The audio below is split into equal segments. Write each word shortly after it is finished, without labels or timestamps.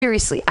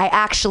Seriously, I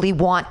actually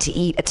want to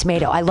eat a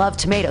tomato. I love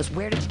tomatoes.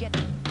 Where did you get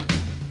them?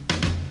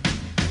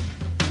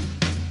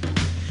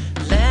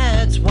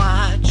 Let's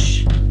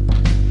watch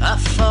a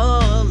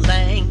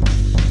full-length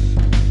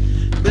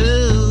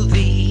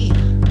movie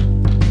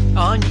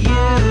on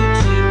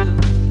YouTube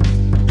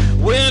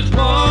with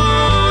Mike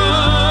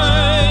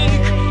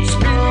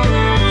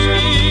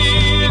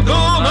Spiegelman.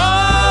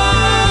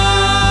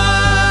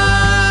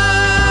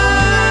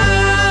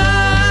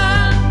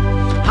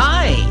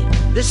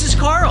 Hi, this is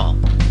Carl.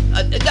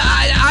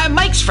 I'm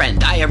Mike's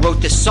friend. I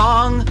wrote this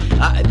song.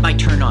 My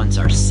turn-ons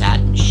are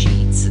satin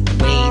sheets and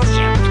the way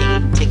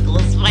champagne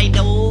tickles my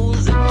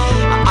nose.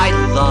 I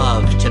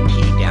love to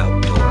pee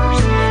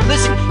outdoors.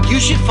 Listen, you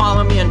should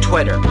follow me on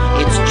Twitter.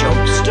 It's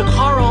Jokes to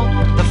Carl,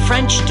 the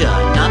French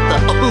duh, not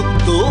the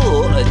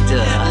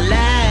duh.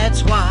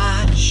 Let's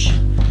watch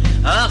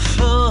a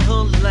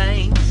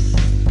full-length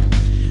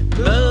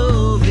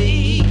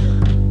movie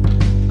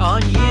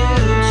on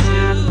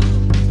YouTube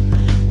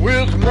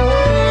with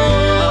more.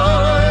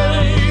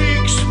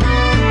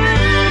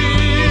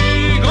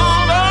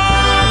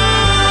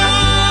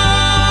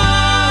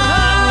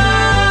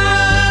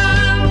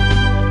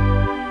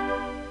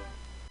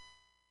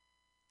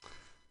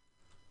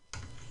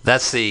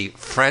 That's the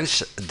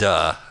French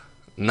duh,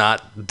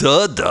 not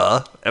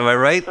duh. Am I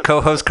right,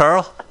 co-host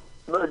Carl?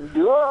 Duh.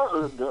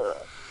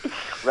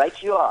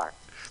 Right you are.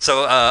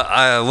 So,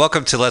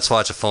 welcome to Let's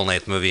Watch a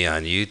Full-Length Movie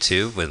on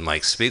YouTube with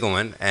Mike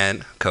Spiegelman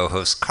and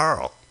co-host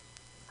Carl.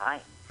 Hi.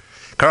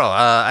 Carl,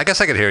 I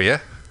guess I could hear you.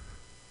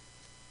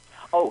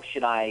 Oh,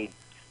 should I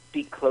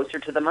speak closer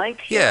to the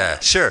mic? Yeah,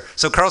 sure.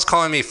 So Carl's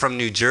calling me from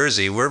New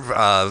Jersey. We're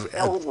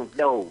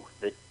No,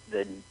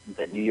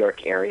 the New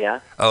York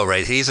area. Oh,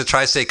 right. He's a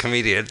tri-state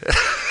comedian.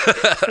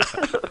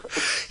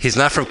 He's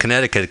not from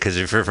Connecticut, because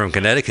if you're from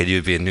Connecticut,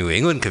 you'd be a New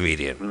England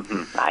comedian.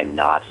 Mm-mm, I'm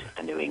not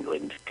a New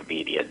England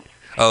comedian.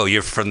 Oh,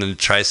 you're from the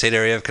tri-state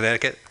area of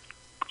Connecticut?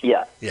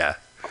 Yeah. Yeah.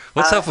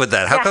 What's up with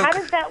that? How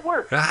does that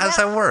work? How does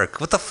that work?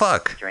 What the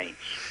fuck? Strange.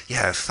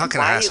 Yeah, fucking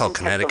Why asshole isn't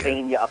Connecticut.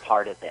 Pennsylvania a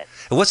part of it?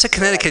 What's a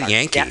Connecticut Like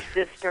Yankee?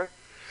 Sister?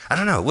 I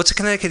don't know. What's a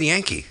Connecticut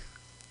Yankee?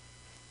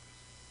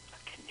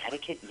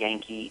 Connecticut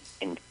Yankee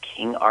in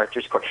King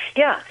Arthur's Court.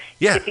 Yeah.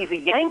 If he's a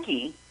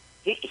Yankee,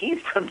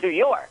 he's from New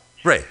York.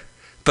 Right.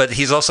 But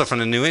he's also from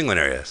the New England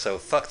area, so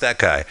fuck that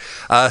guy.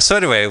 So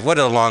anyway, what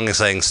a long,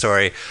 exciting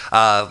story.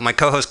 My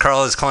co-host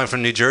Carl is calling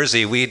from New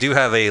Jersey. We do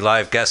have a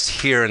live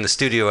guest here in the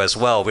studio as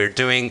well. We're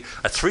doing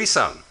a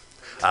threesome.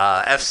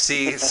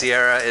 FC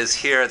Sierra is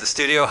here at the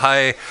studio.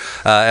 Hi,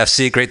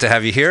 FC. Great to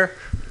have you here.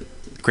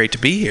 Great to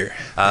be here.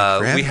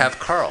 We have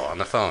Carl on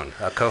the phone,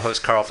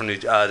 co-host Carl from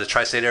the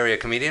tri-state area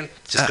comedian.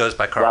 Just goes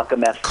by Carl.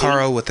 Welcome, FC.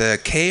 Carl with a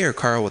K or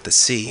Carl with a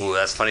C? Ooh,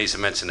 that's funny you should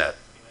mention that.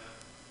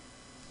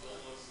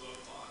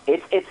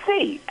 It's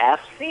C.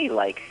 FC,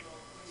 like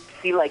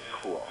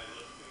cool.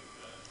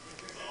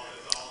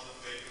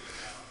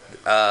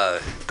 Go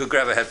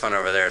grab a headphone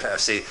over there,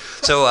 FC.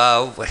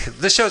 So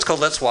this show is called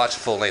Let's Watch a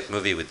Full-Length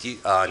Movie with you,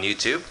 on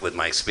YouTube with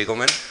Mike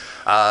Spiegelman.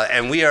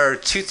 And we are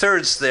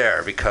 2/3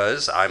 there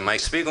because I'm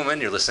Mike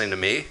Spiegelman. You're listening to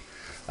me.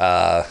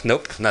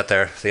 Nope, not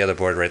there. The other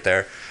board right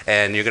there.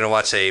 And you're going to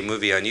watch a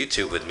movie on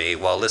YouTube with me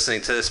while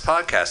listening to this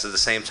podcast at the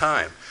same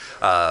time.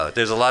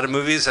 There's a lot of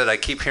movies that I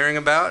keep hearing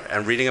about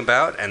and reading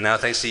about, and now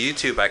thanks to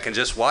YouTube, I can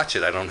just watch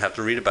it. I don't have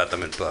to read about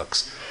them in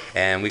books.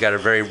 And we got a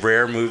very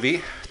rare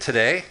movie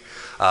today.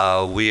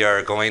 We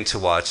are going to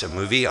watch a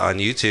movie on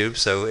YouTube.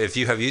 So if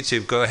you have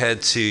YouTube, go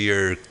ahead to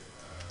your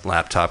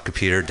laptop,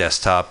 computer,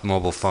 desktop,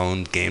 mobile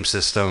phone, game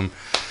system,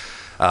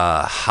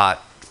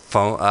 hot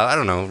phone, I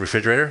don't know,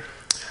 refrigerator?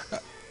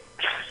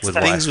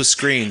 Things with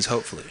screens,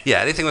 hopefully. Yeah,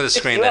 anything with a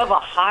screen. You have a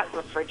hot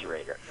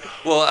refrigerator.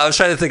 Well, I was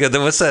trying to think of,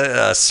 what's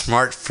a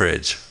smart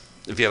fridge?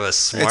 If you have a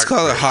smart It's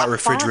called fridge. a hot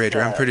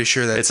refrigerator. I'm pretty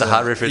sure that's It's a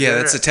hot refrigerator? Yeah,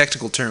 that's a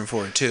technical term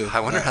for it, too. I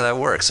wonder how that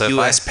works. So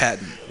U.S.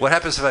 patent. What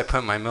happens if I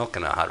put my milk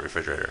in a hot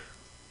refrigerator?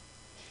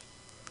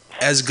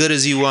 As good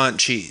as you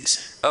want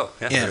cheese. Oh,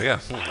 yeah. There we go.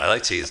 I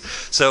like cheese.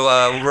 So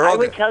we're all... I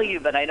would tell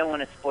you, but I don't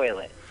want to spoil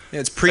it.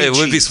 Yeah, it's pre-cheese.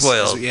 It would be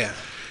spoiled. Yeah.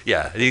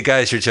 Yeah. You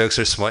guys, your jokes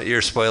are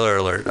you're spoiler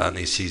alert on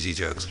these cheesy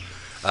jokes.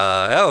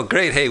 Oh,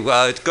 great. Hey, go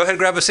ahead and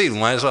grab a seat.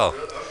 Might as well.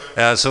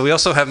 So we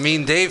also have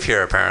Mean Dave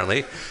here,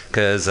 apparently,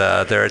 because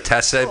they're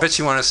attached. I bet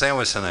you want a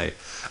sandwich tonight.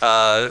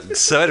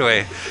 So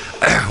anyway,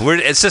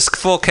 it's just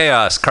full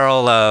chaos.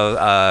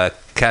 Carl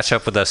catch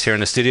up with us here in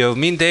the studio.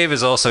 Mean Dave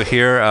is also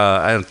here.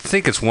 I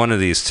think it's one of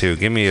these two.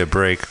 Give me a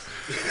break.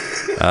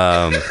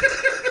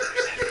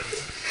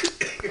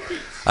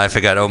 I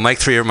forgot. Oh, Mike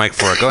 3 or Mike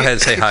 4. Go ahead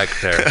and say hi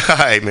there.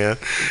 Hi, man.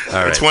 All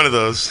right. It's one of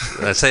those.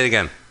 Say it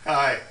again.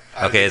 Hi.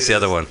 Okay, it's the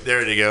other one.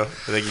 There you go. I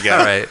think you got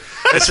All it. right.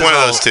 It's one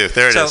of those two.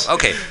 There it is.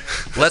 Okay,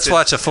 let's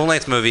watch a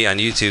full-length movie on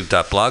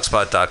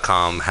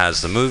youtube.blogspot.com.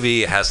 Has the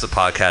movie, has the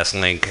podcast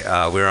link.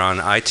 We're on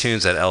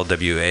iTunes at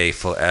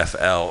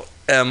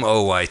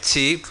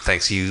LWAFLMOYT.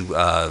 Thanks you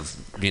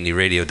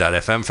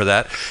MutinyRadio.fm for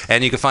that.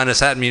 And you can find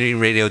us at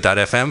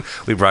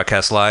MutinyRadio.fm. We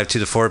broadcast live to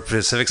the 4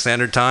 Pacific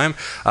Standard Time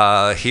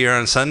here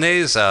on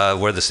Sundays,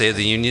 where the State of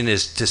the Union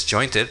is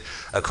disjointed,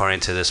 according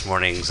to this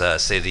morning's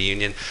State of the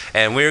Union.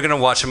 And we're going to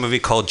watch a movie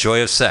called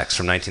Joy of Sex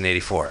from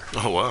 1984.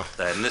 Oh, wow.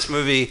 And this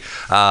movie,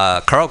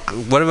 Carl,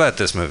 what about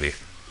this movie?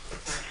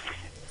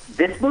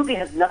 This movie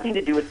has nothing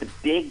to do with the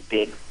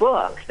big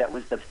book that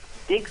was the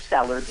big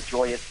seller, The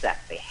Joy of Sex.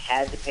 They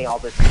had to pay all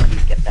this money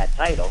to get that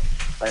title,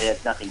 but it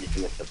has nothing to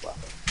do with the book.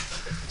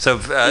 So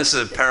this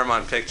is a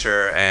Paramount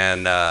picture,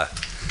 and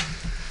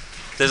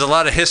there's a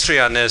lot of history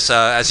on this.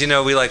 As you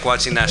know, we like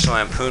watching National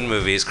Lampoon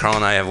movies. Carl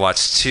and I have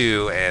watched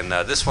 2, and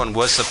this one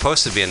was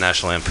supposed to be a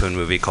National Lampoon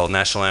movie called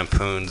National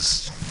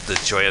Lampoon's The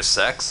Joy of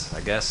Sex,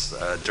 I guess,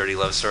 Dirty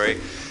Love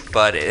Story.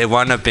 But it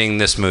wound up being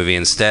this movie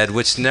instead,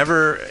 which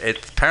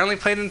it apparently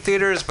played in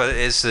theaters, but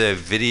it's a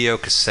video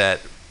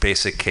cassette,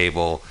 basic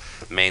cable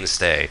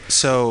mainstay.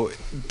 So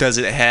does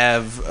it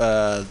have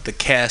the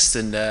cast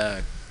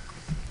and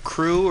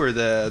crew or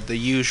the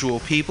usual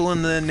people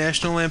in the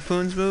National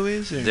Lampoon's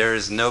movies? Or? There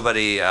is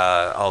nobody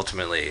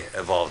ultimately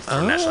involved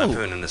from National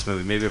Lampoon in this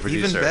movie, maybe a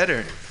producer. Even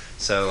better.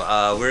 So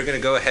we're going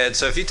to go ahead.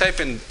 So if you type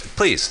in,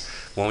 please,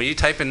 when you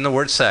type in the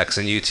word sex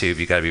in YouTube,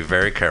 you got to be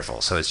very careful.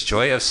 So it's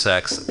Joy of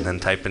Sex, and then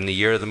type in the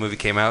year the movie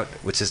came out,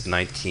 which is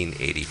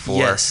 1984.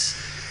 Yes.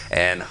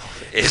 And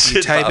if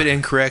you type it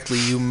incorrectly,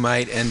 you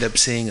might end up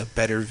seeing a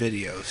better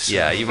video. So.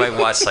 Yeah, you might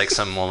watch like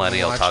some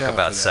millennial talk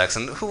about sex,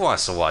 and who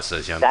wants to watch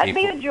those young That'd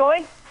people? That'd be a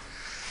joy.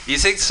 You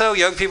think so?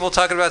 Young people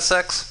talking about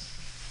sex?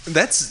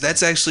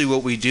 That's actually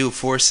what we do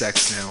for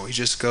sex now. We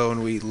just go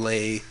and we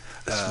lay.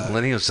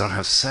 Millennials don't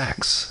have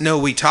sex. No,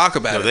 we talk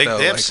about it. They though,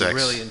 have like sex.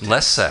 Really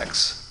less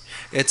sex.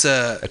 It's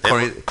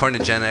according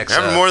to Gen X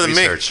more than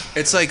research.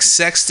 me. It's like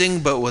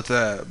sexting, but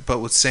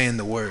with saying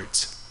the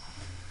words.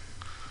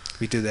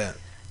 We do that.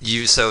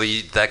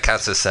 That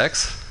counts as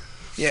sex?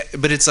 Yeah,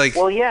 but it's like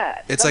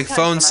it's like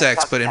phone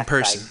sex, but in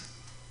person.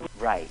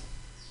 Right.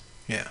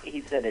 Yeah.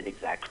 He said it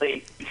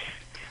exactly.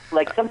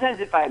 Like sometimes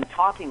if I'm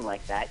talking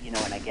like that,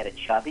 and I get a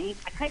chubby,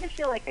 I kind of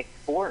feel like I'm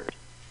forced.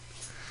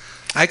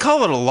 I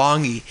call it a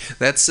longie.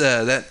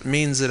 That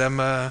means that I'm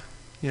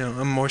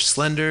I'm more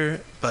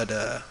slender, but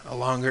a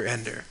longer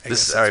ender.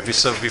 All right.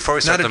 So before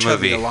we start the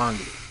movie,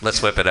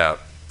 let's whip it out.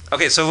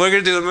 Okay, so we're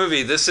going to do the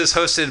movie. This is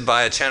hosted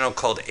by a channel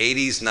called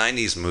 80s,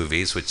 90s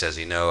Movies, which, as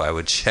you know, I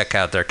would check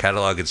out their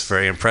catalog. It's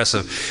very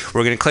impressive.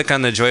 We're going to click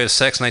on the Joy of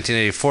Sex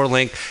 1984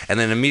 link and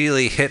then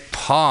immediately hit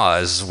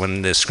pause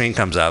when the screen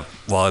comes up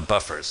while it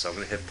buffers. So I'm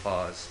going to hit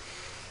pause.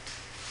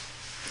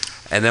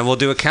 And then we'll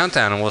do a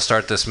countdown and we'll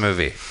start this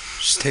movie.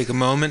 Just take a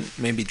moment,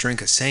 maybe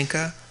drink a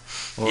Sanka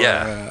or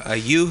a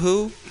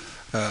Yoo-Hoo.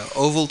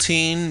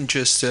 Ovaltine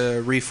just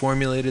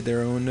reformulated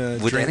their own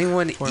Would drink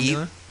anyone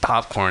formula. eat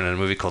popcorn in a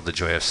movie called The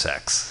Joy of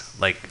Sex?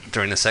 Like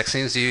during the sex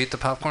scenes, do you eat the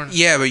popcorn?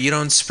 Yeah, but you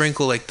don't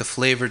sprinkle like the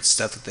flavored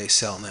stuff that they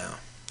sell now.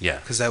 Yeah,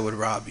 because that would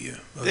rob you.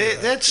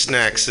 That's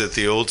snacks at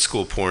the old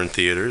school porn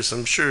theaters.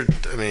 I'm sure.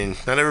 I mean,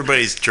 not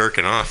everybody's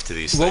jerking off to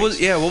these things.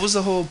 What was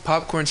the whole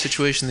popcorn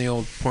situation in the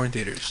old porn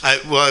theaters?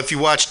 Well, if you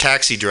watch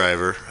Taxi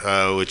Driver,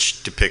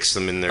 which depicts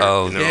them in their,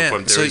 in their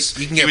form, so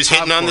you can get he was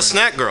hitting on the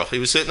snack girl. He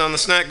was hitting on the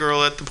snack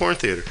girl at the porn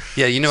theater.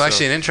 Yeah,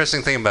 actually, an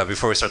interesting thing about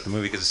before we start the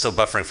movie, because it's still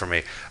buffering for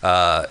me,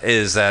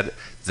 is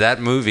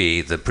that movie,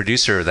 the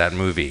producer of that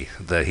movie,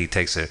 that he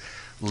takes it.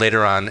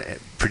 Later on,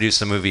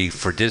 produced a movie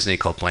for Disney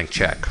called Blank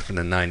Check from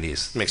the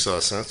 90s. Makes a lot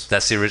of sense.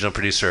 That's the original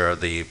producer of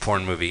the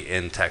porn movie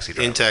in Taxi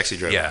Driver. In Taxi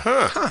Driver. Yeah.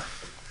 Huh.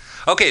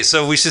 Okay,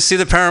 so we should see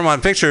the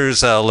Paramount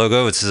Pictures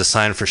logo. It's a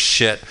sign for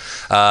shit.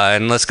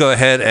 And let's go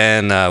ahead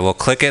and we'll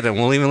click it, and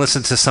we'll even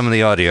listen to some of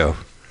the audio.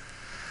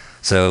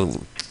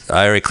 So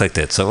I already clicked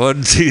it. So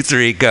 1, 2,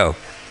 3, go.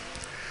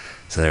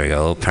 So there we go,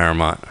 a little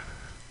Paramount.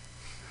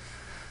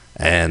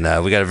 And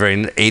we got a very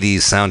 80s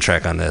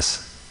soundtrack on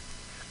this.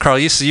 Carl,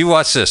 you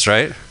watched this,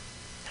 right?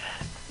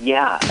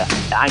 Yeah,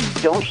 I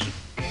don't.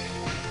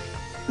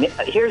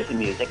 Here's the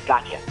music.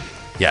 Gotcha.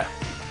 Yeah.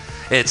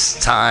 It's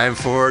time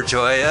for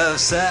Joy of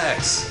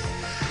Sex.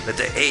 With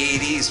the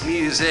 80s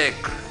music.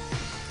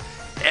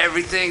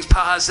 Everything's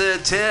positive.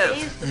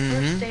 Today's the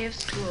first day of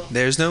school.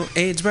 There's no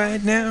AIDS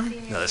right now.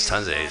 No, there's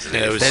tons of AIDS.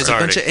 There's a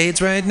bunch of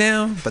AIDS right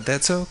now, but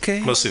that's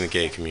okay. Mostly in the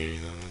gay community,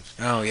 though.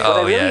 Oh, yeah. What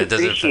I really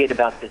appreciate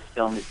about this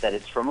film is that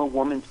it's from a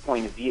woman's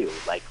point of view,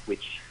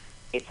 which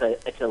it's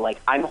a like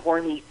I'm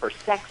horny for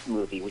sex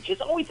movie, which is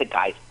always a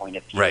guy's point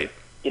of view. Right.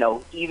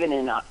 Even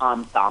in an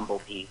ensemble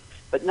piece,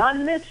 but not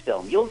in this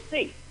film. You'll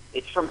see.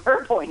 It's from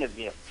her point of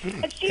view.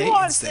 And she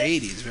wants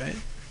it's the 80s, right?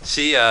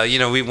 She,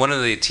 one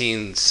of the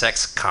teen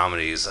sex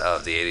comedies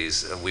of the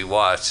 80s we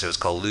watched, it was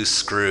called Loose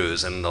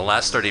Screws, and the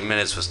last 30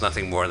 minutes was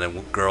nothing more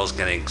than girls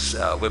getting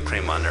whipped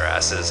cream on their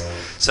asses.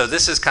 So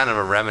this is kind of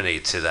a remedy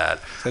to that.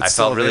 I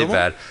felt really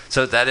bad.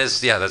 So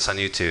that's on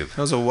YouTube.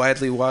 That was a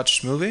widely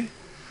watched movie?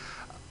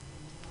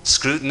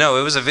 No,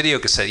 it was a video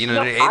cassette, in the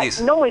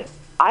 80s.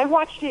 I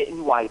watched it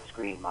in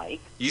widescreen,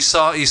 Mike. You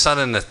saw it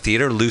in the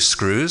theater, Loose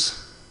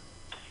Screws?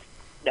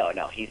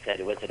 No. He said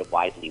it wasn't a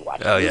widely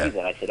watched Oh, movie. yeah.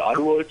 Then I said, I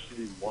watched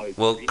it widely.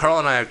 Well, Carl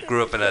and I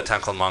grew up in a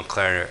town called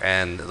Montclair,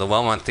 and the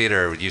Lwaflmoyt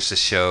Theater used to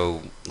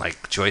show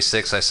like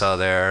Joysticks. I saw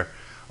there,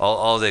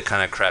 all the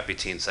kind of crappy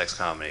teen sex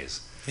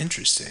comedies.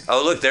 Interesting.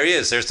 Oh, look, there he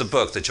is. There's the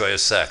book, The Joy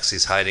of Sex.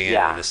 He's hiding it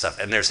Yeah. and this stuff.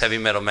 And there's Heavy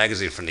Metal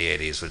Magazine from the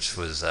 80s, which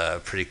was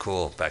pretty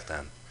cool back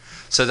then.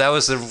 So that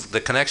was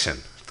the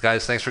connection.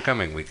 Guys, thanks for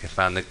coming. We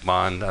found the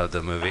bond of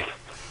the movie.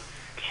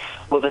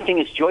 Well, the thing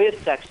is, Joy of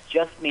Sex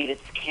just made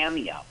its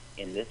cameo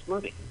in this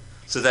movie.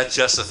 So that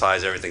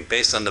justifies everything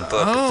based on the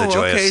book, Oh, The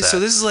Joy okay. of Sex. So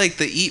this is like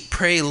the Eat,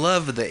 Pray,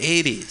 Love of the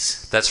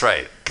 80s. That's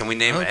right. Can we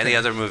name Okay. any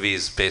other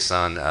movies based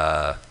on,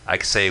 I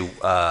could say,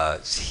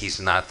 He's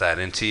Not That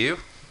Into You?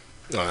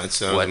 Oh,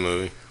 that's another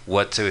movie.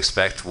 What to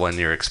Expect When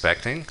You're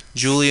Expecting?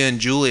 Julia and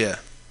Julia.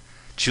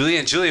 Julia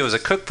and Julia was a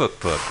cookbook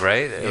book,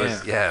 right? It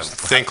was, yeah.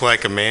 Think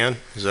Like a Man.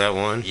 Is that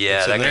one? Yeah,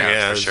 It's that in there?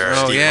 counts for it's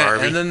sure. Oh Steve yeah,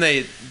 Harvey. and then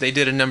they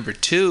did a number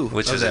 2,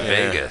 Which of is in that.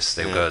 Vegas.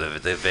 They go to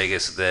the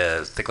Vegas,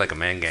 the Think Like a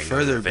Man gang.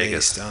 Further in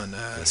Vegas. based on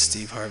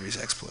Steve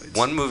Harvey's exploits.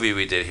 One movie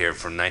we did here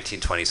from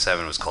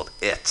 1927 was called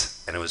It,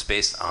 and it was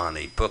based on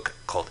a book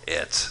called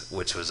It,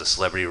 which was a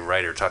celebrity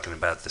writer talking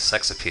about the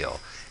sex appeal.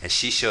 And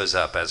she shows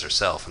up as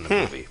herself in the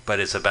movie, but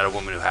it's about a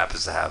woman who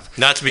happens to have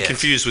Not to be it.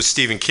 confused with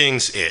Stephen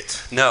King's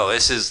It. No,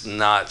 this is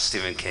not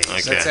Stephen King. Okay.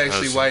 That's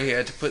actually was- why he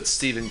had to put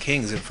Stephen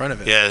King's in front of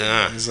it.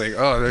 Yeah, He's like,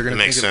 oh, they're going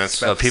to makes think sense.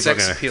 about Oh, the people are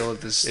sex gonna- appeal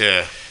of this.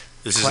 yeah.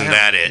 This isn't Clown.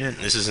 that it. Yeah.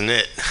 This isn't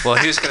it. Well,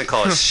 he was going to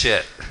call us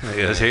shit.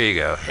 He goes, here you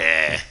go.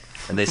 Yeah.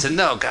 And they said,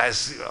 no,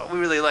 guys, we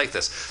really like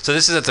this. So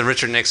this is at the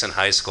Richard Nixon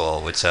High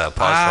School, which pause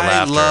for I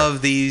laughter.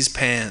 love these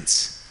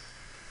pants.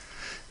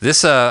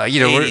 This,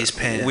 80s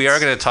pants. we are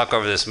going to talk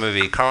over this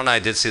movie. Carl and I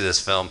did see this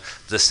film.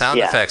 The sound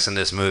Yeah. effects in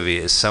this movie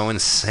is so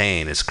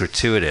insane. It's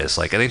gratuitous.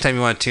 Like, anytime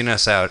you want to tune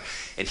us out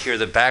and hear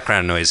the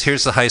background noise,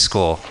 here's the high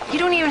school. You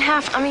don't even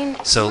have. I mean,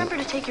 So,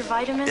 remember to take your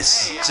vitamins.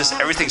 It's just,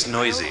 everything's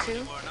noisy.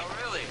 Too.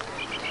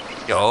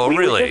 Oh, We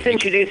were really? just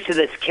introduced to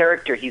this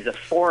character. He's a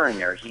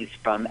foreigner. He's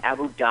from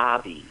Abu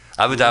Dhabi.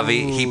 Abu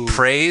Dhabi, he Ooh.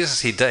 prays.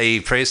 He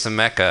prays to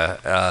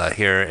Mecca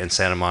here in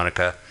Santa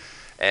Monica.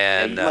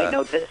 And And you might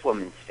know this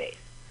woman's face.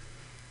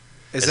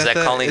 Is that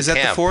Colleen is that the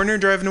Camp? foreigner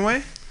driving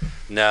away?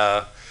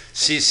 no,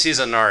 she's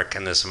a narc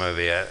in this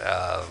movie.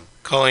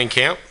 Colleen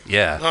Camp?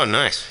 Yeah. Oh,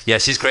 nice. Yeah,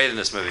 she's great in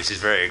this movie. She's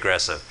very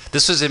aggressive.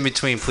 This was in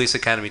between Police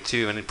Academy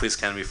 2 and Police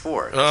Academy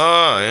 4.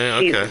 Oh, yeah,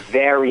 She's okay.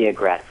 very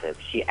aggressive.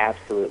 She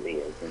absolutely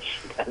is. And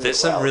she does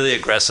There's it well. some really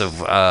aggressive,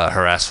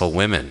 harassful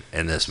women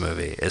in this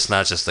movie. It's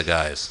not just the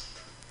guys.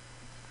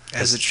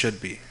 As it should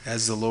be,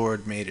 as the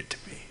Lord made it to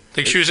be. I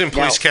think she was in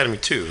Police Academy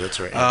too. That's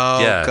right. Oh,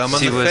 yeah, come on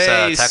she the was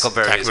face.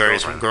 Tackleberry's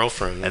Tackleberry's girlfriend.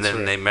 girlfriend. And that's then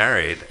right. they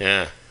married.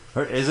 Yeah.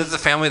 Is it the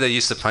family that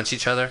used to punch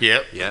each other?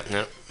 Yep. Yep.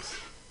 Yep.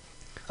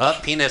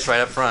 Up, penis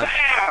right up front.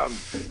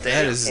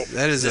 That is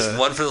Just a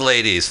one for the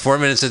ladies. 4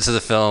 minutes into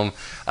the film,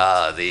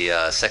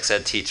 the sex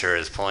ed teacher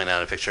is pulling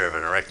out a picture of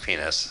an erect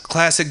penis.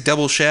 classic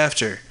double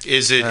shafter.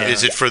 Is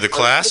it for the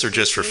class or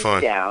just for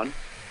fun? Down.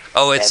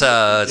 Oh, it's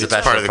a It's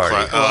bachelor part of the party.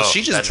 class. Well, Oh,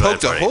 she just bachelor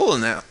poked a party. hole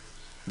in that.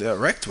 The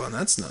erect one.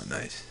 That's not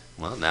nice.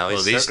 Well, now he's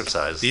Well, these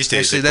circumcised. days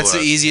Actually, they that's pull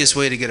the out- easiest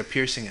way to get a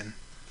piercing in.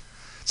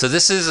 So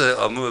this is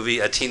a movie,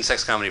 a teen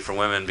sex comedy for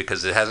women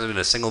because it hasn't been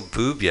a single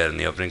boob yet in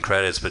the opening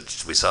credits,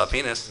 but we saw a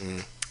penis.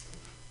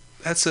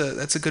 That's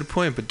a good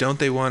point, but don't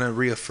they want to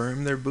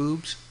reaffirm their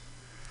boobs?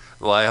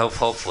 Well, I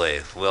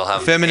hopefully we'll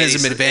have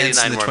Feminism 80 advanced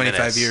in 89 the more 25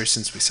 minutes. years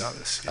since we saw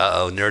this.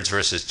 Uh-oh, Nerds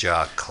versus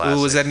Jock classic.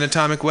 Ooh, was that an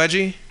atomic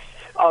wedgie?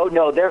 Oh,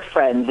 no, they're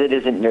friends. It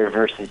isn't Nerd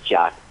versus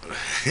Jock.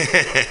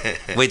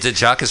 Wait, the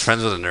Jock is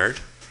friends with a nerd?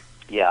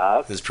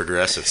 Yeah. It's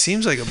progressive.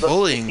 Seems like a Look,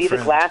 bullying see the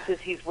friend. glasses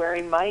he's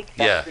wearing, Mike?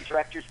 That's Yeah. the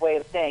director's way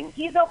of saying,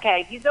 he's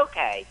okay, he's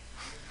okay.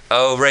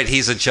 Oh, right,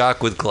 he's a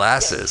jock with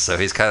glasses, so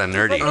he's kind of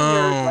nerdy. He's like a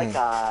nerd, Oh, like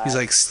a- he's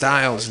like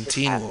Styles he in just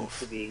Teen happens Wolf.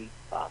 to be,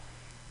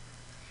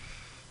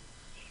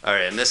 All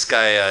right, and this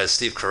guy,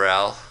 Steve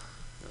Carell,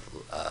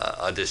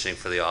 auditioning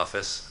for The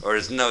Office. Or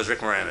is Rick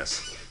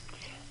Moranis.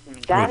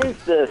 that is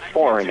the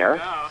foreigner,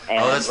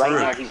 and Oh, that's right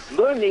rude. now he's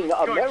learning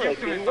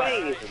American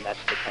ways, and that's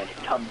the kind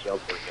of dumb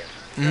joke we're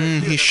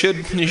hearing. He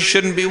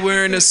shouldn't be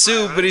wearing a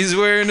suit, but he's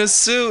wearing a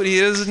suit. He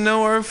doesn't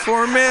know our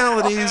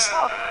formalities.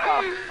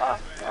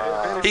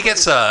 He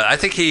gets, I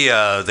think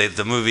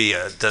the movie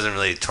doesn't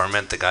really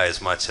torment the guy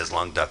as much as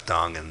Long Duck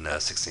Dong and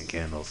 16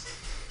 Candles.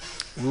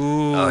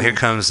 Ooh. Oh, here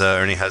comes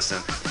Ernie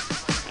Hudson.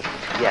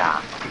 Yeah.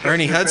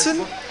 Ernie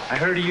Hudson? I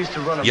heard he used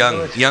to run a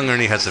Young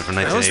Ernie Hudson from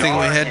I was thinking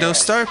we 1984. had no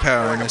star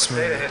power in this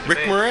movie. Rick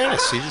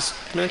Moranis. He just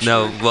mentioned.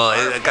 No, well,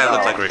 a guy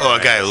looked like Rick Oh, a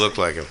Moranis. guy who looked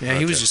like him. Yeah,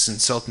 he was Okay. just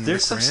insulting. There's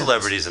Rick some Moranis.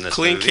 celebrities in this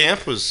Colleen movie.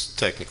 Camp was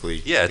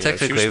technically. Yeah, she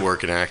technically. was a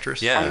working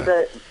actress. Yeah.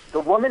 And the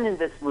woman in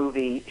this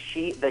movie,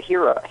 the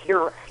heroine,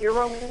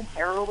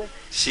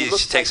 She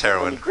looks takes like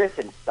heroin. Tony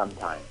Griffin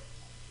sometimes.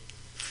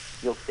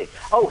 You'll see.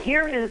 Oh,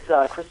 here is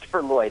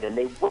Christopher Lloyd, and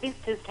they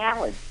waste his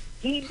talent.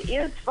 He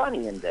is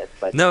funny in this,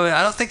 but No,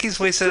 I don't think he's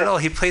wasted at all.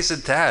 He plays a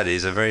dad.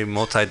 He's a very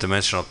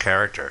multi-dimensional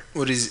character.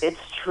 What is? it's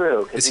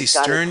true. 'cause Is he he's got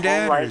his stern whole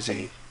dad, or life is and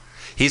he?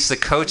 He's the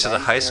coach of the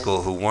high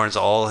school who warns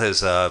all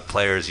his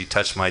players, "You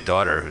touch my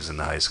daughter, who's in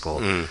the high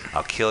school,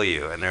 I'll kill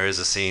you." And there is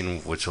a scene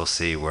which we'll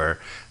see where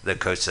the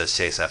coach does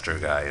chase after a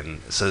guy,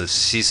 and so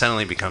she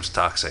suddenly becomes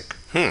toxic.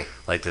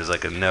 Like there's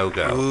like a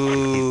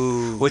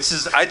no-go, which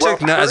is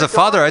as a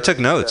father, I took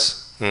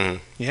notes.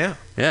 Yeah.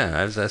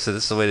 Yeah, I said this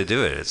is the way to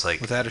do it. It's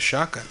like Without a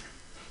shotgun.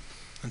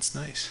 That's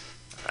nice.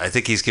 I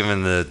think he's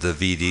given the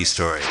VD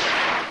story.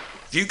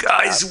 If you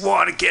guys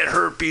want to get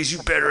herpes, you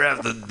better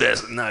have the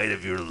best night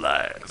of your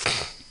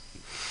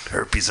life.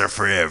 Herpes are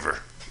forever.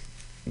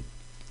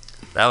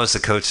 That was the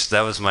coach.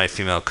 That was my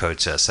female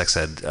coach, sex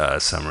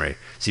ed summary.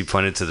 She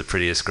pointed to the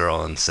prettiest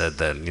girl and said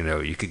that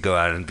you could go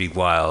out and be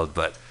wild,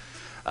 but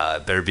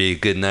it better be a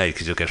good night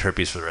because you'll get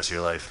herpes for the rest of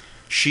your life.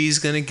 She's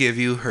gonna give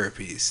you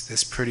herpes.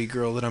 This pretty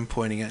girl that I'm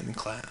pointing at in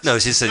class. No,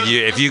 she said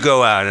if you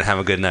go out and have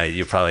a good night,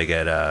 you'll probably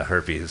get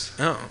herpes.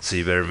 Oh. So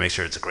you better make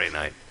sure it's a great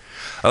night.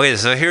 Okay,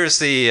 so here's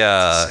the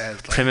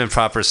prim and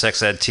proper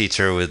sex ed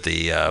teacher with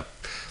the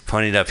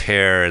ponied up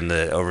hair and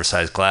the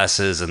oversized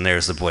glasses, and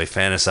there's the boy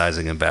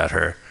fantasizing about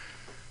her.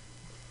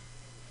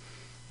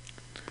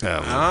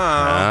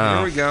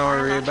 Here we go.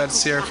 Are we about to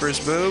see our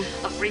first boob?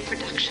 Of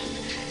reproduction.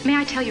 May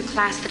I tell you,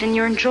 class, that in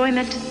your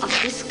enjoyment of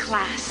this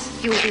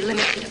class, you will be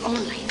limited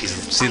only.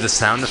 See the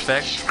sound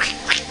effect?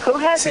 Who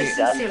hasn't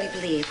done Sincerely it?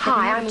 believe.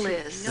 Hi, I'm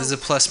Liz. This is a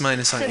plus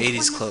minus on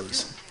 80s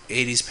clothes.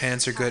 80s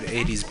pants are good,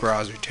 80s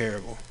bras are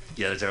terrible.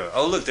 Yeah, they're terrible.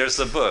 Oh, look, there's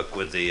the book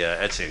with the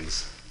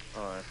etchings.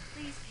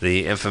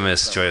 The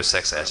infamous Joy of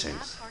Sex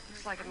etchings.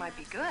 Looks like it might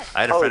be good.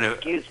 I had a friend who...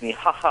 Excuse me.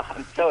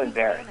 I'm so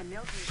embarrassed.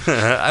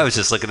 I was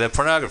just looking at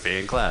pornography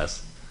in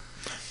class.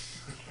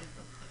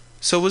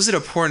 So was it a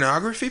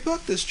pornography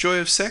book, this Joy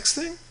of Sex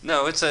thing?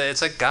 No, it's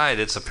a guide.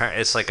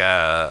 It's like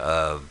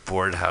a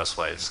bored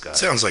housewife's guide.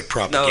 Sounds like No,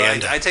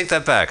 propaganda. I take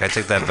that back. It's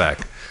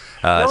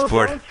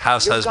bored don't.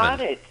 house You husband.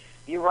 got it.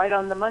 You're right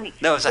on the money.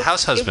 No, it's a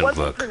house husband It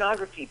wasn't book.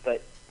 pornography,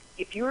 but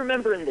if you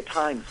remember in the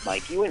times,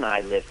 Mike, you and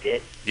I lived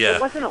it. Yeah. There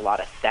wasn't a lot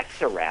of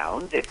sex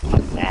around. It was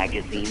a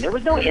magazine. There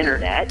was no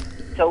internet,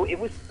 so it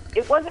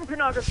wasn't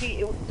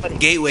pornography. But it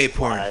Gateway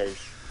porn. was.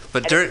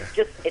 But And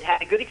it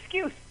had a good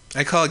excuse.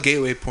 I call it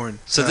gateway porn.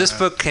 So this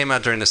book came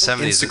out during the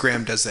 70s.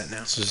 Instagram does that now.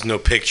 There's no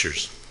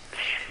pictures.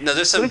 No,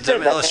 there's Who some said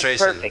that? That's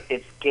illustrations. perfect.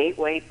 It's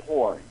gateway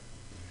porn.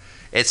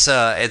 It's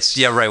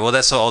yeah, right. Well,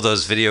 that's all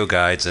those video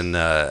guides and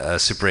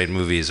Super 8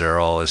 movies are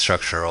all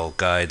instructional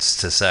guides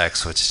to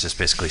sex, which just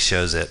basically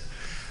shows it.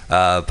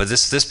 But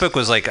this book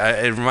was like,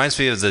 it reminds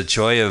me of the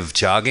Joy of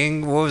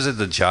Jogging. What was it?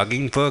 The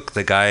jogging book?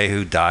 The guy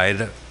who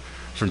died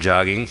from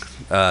jogging,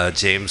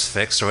 James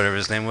Fix or whatever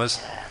his name was.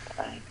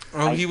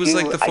 He was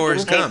like the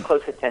Forrest I didn't Gump. pay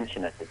close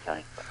attention at the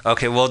time.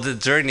 Okay, well,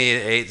 during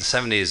the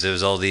 70s, there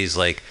was all these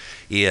like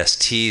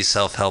EST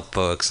self-help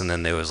books, and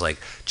then there was like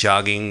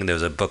jogging. There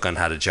was a book on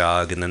how to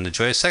jog, and then the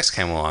Joy of Sex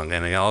came along,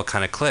 and it all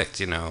kind of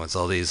clicked. It's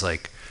all these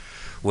like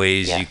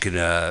ways you could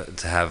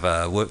to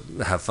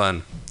have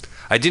fun.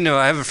 I do know.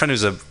 I have a friend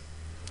who's a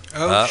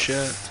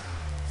Shit.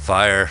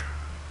 fire.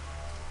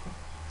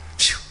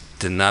 Phew,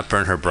 did not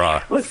burn her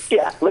bra. Look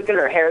at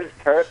her hair is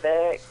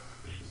perfect.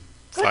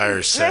 Fire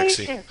is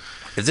sexy.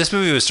 If this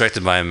movie was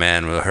directed by a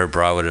man, her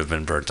bra would have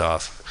been burnt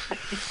off.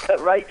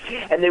 Right,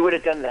 and they would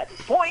have done that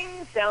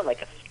boing sound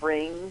like a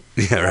spring.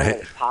 Yeah, right. When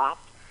it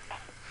popped.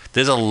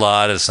 There's a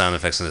lot of sound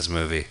effects in this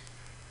movie.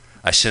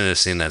 I shouldn't have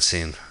seen that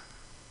scene.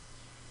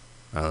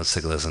 Let's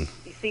take a listen.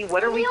 You see,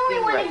 what are we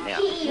seeing right now?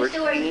 We're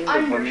seeing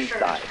the women's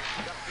side.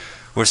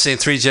 We're seeing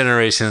 3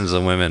 generations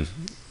of women.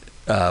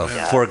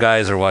 4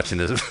 guys are watching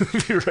this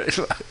movie right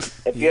now.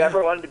 If you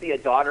ever wanted to be a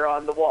daughter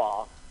on the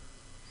wall.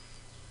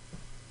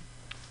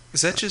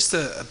 Is that just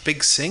a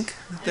big sink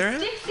that they're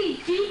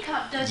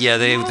at? Yeah,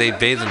 they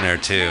bathe in there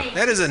too.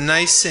 That is a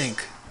nice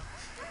sink.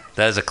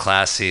 That is a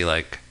classy,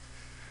 like...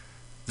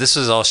 This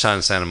was all shot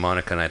in Santa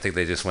Monica, and I think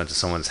they just went to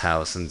someone's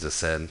house and just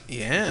said,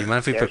 Yeah. "Do you mind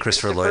if we There's put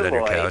Christopher Lloyd on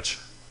your Lloyd. couch?"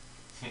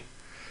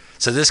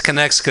 So this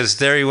connects, because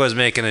there he was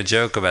making a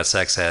joke about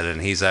sex ed,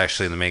 and he's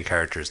actually the main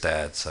character's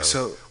dad,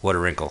 so what a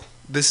wrinkle.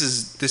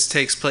 This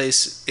takes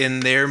place in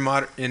their in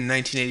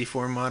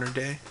 1984 modern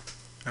day?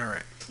 All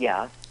right.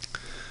 Yeah.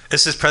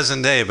 This is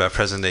present day about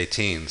present day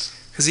teens.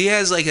 Because he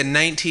has like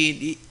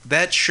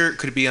that shirt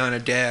could be on a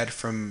dad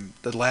from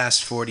the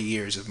last 40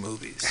 years of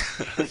movies.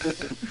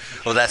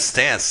 Well, that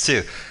stance,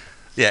 too.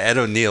 Yeah, Ed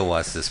O'Neill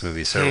watched this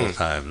movie several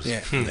times.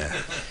 Yeah.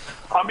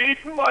 I'm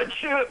eating my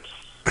chips.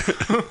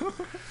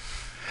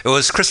 It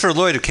was Christopher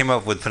Lloyd who came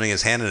up with putting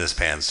his hand in his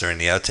pants during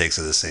the outtakes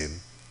of the scene.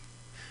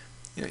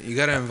 You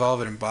got to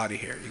involve it in body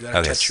hair. You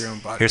got to touch your own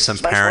body. Here's some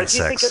Mike, parent what do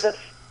you sex. think of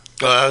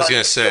Well, I was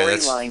going to say,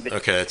 storyline,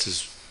 but- that's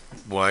his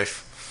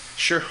wife.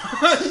 Sure.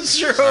 I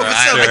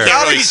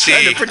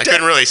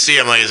couldn't really see.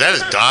 I'm like, is that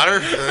his daughter?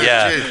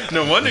 Yeah.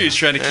 No wonder he's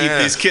trying to keep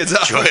these kids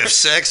off. Joy of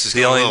Sex is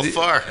going a little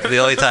far. The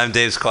only time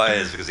Dave's quiet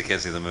is because he can't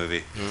see the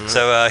movie.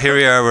 So here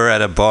we are. We're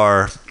at a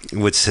bar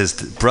which his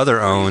brother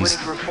owns,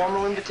 For a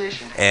formal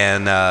invitation.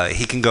 and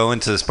he can go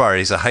into this bar.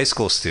 He's a high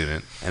school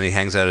student, and he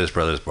hangs out at his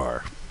brother's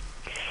bar.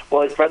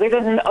 Well, his brother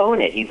doesn't own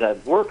it. He's a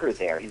worker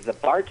there. He's a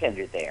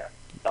bartender there.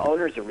 The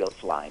owner's a real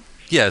slime.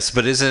 Yes,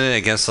 but isn't it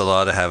against the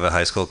law to have a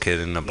high school kid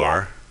in a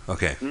bar?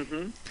 Okay.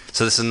 Mm-hmm.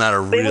 So this is not a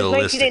But it was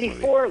realistic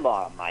 1984 movie.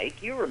 law,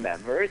 Mike. You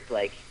remember? It's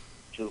like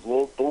just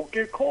don't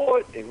get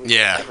caught. It was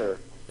Yeah. never.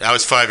 I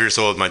was 5 years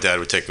old. My dad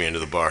would take me into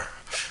the bar.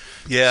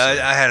 Yeah,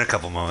 I had a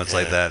couple moments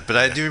like that. But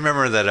I do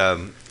remember that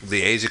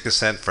the age of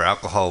consent for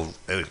alcohol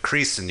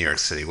increased in New York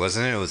City,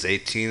 wasn't it? It was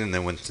 18 and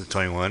then went to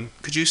 21.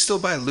 Could you still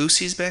buy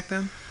Lucy's back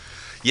then?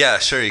 Yeah,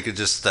 sure. You could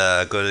just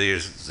go to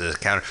the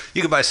counter.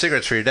 You could buy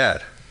cigarettes for your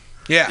dad.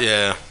 Yeah.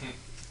 Yeah.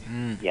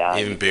 Yeah.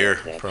 Even beer,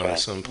 that's probably right.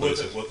 some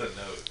places. With a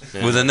note.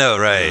 Yeah. With a note,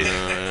 right?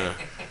 Yeah.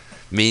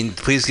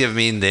 Please give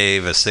Mean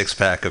Dave a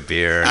 6-pack of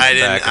beer. I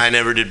didn't. I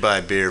never did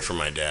buy beer for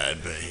my dad,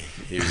 but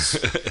he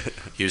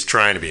was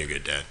trying to be a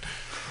good dad.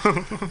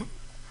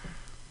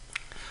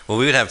 Well,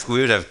 we would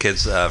have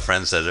kids,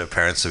 friends that their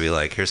parents would be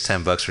like, "Here's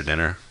 $10 for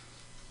dinner."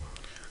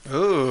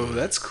 Oh,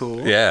 that's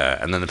cool. Yeah,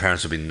 and then the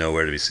parents would be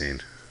nowhere to be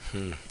seen.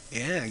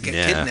 Yeah, get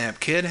Yeah. kidnapped,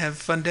 kid. Have a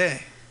fun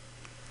day.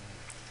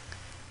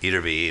 Eat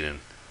or be eaten.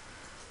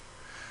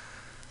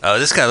 Oh,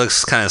 this guy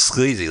looks kind of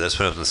sleazy. Let's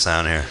put up the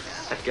sound here.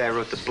 That guy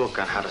wrote the book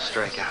on how to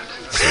strike out.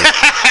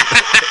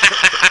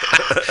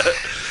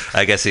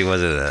 I guess he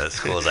wasn't as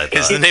cool as I thought.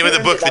 Is the name of the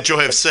book The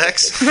Joy of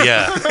Sex?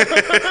 Yeah.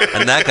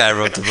 And that guy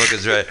wrote the book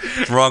is right.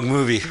 Wrong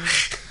movie.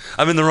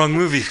 I'm in the wrong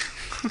movie.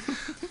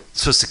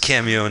 Supposed to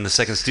cameo in the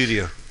second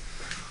studio.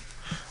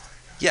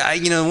 Yeah,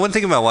 one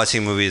thing about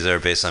watching movies that are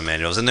based on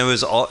manuals, and there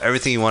was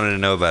everything you wanted to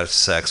know about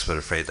sex but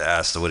afraid to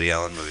ask, the Woody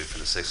Allen movie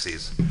from the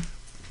 60s.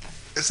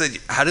 It's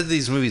like, how did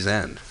these movies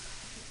end?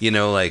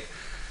 Like,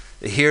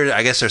 here,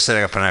 I guess they're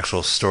setting up an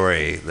actual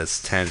story that's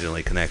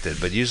tangentially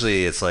connected, but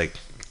usually it's like,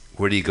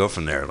 where do you go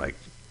from there? Like,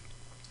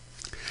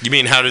 You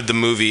mean how did the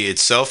movie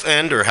itself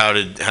end, or how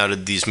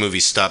did these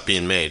movies stop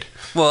being made?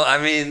 well, I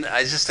mean,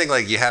 I just think,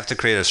 like, you have to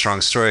create a strong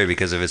story,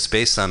 because if it's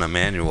based on a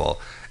manual,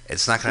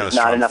 it's not going to have a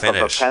Not strong enough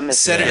finish. of a premise.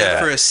 Set it Yeah. up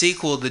for a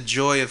sequel, The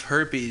Joy of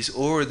Herpes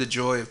or The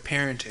Joy of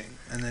Parenting,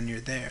 and then you're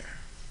there.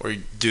 Or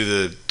you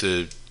do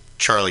the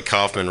Charlie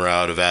Kaufman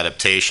route of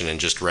adaptation and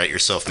just write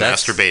yourself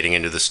masturbating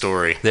into the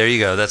story. There you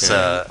go. That's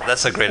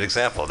a great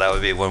example. That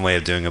would be one way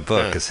of doing a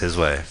book. Yeah. Is his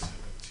way.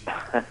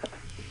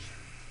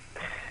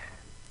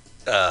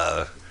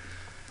 I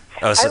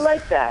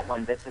like that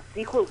one. That's a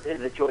sequel to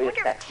The Joy of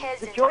Sex.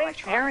 The Joy of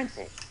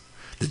Parenting.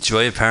 The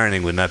Joy of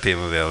Parenting would not be a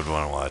movie I would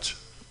want to watch.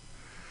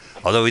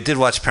 Although we did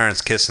watch parents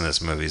kiss in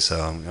this movie, so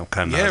I'm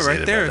kind of Yeah, nauseated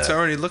right there. by It's that.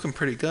 already looking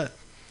pretty good.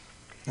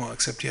 Well,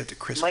 except you have to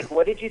crisp Mike, it.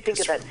 what did you think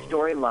of that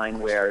storyline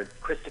where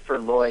Christopher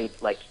Lloyd,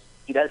 like,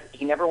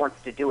 he never wants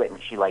to do it,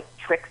 and she, like,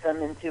 tricks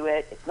him into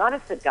it? It's not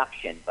a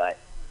seduction, but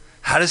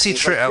How does he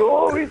he's trick? like, "You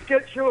always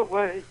get your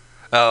way."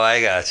 Oh,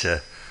 I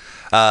gotcha.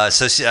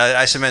 So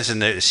I should mention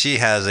that she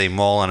has a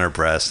mole on her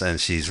breast, and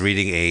she's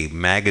reading a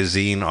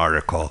magazine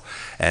article,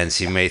 and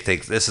she may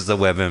think this is the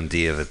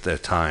WebMD of at the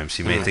time.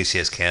 She may think she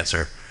has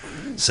cancer,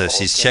 so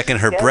she's checking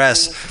her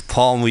breast.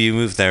 Paul, will you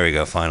move? There we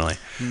go. Finally.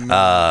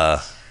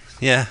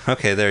 Yeah.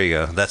 Okay. There you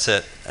go. That's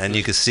it. And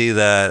you can see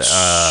that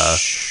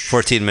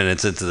 14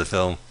 minutes into the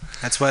film.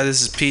 That's why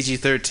this is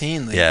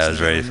PG-13. Yeah, it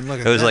was right.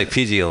 It was like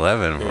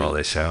PG-11 for all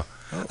they show.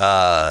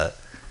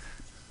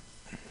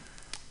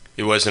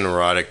 It was an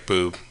erotic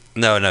boob.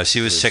 No,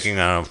 she was checking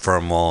on for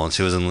a mole, and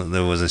she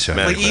wasn't showing.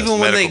 Like, any even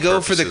when they medical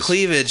go for the purposes.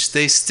 cleavage,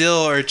 they still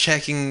are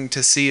checking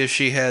to see if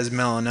she has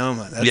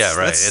melanoma. Yeah,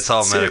 right. It's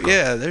all medical.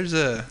 Yeah, there's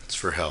a... It's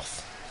for health.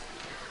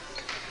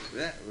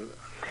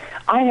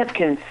 I have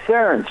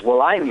concerns.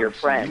 Well, I'm your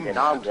friend, and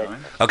I'll listen.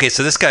 Okay,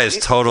 so this guy is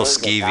total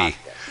skeevy.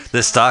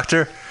 This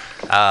doctor,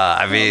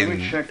 I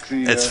mean,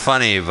 it's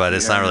funny, but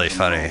it's not really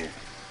funny.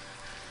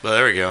 Well,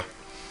 there we go.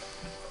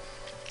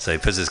 So he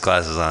puts his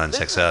glasses on,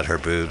 checks out her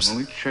boobs.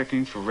 Only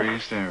checking for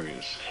raised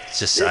areas. It's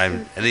just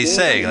and he's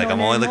saying, like, I'm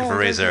only looking for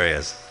raised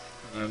areas.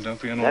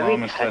 Don't be an Let me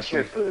alarmist, touch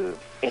your Leslie. boob.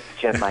 It's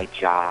just my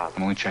job.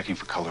 I'm only checking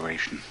for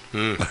coloration.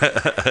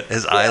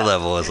 His eye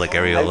level is like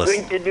I'm areola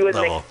going to do a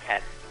level. next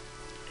test.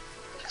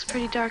 Looks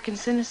pretty dark and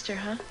sinister,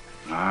 huh?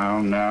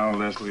 Now,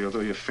 Leslie, although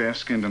you're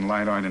fair-skinned and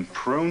light-eyed and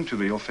prone to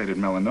the ill-fated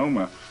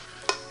melanoma,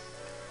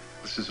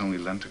 this is only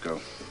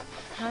lentigo.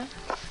 Huh?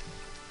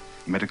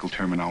 Medical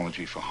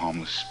terminology for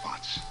harmless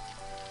spots.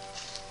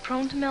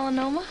 Prone to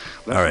melanoma?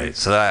 All right,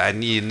 so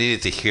you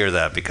needed to hear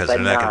that because they're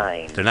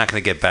not going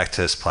to get back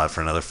to this plot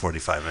for another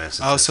 45 minutes.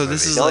 Oh, so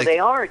this is No, like... they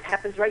are. It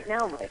happens right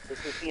now, Mike.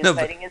 This is the No,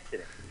 but- inciting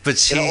incident. But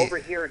she. You're gonna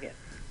overhear him.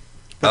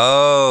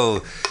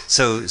 Oh,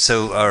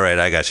 so all right,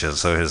 I got you.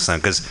 So his son,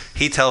 because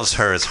he tells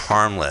her it's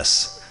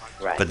harmless,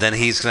 Right. but then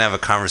he's gonna have a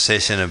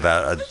conversation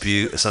about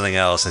something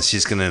else, and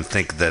she's gonna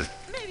think that.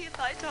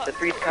 The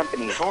Three's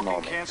Company at the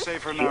moment. Can't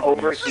save her She now.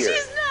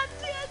 overhears.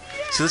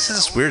 So this is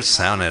this weird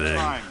sound editing.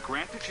 Fine.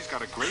 Granted, she's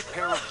got a great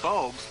pair of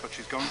bulbs, but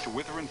she's going to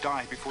wither and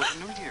die before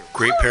the new year.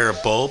 Great pair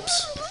of bulbs.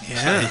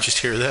 Yeah. Did you just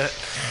hear that?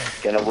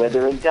 Gonna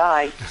wither and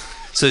die.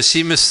 So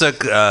she mistook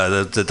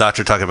the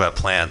doctor talking about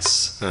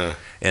plants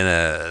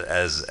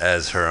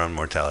as her own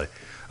mortality.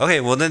 Okay,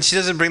 well then she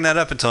doesn't bring that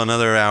up until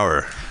another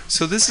hour.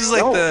 So this is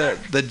like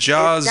the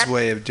Jaws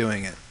way of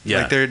doing it.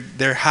 Yeah. Like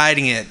they're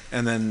hiding it,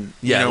 and then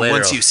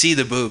once you see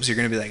the boobs, you're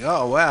gonna be like,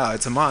 oh wow,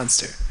 it's a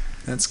monster.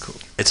 That's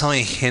cool. It's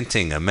only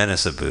hinting a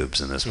menace of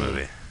boobs in this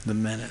movie. The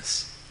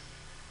menace.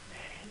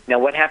 Now,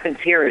 what happens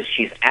here is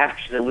she's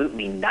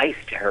absolutely nice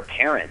to her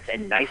parents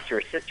and nice to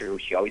her sister, who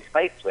she always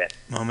fights with.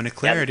 Moment of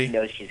clarity.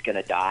 Now that she knows she's going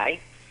to die,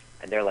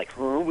 and they're like,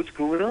 what's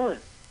going on?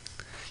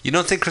 You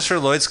don't think Christopher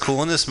Lloyd's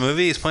cool in this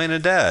movie? He's playing a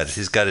dad.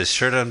 He's got his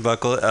shirt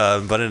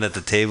unbuttoned at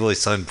the table.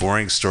 He's telling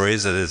boring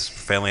stories that his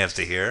family has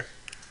to hear.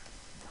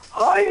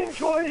 I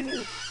enjoyed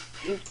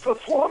his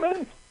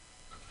performance.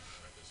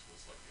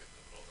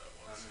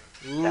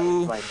 Ooh. That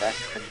was my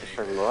best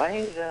Christopher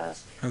Lloyd. That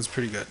was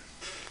pretty good.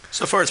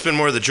 So far, it's been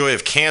more the joy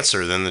of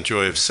cancer than the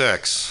joy of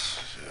sex.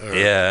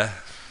 Yeah.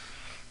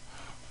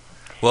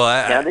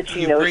 Well, now that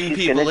she knows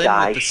she's going to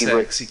die,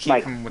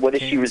 what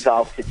does she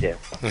resolve to do?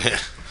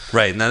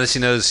 Right. Now that she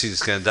knows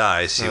she's going to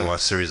die, she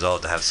wants to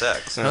resolve to have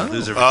sex.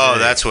 Lose her Oh, virginity.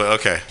 that's what.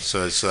 Okay,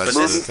 so that's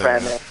the thing.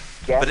 Premise,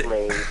 get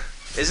laid.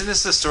 Isn't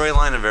this the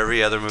storyline of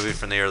every other movie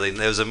from the early?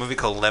 There was a movie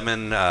called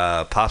Lemon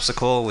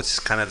Popsicle, which is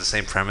kind of the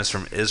same premise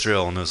from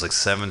Israel, and there was like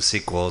 7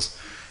 sequels.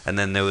 And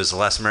then there was The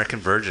Last American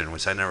Virgin,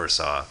 which I never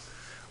saw,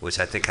 which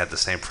I think had the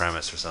same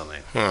premise or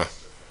something. Huh.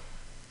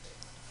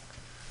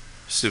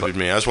 Stupid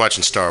me. I was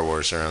watching Star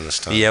Wars around this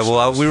time. Yeah,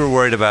 well, we were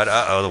worried about,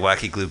 the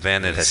Wacky Glue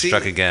Bandit has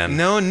struck again.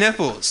 No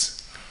nipples.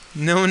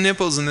 No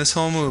nipples in this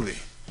whole movie.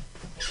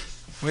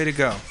 Way to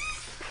go.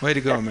 Way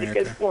to go, America.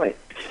 That's a good point.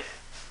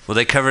 Well,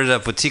 they covered it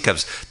up with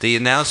teacups. The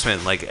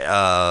announcement,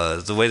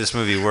 the way this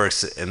movie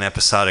works, in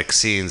episodic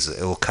scenes,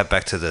 it will cut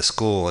back to the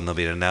school, and there'll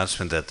be an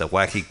announcement that the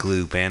Wacky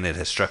Glue Bandit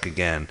has struck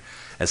again,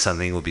 and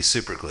something will be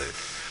super glued.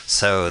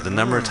 So the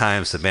number of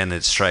times the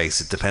bandit strikes,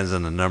 it depends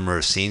on the number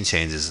of scene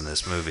changes in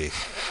this movie.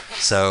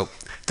 So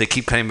they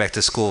keep coming back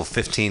to school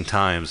 15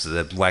 times.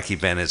 The wacky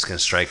bandit's going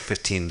to strike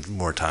 15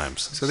 more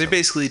times. So they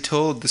basically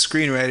told the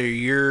screenwriter,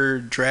 your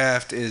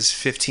draft is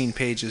 15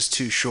 pages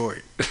too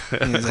short.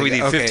 We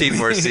need 15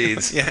 more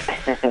scenes. Yeah.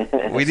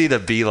 We need a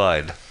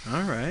beeline.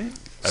 All right.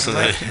 So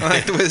I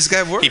like the way this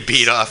guy works. He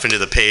beat off into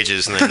the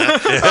pages and then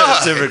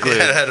super glue.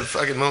 had a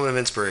fucking moment of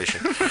inspiration.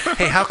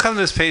 Hey, how come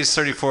this page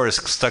 34 is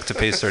stuck to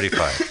page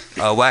 35?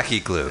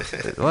 Wacky glue.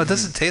 Well, it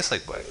doesn't taste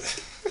like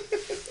wax.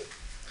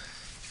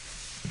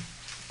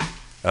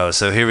 Oh,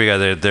 so here we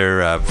go.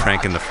 They're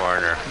pranking the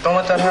foreigner. Don't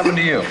let that happen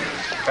to you.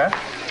 Okay?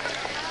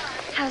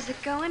 How's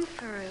it going,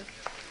 Farouk?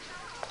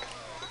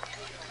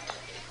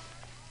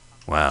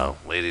 Wow,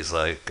 ladies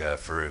like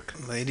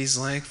Farouk. Ladies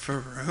like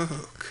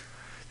Farouk.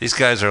 These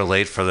guys are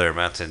late for their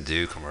Mountain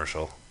Dew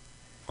commercial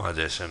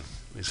audition.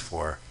 These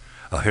 4.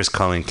 Oh, here's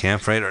Colleen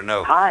Camp, right? Or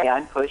no? Hi,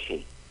 I'm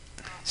Pushy.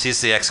 She's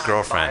the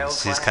ex-girlfriend.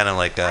 She's kind of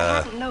like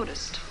I hadn't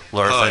noticed.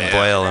 Laura Flynn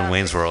Boyle in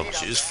Wayne's World.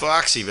 She was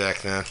foxy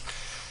back then.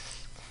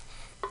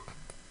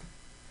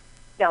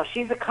 Now,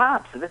 she's a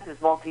cop, so this is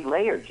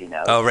multi-layered, you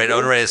know. Oh, right.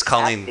 Oh, right. It's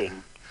Colleen.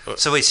 Acting.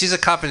 So wait, she's a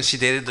cop and she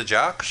dated the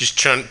jock? She's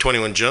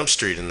 21 Jump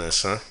Street in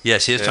this, huh? Yeah,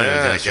 she is 21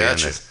 Jump Street in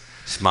gotcha. this.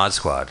 She's Mod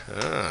Squad.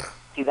 Ah.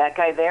 See that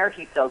guy there?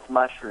 He sells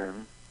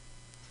mushrooms.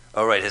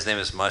 Oh, right. His name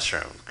is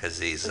Mushroom because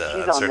he's She's on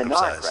the narc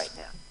uncircumcised. right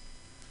now.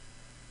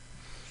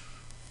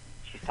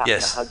 She's talking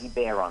Yes. to Huggy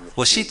Bear on the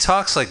Well, she street.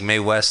 talks like Mae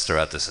West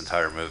throughout this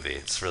entire movie.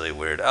 It's really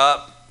weird.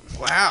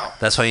 Wow.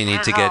 That's why you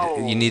need to get Wow. a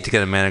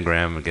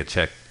mammogram and get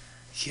checked.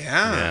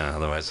 Yeah. Yeah,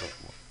 otherwise.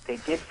 They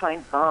did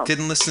find bumps.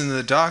 Didn't listen to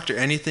the doctor.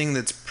 Anything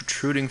that's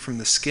protruding from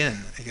the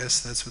skin. I guess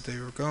that's what they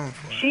were going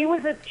for. She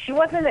wasn't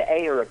an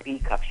A or a B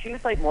cup. She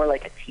was like more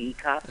like a T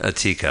cup. A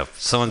teacup.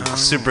 Someone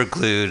super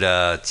glued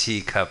a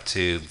teacup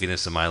to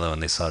Venus de Milo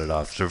and they sawed it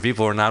off. So for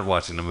people who are not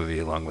watching the movie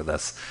along with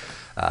us,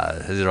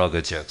 these are all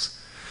good jokes.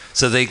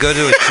 So they go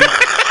to a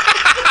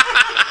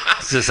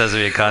just has to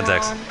be in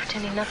context.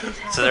 Pretending nothing's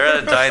happened. So they're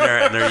at a diner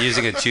and they're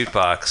using a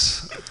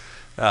jukebox.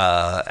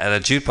 And a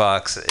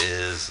jukebox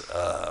is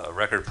a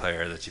record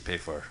player that you pay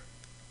for.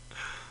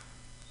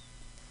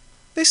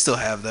 They still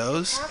have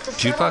those.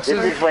 Jukeboxes?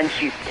 This is when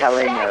she's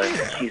telling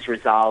her she's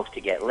resolved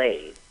to get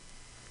laid.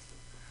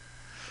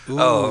 Ooh,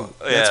 Oh,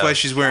 that's yeah. why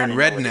she's wearing I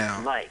red know what now.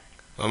 it's like.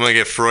 I'm going to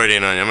get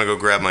Freudian on you. I'm going to go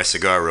grab my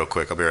cigar real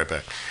quick. I'll be right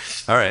back.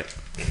 All right.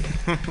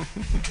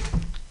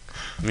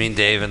 Me and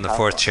Dave in the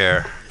 4th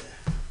chair.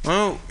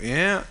 Oh,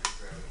 yeah.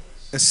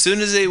 As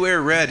soon as they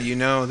wear red, you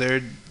know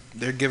they're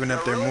giving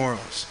up their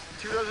morals.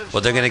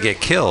 Well, they're going to get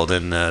killed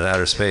in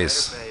outer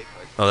space.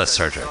 Oh, that's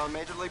Star Trek.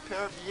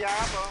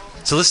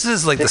 So listen to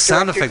this, like the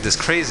sound effect is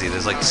crazy.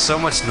 There's like so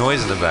much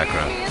noise in the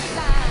background.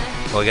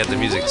 Well, we got the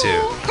music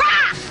too.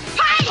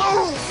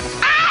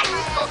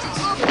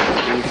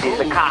 She's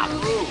a cop.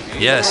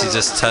 Yeah, she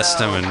just touched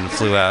him and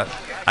flew out.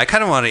 I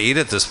kind of want to eat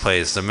at this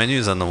place. The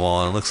menu's on the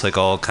wall and it looks like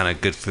all kind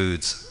of good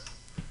foods.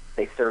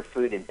 They serve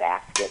food in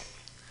baskets,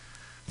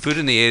 Food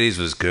in the 80s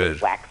was good.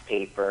 wax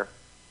paper.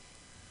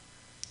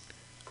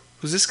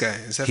 Who's this guy?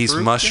 Is that He's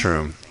Farouk?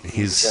 Mushroom.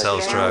 He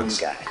sells drugs.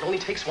 Guy. It only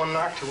takes one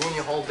narc to ruin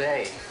your whole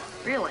day.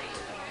 Really?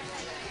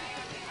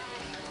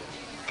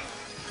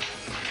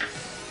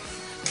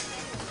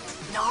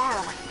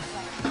 Gnarly.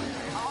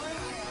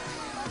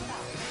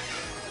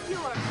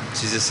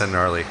 She just said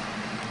gnarly.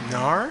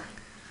 Nar?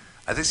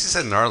 I think she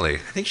said gnarly. I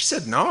think she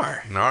said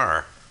Nar.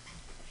 Nar.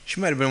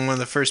 She might have been one of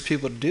the first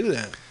people to do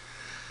that.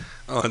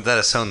 Oh, that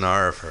is so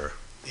gnar of her.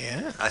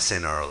 Yeah. I say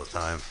gnar all the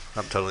time.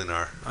 I'm totally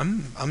gnar.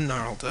 I'm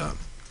gnarled up.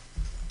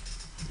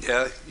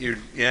 Yeah,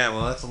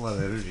 well, that's a lot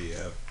of energy you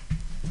have.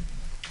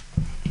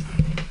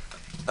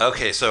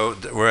 Okay, so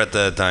we're at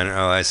the diner.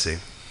 Oh, I see.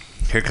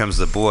 Here comes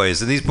the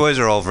boys. And these boys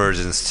are all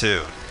virgins,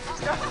 too.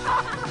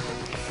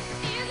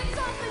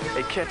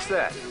 Hey, catch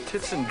that.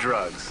 Tits and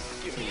drugs.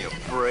 Give me a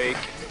break.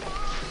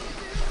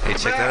 Hey,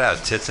 check that out.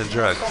 Tits and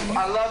drugs.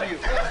 I love you.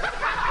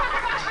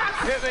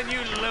 Pittman, you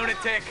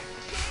lunatic.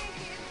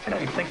 I know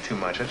you think too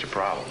much. That's your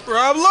problem.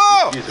 Rob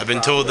Lowe! I've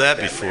been told that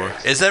before.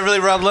 Is that really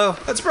Rob Lowe?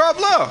 That's Rob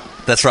Lowe.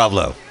 That's Rob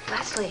Lowe.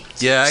 Leslie.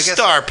 Yeah, I guess.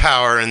 Star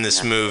power in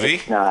this movie.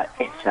 It's not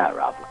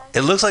Rob Lowe.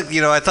 It looks like,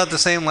 I thought the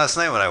same last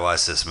night when I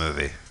watched this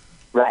movie.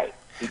 Right.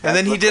 And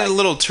then he did like, a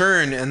little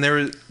turn, and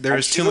there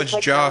was too much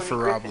like jaw Melanie for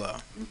Rob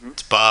Griffith. Lowe.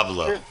 It's Bob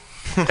Lowe.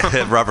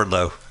 Robert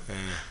Lowe.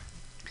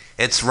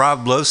 It's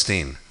Rob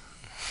Lowstein.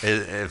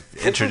 This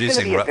was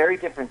Introducing going to be a very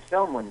different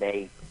film when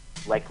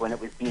when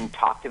it was being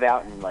talked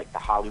about in like the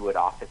Hollywood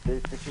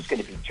offices. This was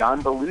going to be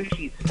John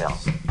Belushi's film.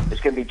 It was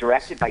going to be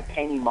directed by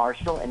Penny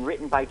Marshall and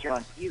written by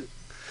John Hughes.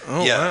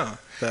 Oh, Yeah.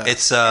 wow.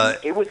 It's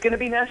It was going to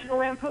be National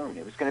Lampoon.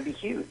 It was going to be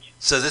huge.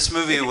 so this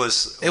movie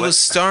was. It was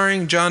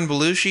starring John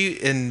Belushi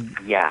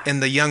in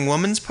the young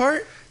woman's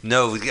part?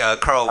 No,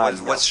 Carl. No.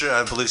 What's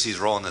Belushi's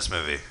role in this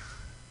movie?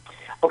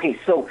 Okay,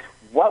 so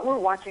what we're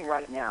watching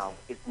right now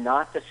is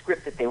not the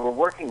script that they were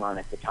working on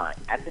at the time.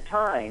 At the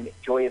time,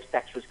 Joy of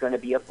Sex was going to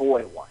be a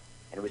boy one,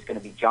 and it was going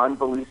to be John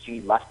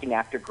Belushi lusting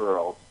after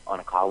girls on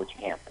a college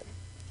campus.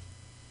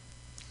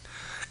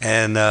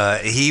 And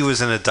he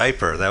was in a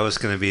diaper. That was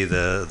going to be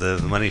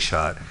the money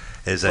shot.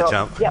 Is that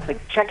jump? Yeah, but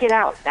check it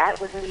out. That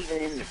wasn't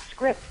even in the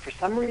script. For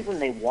some reason,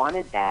 they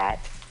wanted that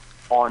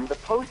on the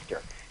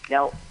poster.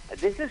 Now,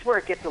 this is where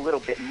it gets a little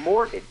bit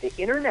morbid. The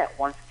internet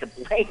wants to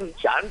blame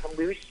John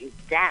Belushi's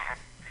death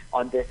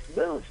on this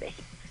movie.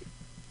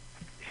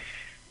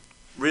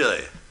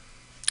 Really?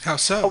 How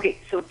so? Okay,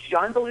 so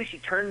John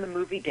Belushi turned the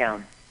movie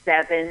down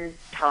 7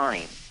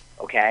 times,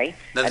 okay?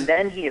 And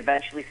then he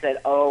eventually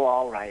said, oh,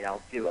 all right,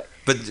 I'll do it.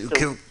 But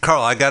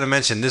Carl, I got to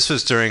mention, this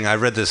was during. I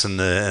read this in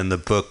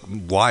the book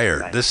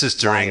Wired. Right. This is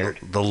during Wired.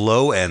 the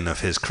low end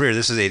of his career.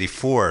 This is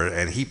 '84,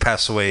 and he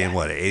passed away in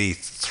what,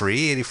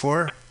 '83,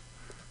 '84?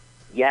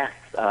 Yes,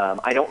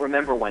 I don't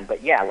remember when,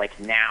 but yeah, like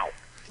now.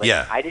 Like,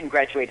 Yeah. I didn't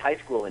graduate high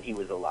school and he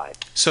was alive.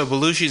 So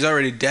Belushi's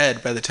already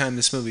dead by the time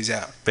this movie's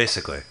out.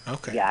 Basically.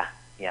 Okay. Yeah,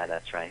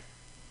 that's right.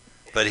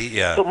 But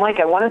So,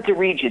 Mike, I wanted to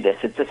read you this.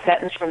 It's a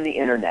sentence from the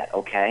internet,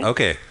 okay?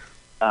 Okay.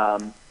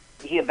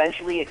 He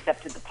eventually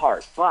accepted the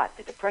part, but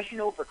the depression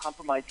over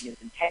compromising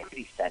his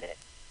integrity set it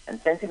and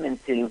sent him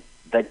into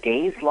the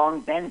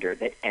days-long bender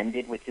that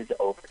ended with his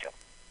overdose.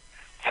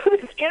 So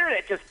this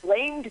internet just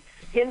blamed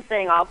him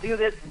saying, I'll do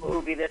this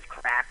movie, this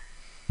crap,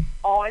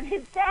 on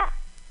his death.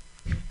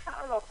 I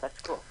don't know if that's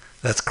cool.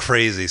 That's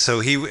crazy. So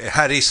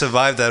had he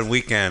survived that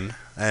weekend,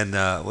 and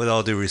with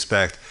all due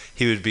respect,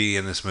 he would be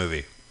in this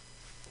movie.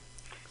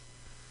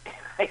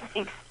 I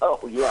think so,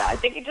 yeah. I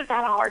think he just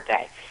had a hard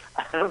day.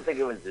 I don't think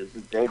it was his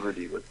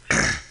integrity.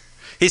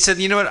 He said,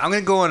 you know what, I'm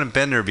going to go on a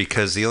bender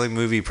because the only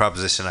movie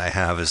proposition I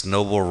have is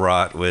Noble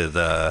Rot with...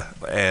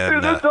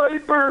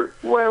 diaper!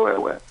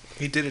 Wait.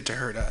 He did it to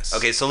hurt us.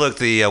 Okay, so look,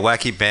 the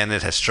wacky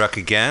bandit has struck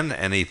again,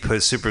 and he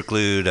put super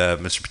glued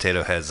Mr.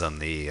 Potato Heads on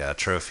the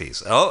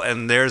trophies. Oh,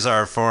 and there's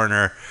our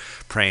foreigner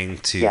praying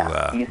to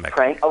he's Mecca.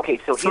 praying.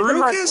 Okay, so he's a Farouk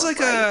Muslim, has like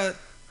right?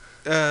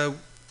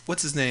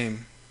 what's his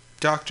name?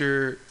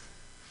 Dr.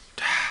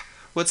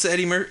 What's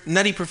the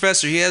Nutty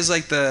Professor? He has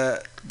like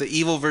the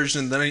evil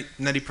version of the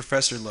Nutty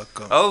Professor look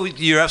going. Oh,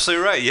 you're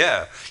absolutely right.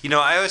 Yeah,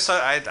 I always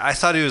thought I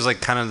thought he was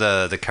like kind of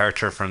the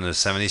character from the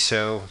 '70s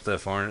show, the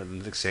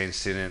foreign exchange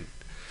student.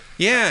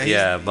 Yeah, he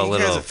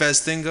has a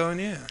Fez thing going.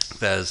 Yeah,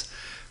 Fez.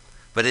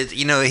 But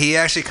he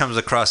actually comes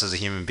across as a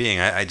human being.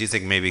 I do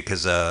think maybe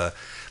because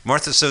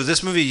Martha. So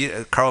this movie,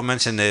 Carl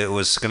mentioned it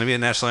was going to be a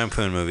National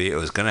Lampoon movie. It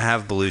was going to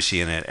have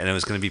Belushi in it, and it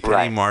was going to be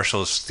Penny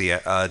Marshall's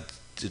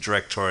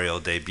directorial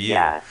debut,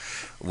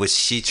 which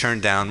she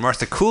turned down.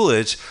 Martha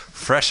Coolidge,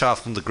 fresh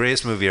off from the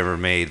greatest movie ever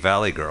made,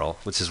 Valley Girl,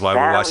 which is why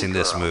we're watching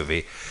this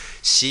movie.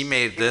 She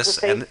made this,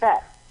 and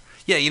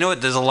yeah, you know what?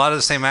 There's a lot of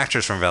the same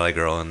actors from Valley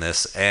Girl in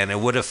this, and it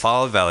would have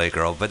followed Valley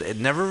Girl, but it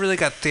never really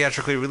got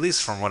theatrically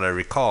released, from what I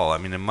recall. I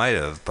mean, it might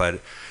have,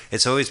 but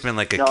it's always been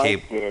like a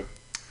cape. It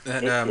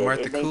did.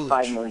 Martha it made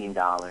Coolidge. $5 million.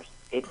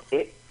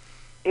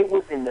 It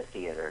was in the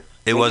theaters.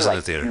 It was in like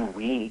the theater. 2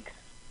 weeks.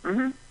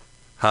 Mm-hmm.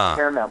 Huh.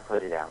 Paramount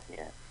put it out.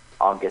 Yeah,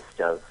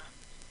 August of.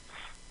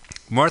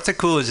 Martha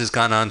Coolidge has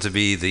gone on to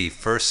be the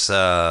first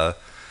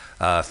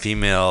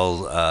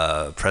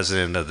female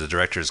president of the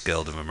Directors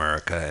Guild of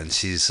America, and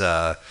she's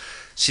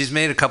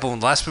made a couple.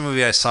 The last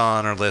movie I saw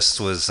on her list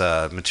was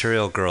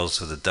Material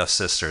Girls with the Duff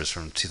Sisters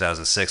from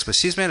 2006, but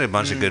she's made a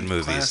bunch of good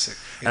movies. Classic.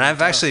 And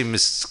I've actually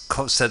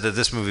said that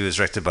this movie was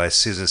directed by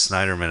Susan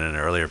Snyderman in an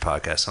earlier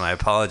podcast, and I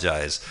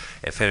apologize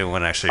if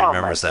anyone actually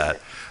remembers that.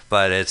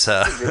 But it's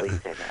Really say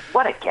that.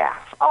 What a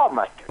gaffe! Oh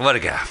my God. what a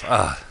gaffe.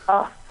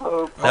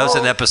 That was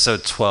in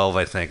episode 12,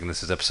 I think, and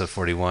this is episode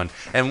 41.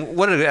 And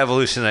what an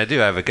evolution I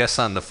do. I have a guest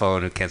on the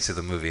phone who can't see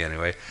the movie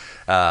anyway.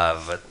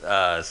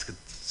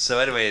 So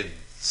anyway,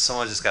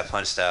 someone just got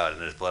punched out,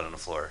 and there's blood on the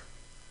floor.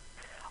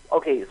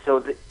 Okay, so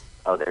there's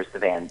the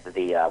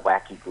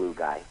wacky glue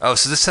guy. Oh,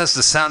 so this has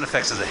the sound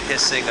effects of the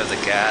hissing of the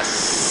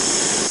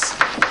gas.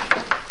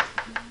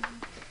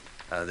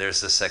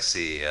 There's the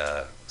sexy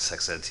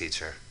sex ed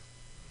teacher.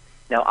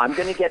 Now I'm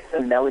going to get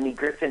some Melanie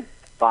Griffin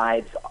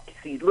vibes.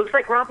 See, it looks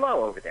like Rob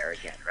Lowe over there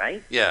again,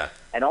 right? Yeah.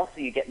 And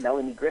also you get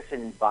Melanie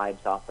Griffin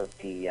vibes off of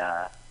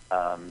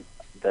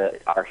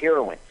our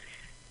heroine.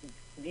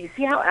 Do you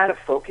see how out of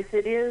focus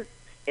it is?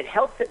 It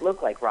helps it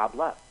look like Rob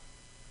Lowe.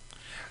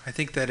 I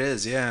think that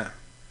is, yeah.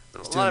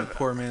 He's doing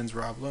poor man's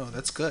Rob Lowe.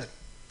 That's good.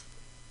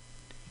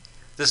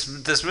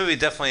 This movie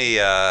definitely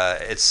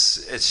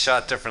it's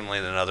shot differently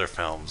than other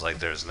films. Like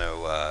there's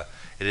no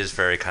it is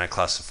very kind of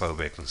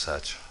claustrophobic and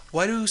such.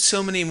 Why do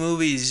so many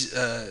movies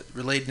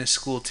related to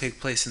school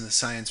take place in the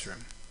science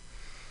room?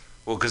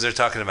 Well, because they're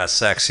talking about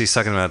sex. She's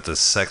talking about the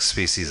sex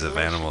species of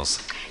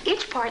animals.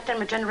 Each part then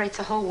regenerates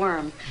a whole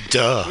worm.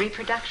 Duh.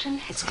 Reproduction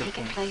has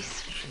taken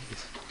place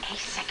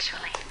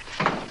asexually.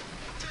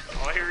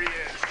 Oh, here he is.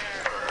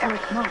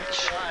 Eric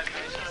March.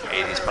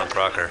 80s punk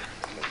rocker.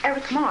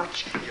 Eric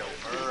March.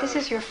 This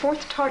is your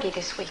fourth tardy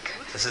this week.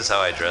 This is how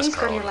I dress, Please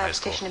go Carl, to in your high lab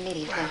school. station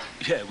immediately.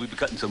 Yeah, we'd be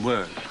cutting some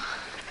worm.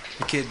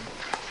 The kid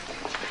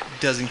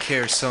doesn't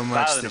care so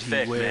much Solid that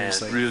effect, he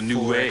wears man. like Real new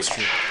full wave.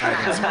 extra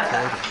items of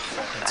clothing.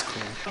 That's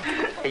cool.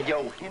 Hey,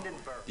 yo,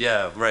 Hindenburg.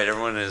 Yeah, right.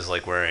 Everyone is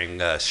like wearing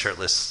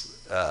shirtless,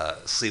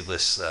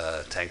 sleeveless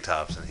tank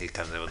tops, and he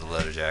comes in with a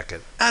leather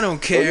jacket. I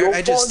don't care.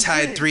 I just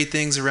tied 3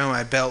 things around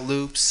my belt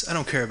loops. I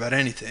don't care about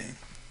anything.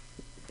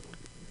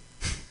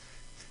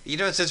 You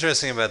know what's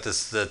interesting about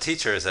the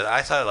teacher is that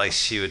I thought like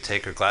she would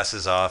take her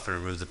glasses off and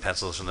remove the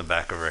pencils from the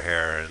back of her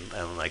hair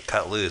and like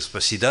cut loose,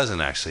 but she doesn't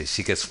actually.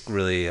 She gets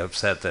really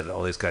upset that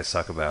all these guys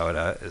talk about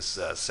is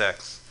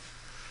sex.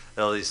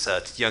 And all these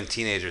young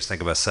teenagers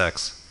think about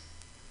sex.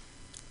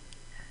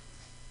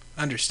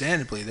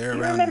 Understandably, they're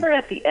You around. remember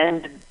at the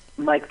end,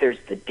 Mike, there's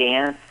the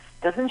dance.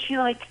 Doesn't she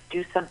like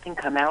do something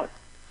come out?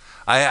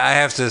 I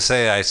have to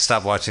say I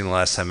stopped watching the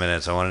last 10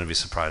 minutes. I wanted to be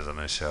surprised on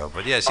this show,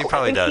 but yeah, she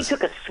probably I think does. She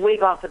took a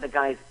swig off of the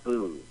guy's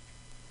booze.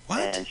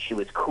 What? And she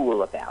was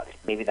cool about it.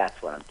 Maybe that's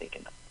what I'm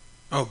thinking of.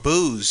 Oh,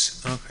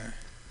 booze. Okay.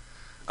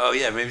 Oh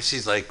yeah, maybe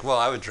she's like, well,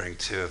 I would drink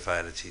too if I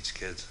had to teach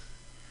kids.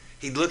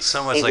 He looks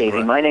so much Hey, like.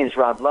 baby, my name's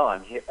Rob Lowe.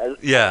 I'm here.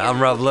 Yeah, I'm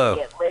Rob Lowe.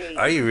 Get laid.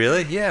 Are you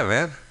really? Yeah,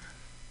 man.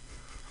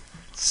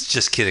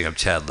 Just kidding. I'm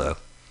Chad Lowe.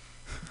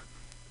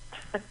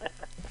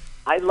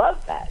 I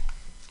love that.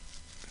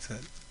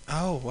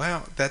 Oh,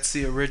 wow. That's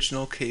the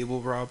original cable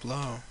Rob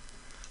Lowe.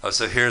 Oh,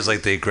 so here's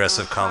like the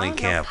aggressive Colleen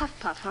Camp. Puff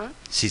puff, huh?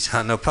 She's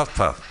no puff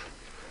puff.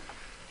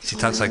 She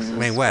talks like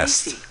Mae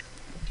West.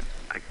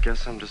 I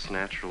guess I'm just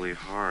naturally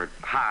hard.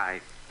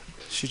 Hi.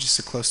 She just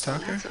a close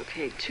talker? That's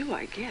okay too,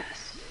 I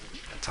guess.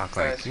 Talk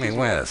like Excuse Mae me,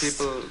 West.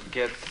 People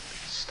get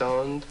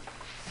stoned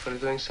for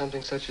doing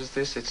something such as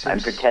this. It seems I'm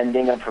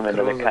pretending I'm from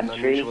another cruel and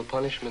country. unusual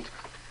punishment.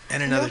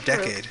 And another No, Farouk,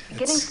 decade.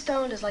 Getting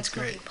stoned is like it's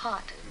great. smoking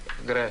pot.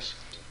 Grass.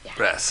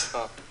 Breast.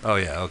 Oh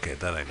yeah, okay,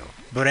 that I know.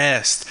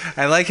 Breast.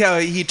 I like how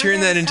he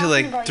turned that into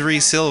like 3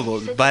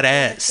 syllables.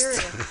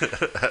 Breast.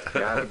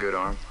 Yeah, I have a good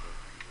arm.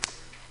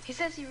 He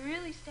says you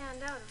really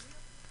stand out.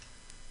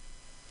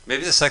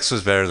 Maybe the sex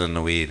was better than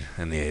the weed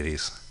in the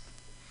 80s.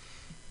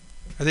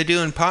 Are they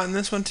doing pot in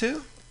this one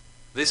too?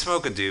 They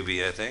smoke a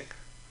doobie, I think.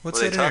 What's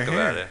Well, that they in talk her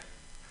about hair? it.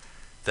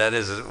 That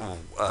is an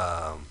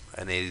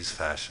 80s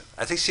fashion.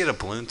 I think she had a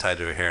balloon tied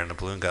to her hair, and the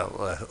balloon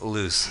got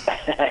loose.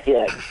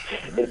 Yeah,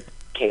 it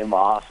came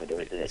off, and it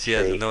was in a She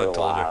hasn't- tree no for a one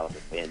told her. while.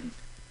 And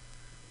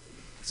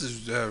This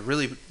is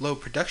really low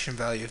production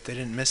value if they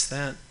didn't miss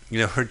that. You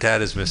know, her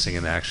dad is missing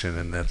in action,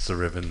 and that's the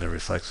ribbon that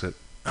reflects it.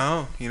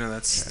 Oh,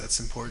 that's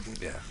important.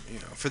 Yeah.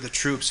 For the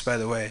troops, by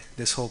the way,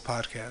 this whole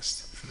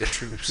podcast for the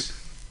troops.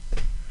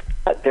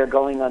 they're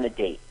going on a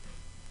date.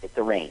 It's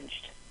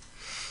arranged.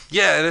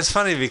 Yeah, and it's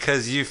funny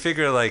because you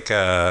figure like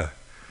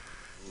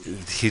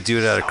he'd do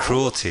it out of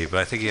cruelty, but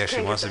I think he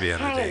actually wants to be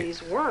on a date.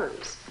 These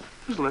worms.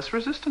 There's less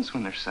resistance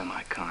when they're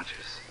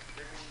semi-conscious.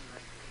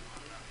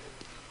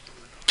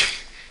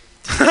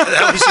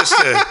 That was just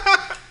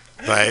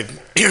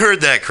you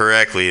heard that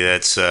correctly.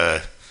 That's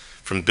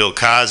from Bill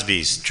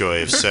Cosby's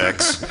Joy of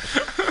Sex.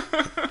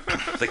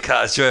 The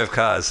joy of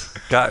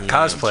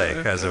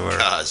cosplay, as it were.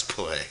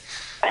 Cosplay.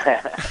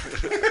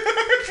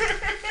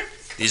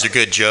 These are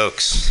good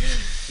jokes.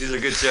 These are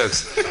good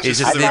jokes. You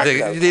just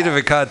need them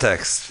in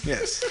context.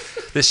 Yes.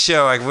 This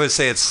show, I would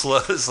say it's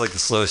slow. It's like the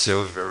slowest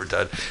show we've ever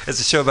done. It's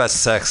a show about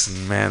sex,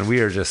 and man,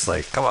 we are just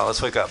like, come on,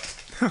 let's wake up.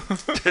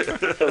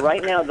 So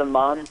right now, the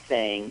mom's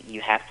saying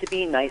you have to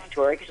be nice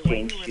to our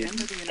exchange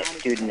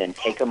student and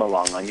take him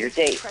along on your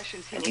date.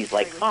 And he's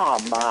like,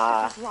 Mom,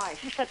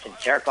 you're such a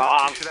jerk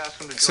off.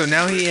 So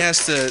now he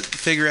has to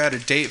figure out a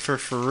date for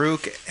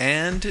Farouk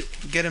and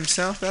get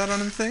himself out on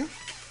the thing?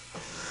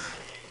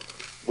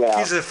 Well,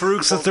 He's a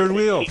Farouk's he the third won't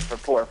wheel. wait For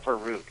poor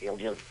Farouk,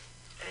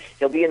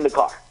 he'll be in the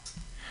car.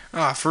 Oh,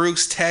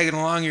 Farouk's tagging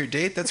along your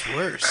date? That's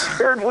worse.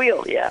 Third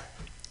wheel, yeah.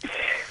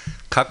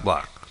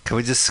 Cockblock. Can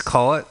we just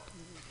call it?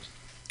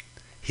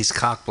 He's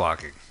cock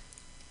blocking.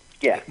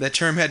 Yeah. That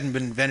term hadn't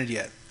been invented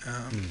yet.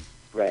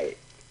 Right.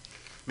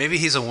 Maybe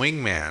he's a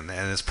wingman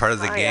and it's part of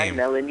the Hi, game. I'm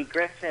Melanie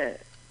Griffin.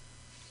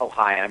 Oh,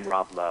 hi, I'm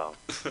Rob Lowe.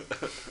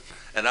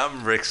 And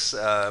I'm Rick's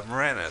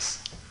Moranis.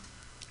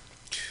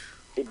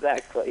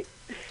 Exactly.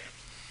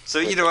 So,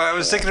 I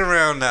was thinking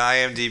around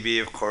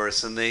IMDb, of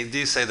course, and they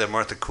do say that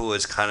Martha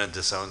Coolidge kind of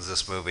disowns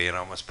this movie and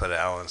almost put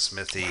Alan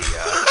Smithy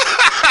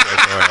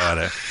on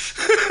it.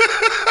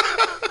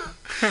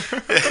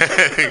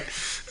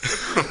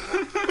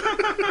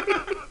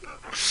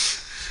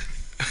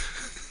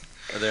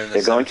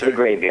 They're going to the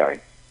graveyard.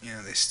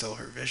 Yeah, they stole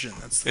her vision.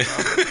 That's the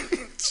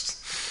problem.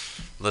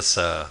 Let's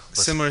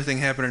Similar thing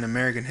happened in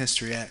American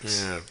History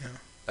X. Yeah.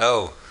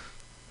 Oh.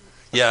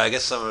 Yeah, I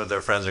guess some of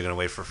their friends are going to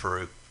wait for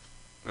Farouk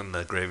in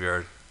the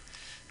graveyard.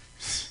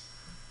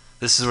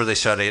 This is where they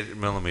shot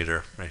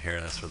 8mm right here.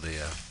 That's where they...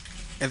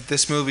 If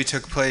this movie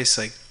took place,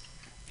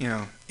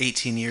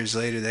 18 years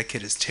later, that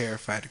kid is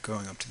terrified of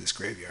going up to this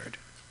graveyard.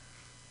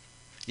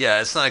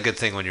 Yeah, it's not a good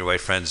thing when your white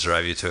friends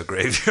drive you to a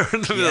graveyard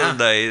in the middle of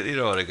the night. You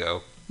don't want to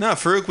go. No,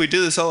 Farouk, we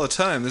do this all the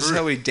time. This is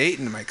how we date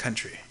in my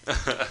country.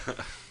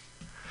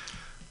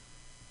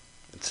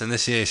 It's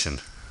initiation.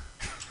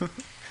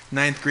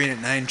 9th green at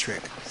 9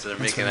 trick. So they're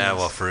making out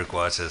while Farouk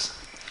watches.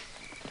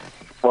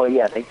 Well,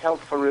 yeah, they tell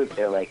Farouk,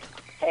 they're like,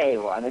 hey,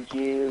 why don't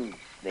you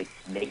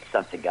make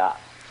something up?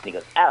 And he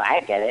goes, oh,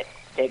 I get it.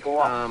 Take a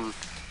walk.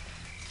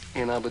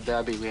 In Abu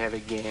Dhabi, we have a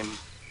game.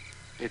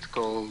 It's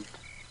called,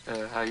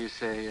 how you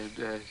say,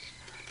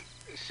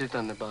 sit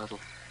on the bottle.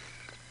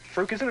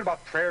 Farouk, isn't it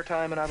about prayer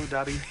time in Abu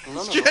Dhabi?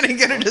 No, no, Trying to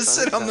get her no, to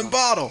sit on the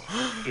bottle.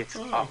 It's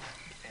up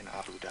in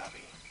Abu Dhabi.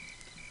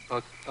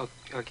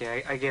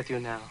 Okay, I get you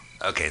now.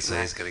 Okay, so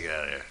he's going to get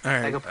out of here. All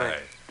right. I go pray. All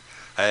right.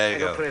 I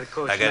gotta pray the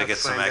coach I gotta not get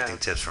to some find acting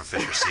out. tips from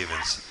Fisher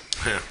Stevens.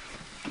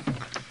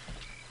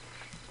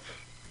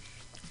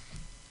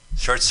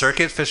 Short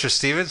Circuit, Fisher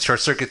Stevens. Short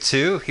Circuit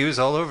 2. He was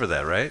all over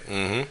that, right?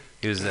 Mm-hmm.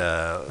 He was.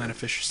 Not a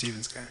Fisher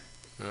Stevens guy.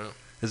 Yeah.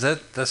 Is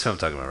that's who I'm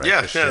talking about, right?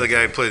 Yeah, Fisher the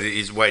guy who Stevens. played.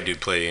 He's a white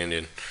dude, played the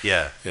Indian.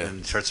 Yeah, Yeah.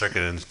 in Short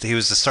Circuit, and he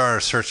was the star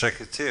of Short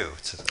Circuit 2.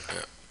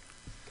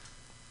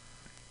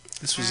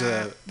 This was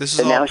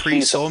And now all she's-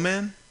 pre-Soul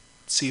Man?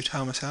 Steve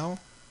Thomas Howell?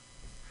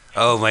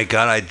 Oh my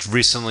God! I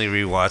recently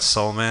rewatched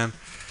Soul Man.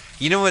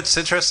 You know what's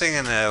interesting,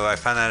 and I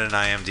found out in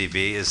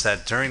IMDb, is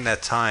that during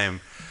that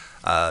time,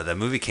 that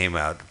movie came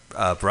out.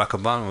 Barack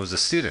Obama was a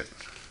student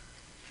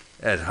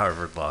at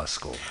Harvard Law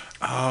School,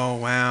 Oh,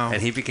 wow.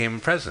 and he became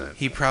president.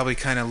 He probably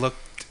kind of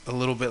looked a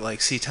little bit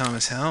like C.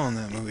 Thomas Howell in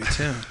that movie,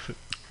 too.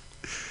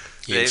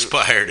 He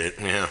inspired it.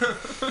 Yeah.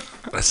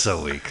 That's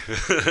so weak.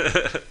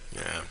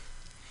 Yeah.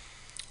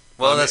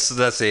 Well, that's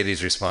the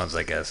 80s response,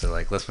 I guess. They're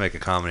like, let's make a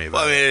comedy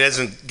about Well, I mean, it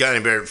hasn't got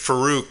any better.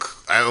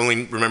 Farouk, I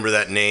only remember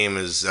that name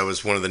as that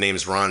was one of the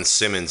names Ron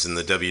Simmons in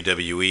the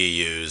WWE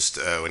used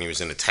when he was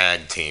in a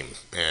tag team,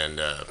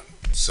 and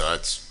so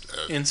it's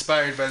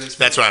Inspired by this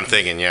that's movie. what I'm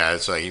thinking. Yeah,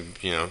 it's like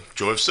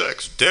Joy of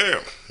Sex.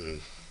 Damn,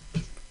 and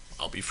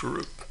I'll be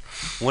Farouk.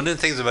 One of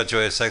the things about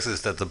Joy of Sex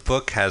is that the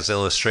book has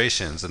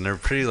illustrations, and they're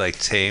pretty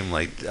tame,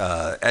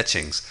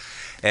 etchings.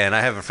 And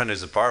I have a friend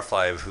who's a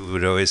barfly who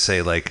would always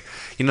say, the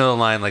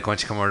line, why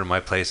don't you come over to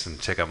my place and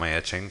check out my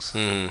etchings?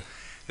 Mm.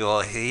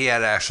 Well, he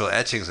had actual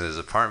etchings in his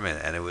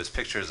apartment, and it was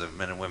pictures of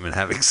men and women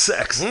having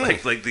sex,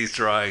 like these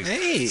drawings.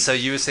 Hey. So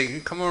you would say,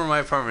 come over to my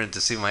apartment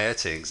to see my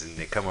etchings, and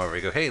they come over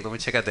and go, hey, let me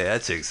check out the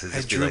etchings. And I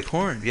just be drew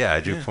porn. Yeah,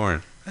 I drew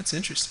porn. That's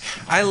interesting.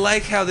 I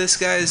like how this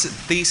guy's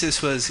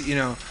thesis was,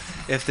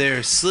 if they're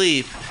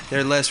asleep,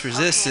 they're less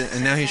resistant,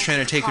 and now he's trying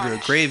to take her to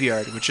a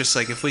graveyard, which is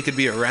like, if we could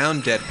be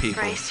around dead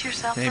people, Brace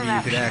yourself maybe for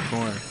you could act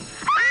more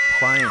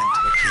pliant.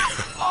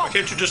 Why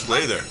can't you just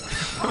lay there?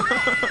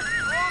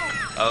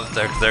 Oh,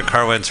 their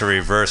car went to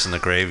reverse in the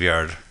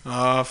graveyard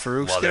Oh,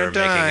 Farouk's while they were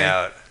gonna die. making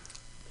out.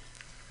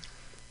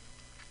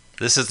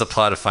 This is the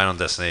plot of Final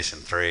Destination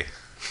 3.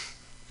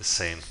 This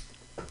scene.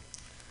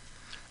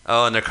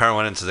 Oh, and their car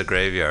went into the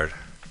graveyard.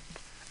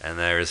 And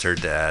there's her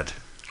dad.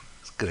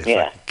 He's gonna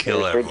fucking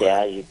kill there's her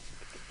everyone.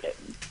 dad.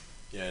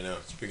 Yeah, I know.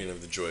 Speaking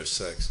of the joy of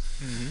sex.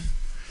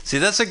 See,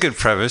 that's a good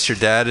premise. Your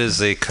dad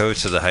is a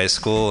coach of the high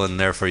school, and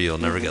therefore you'll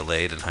never get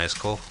laid in high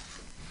school.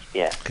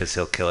 Yeah. Because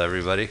he'll kill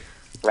everybody.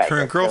 Right.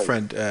 Current that's right.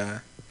 girlfriend,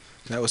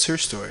 that was her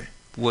story.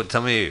 What?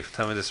 Tell me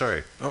the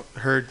story. Oh,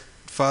 her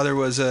father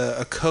was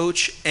a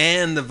coach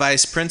and the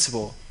vice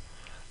principal.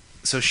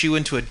 So she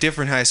went to a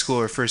different high school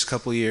her first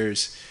couple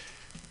years.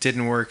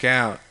 Didn't work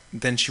out.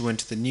 Then she went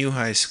to the new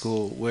high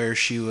school where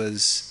she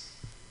was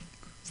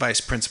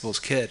vice principal's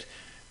kid.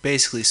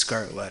 Basically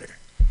Scarlet Letter.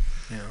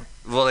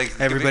 Well,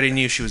 everybody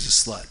knew she was a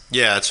slut.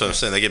 Yeah, that's what I'm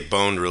saying. They get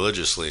boned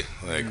religiously,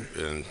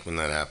 and when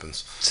that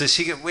happens. So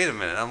wait a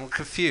minute, I'm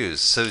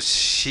confused. So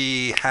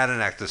she had an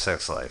active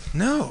sex life?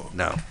 No.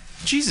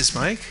 Jesus,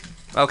 Mike.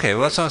 Okay,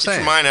 well, that's what I'm saying.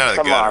 Get your mind out of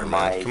the Come gutter, on,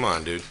 man. Mike. Come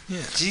on, dude. Yeah.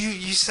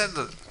 You said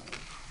that.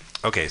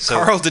 Okay, so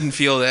Carl didn't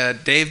feel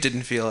that. Dave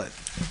didn't feel it.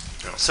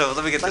 So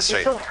let me get this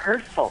straight. It's so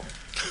hurtful.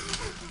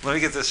 Let me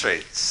get this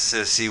straight.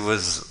 Sissy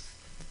was.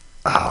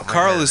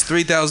 Carl is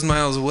 3,000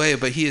 miles away,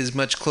 but he is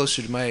much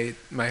closer to my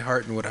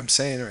heart and what I'm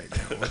saying right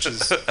now, which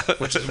is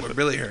what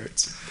really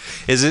hurts.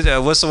 Is it?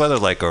 What's the weather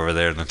like over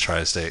there in the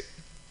tri-state?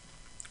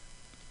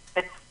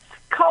 It's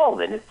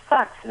cold and it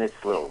sucks and it's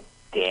a little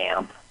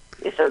damp.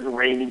 It's a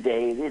rainy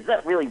day. It's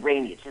not really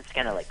rainy. It's just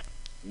kind of like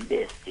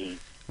misty.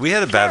 We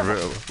had a bad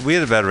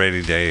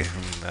rainy day in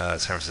San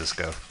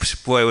Francisco.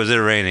 Boy, was it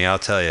rainy! I'll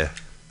tell you,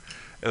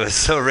 it was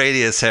so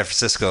rainy in San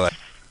Francisco.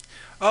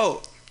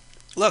 Oh,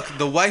 look,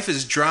 the wife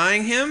is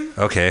drying him.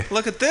 Okay.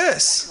 Look at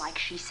this. Like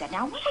she said.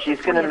 Now, what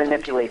She's going to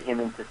manipulate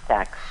him into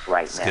sex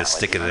right now. Gonna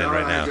stick it in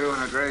right now. do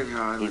in a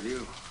graveyard with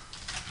you.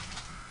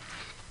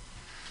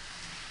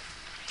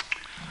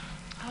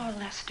 Oh,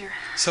 Lester.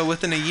 So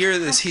within a year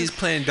of this, he's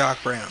playing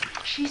Doc Brown.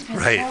 She's been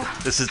Right.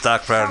 This is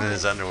Doc Brown in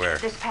his underwear.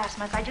 This past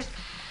month, I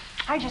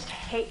just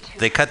hate to.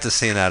 They cut the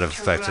scene out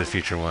of Back to the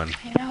Future 1. You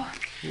know.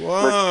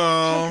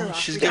 Whoa,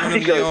 she's giving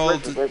him the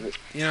old,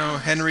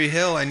 Henry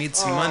Hill, I need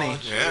some money.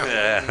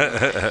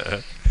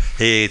 Yeah.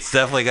 He's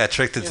definitely got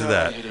tricked into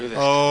that.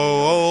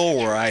 Oh,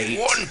 all right.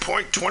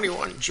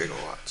 1.21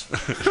 gigawatts.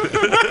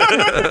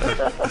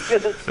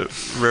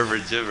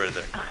 Reverend Jim right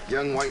there.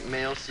 Young white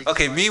male.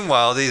 Okay,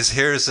 meanwhile,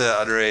 here's an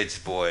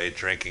underage boy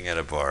drinking at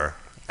a bar.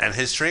 And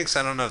his drinks,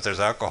 I don't know if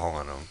there's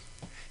alcohol in them.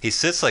 He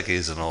sits like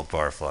he's an old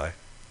barfly.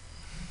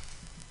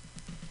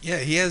 Yeah,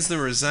 he has the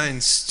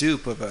resigned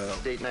stoop of a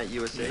Date night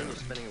USA. You're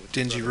spending it with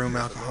dingy room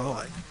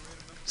alcoholic.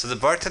 So the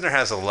bartender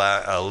has a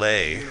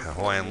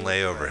Hawaiian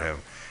lei over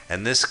him.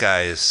 And this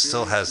guy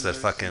still has that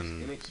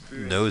fucking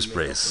nose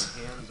brace.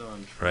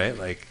 Right?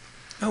 Like.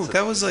 Oh,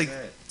 that was like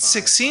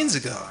 6 scenes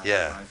ago.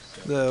 Yeah.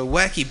 The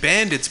Wacky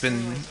Bandit's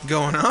been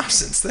going off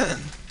since then.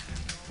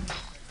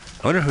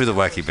 I wonder who the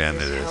Wacky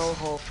Bandit is.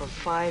 Hellhole for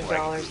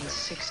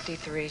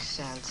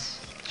 $5.63.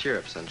 Cheer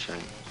up,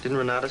 sunshine. Didn't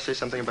Renata say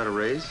something about a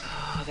raise?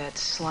 Oh, that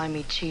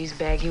slimy cheese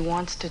bag. He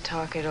wants to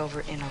talk it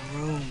over in a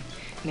room.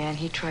 Man,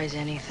 he tries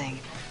anything.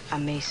 A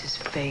Mace's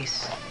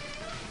face.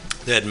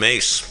 That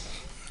Mace.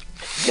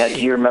 Now,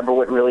 do you remember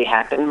what really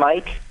happened,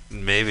 Mike?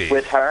 Maybe.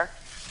 With her?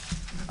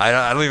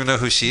 I don't even know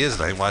who she is.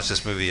 I watched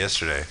this movie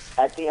yesterday.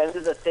 At the end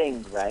of the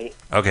thing, right?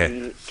 Okay.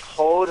 She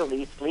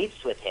totally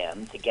sleeps with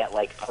him to get,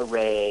 like, a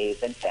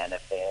raise and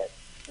benefits.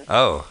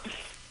 Oh.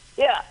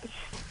 Yeah.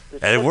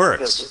 And it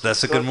works.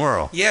 That's a good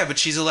moral. Yeah, but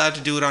she's allowed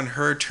to do it on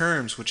her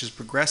terms, which is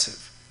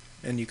progressive,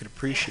 and you can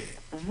appreciate.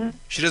 Mm-hmm.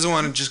 She doesn't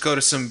want to just go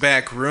to some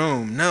back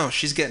room. No,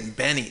 she's getting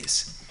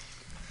bennies.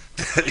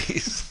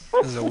 Bennies?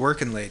 This is a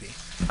working lady.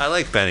 I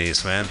like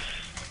bennies, man.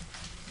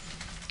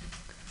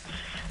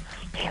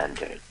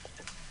 Standard.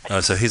 Oh,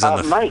 so he's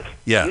on the... Mike,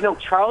 yeah. You know,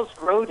 Charles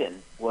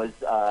Grodin was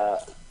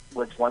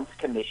once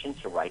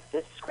commissioned to write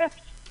this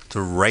script.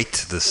 To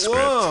write the script.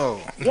 Whoa.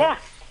 Yeah.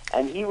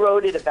 And he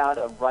wrote it about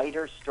a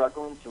writer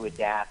struggling to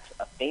adapt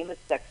a famous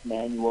sex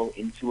manual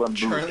into a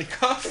movie. Charlie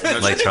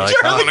Kaufman. Like Charlie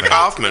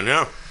Kaufman,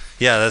 yeah.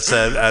 Yeah, that's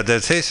an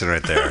adaptation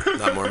right there.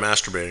 Not more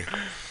masturbating.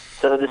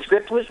 So the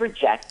script was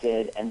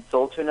rejected and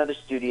sold to another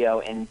studio.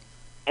 And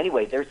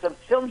anyway, there's a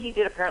film he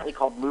did apparently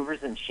called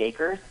Movers and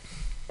Shakers.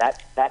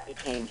 That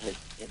became his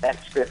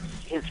script.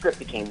 His script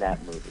became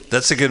that movie.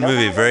 That's a good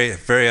movie. Very,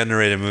 very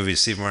underrated movie.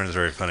 Steve Martin's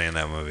very funny in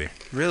that movie.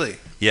 Really?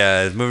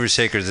 Yeah, Movers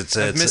Shakers.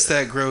 I've missed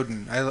that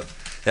Grodin. I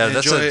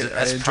that's enjoy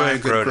prime a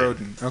good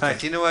Grodin. Okay. All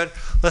right, you know what?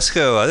 Let's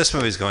go. This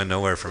movie's going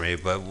nowhere for me,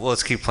 but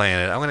let's keep playing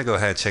it. I'm going to go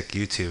ahead and check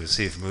YouTube and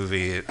see if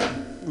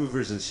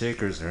Movers and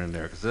Shakers are in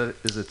there, because that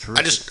is a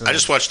terrific I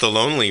just watched the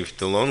lonely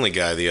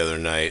guy the other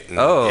night. And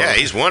yeah,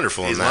 he's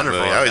wonderful in that wonderful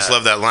movie. I always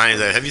love that line.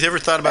 Have you ever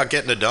thought about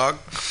getting a dog?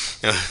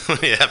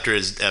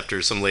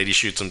 After some lady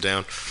shoots him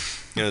down,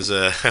 it was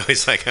I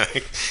always like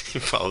he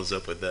follows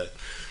up with that.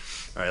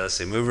 All right, let's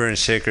see. Mover and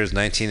Shakers,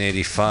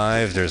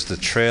 1985. There's the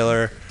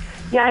trailer.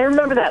 Yeah, I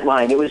remember that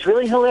line. It was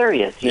really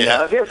hilarious. You know,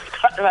 have you ever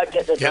thought about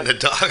getting a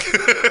dog? You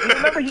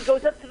remember he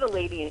goes up to the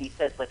lady and he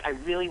says, like, I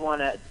really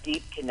want a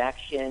deep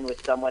connection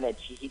with someone, and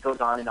he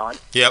goes on and on.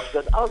 Yep. He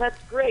goes, oh, that's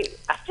great.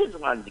 I just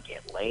wanted to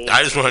get laid.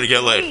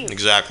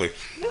 Exactly.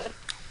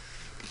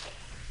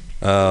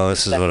 Oh,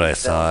 this is what I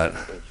thought.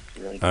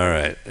 All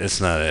right,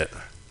 it's not it.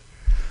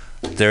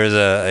 There's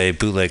a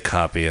bootleg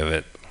copy of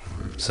it,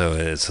 so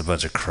it's a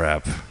bunch of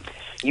crap.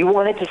 You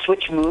wanted to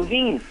switch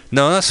movies?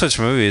 No, not switch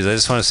movies. I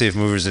just want to see if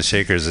Movers and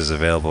Shakers is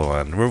available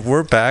on.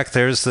 We're back.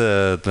 There's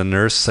the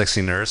nurse,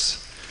 sexy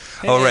nurse.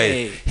 Hey. Oh,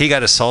 right. He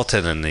got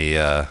assaulted in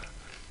the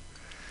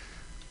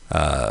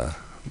at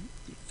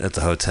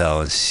the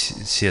hotel, and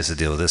she has to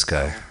deal with this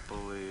guy.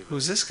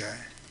 Who's this guy?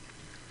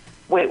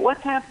 Wait,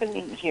 what's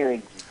happening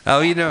here?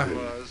 Oh, you know.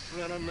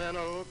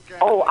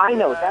 Oh, I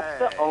know. That's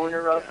the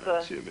owner of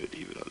the...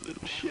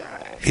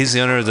 He's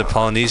the owner of the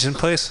Polynesian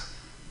place?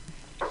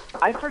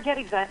 I forget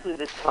exactly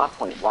this plot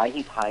point, why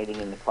he's hiding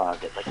in the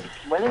closet. Like,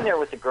 he went in there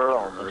with the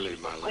girl, and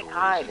she's like,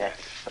 hi,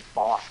 that's the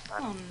boss.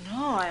 Oh,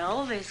 no, I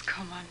always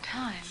come on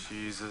time.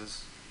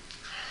 Jesus.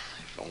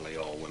 If only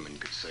all women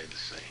could say the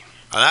same.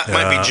 That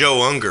might be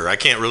Joe Unger. I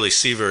can't really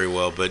see very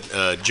well, but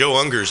Joe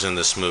Unger's in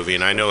this movie,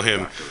 and I know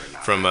him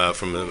from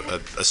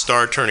a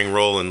star-turning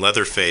role in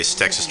Leatherface,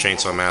 Texas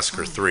Chainsaw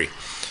Massacre 3.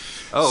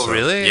 Oh, So,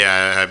 really?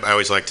 Yeah, I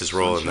always liked his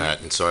role in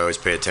that, and so I always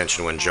pay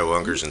attention when Joe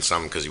Unger's in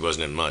something because he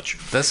wasn't in much.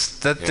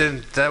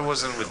 That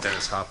wasn't with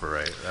Dennis Hopper,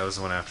 right? That was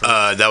the one after.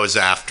 That was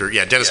after.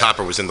 Yeah, Dennis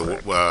Hopper was in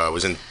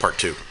part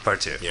 2.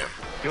 Part 2. Yeah.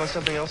 You want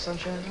something else,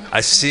 Sunshine?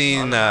 I've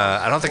seen.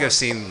 I don't think I've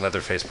seen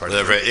Leatherface Part 2.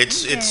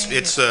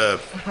 It's a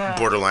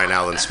borderline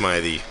Alan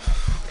Smythe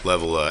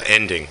level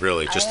ending.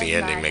 Really, just the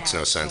ending makes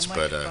no sense,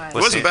 but it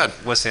wasn't bad.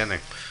 What's the ending?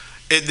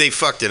 They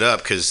fucked it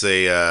up because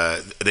they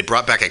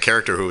brought back a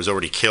character who was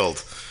already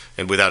killed,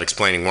 and without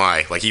explaining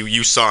why. Like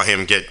you saw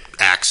him get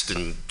axed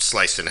and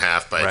sliced in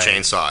half by a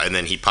chainsaw, and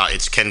then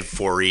it's Ken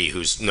Foree,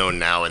 who's known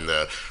now in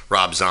the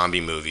Rob Zombie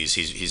movies.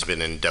 He's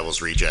been in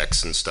Devil's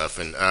Rejects and stuff,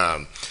 and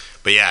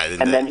but yeah.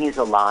 And then he's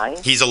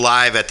alive. He's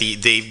alive at the.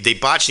 They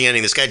botched the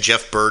ending. This guy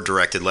Jeff Bird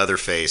directed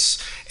Leatherface,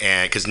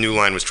 and because New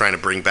Line was trying to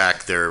bring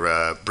back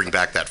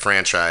that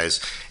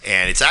franchise,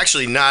 and it's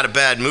actually not a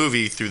bad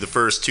movie through the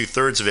first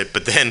 2/3 of it.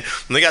 But then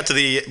when they got to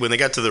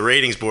the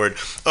ratings board,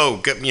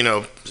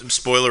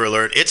 spoiler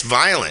alert, it's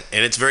violent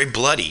and it's very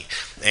bloody,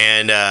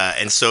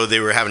 and so they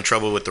were having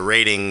trouble with the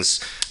ratings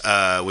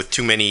with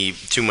too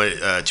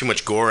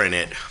much gore in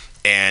it.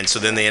 And so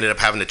then they ended up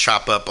having to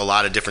chop up a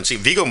lot of different scenes.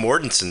 Viggo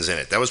Mortensen's in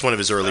it. That was one of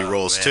his early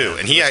roles too,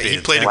 and he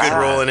played a good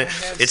role in it.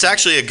 It's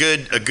actually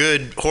a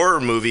good horror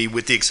movie,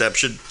 with the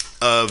exception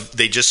of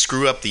they just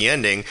screw up the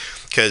ending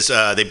because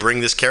they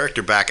bring this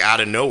character back out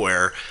of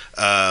nowhere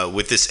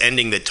with this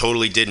ending that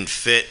totally didn't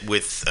fit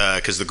with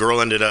because the girl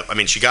ended up. I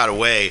mean, she got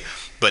away,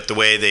 but the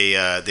way they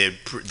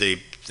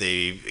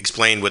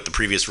explained what the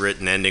previous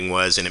written ending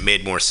was, and it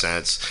made more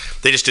sense.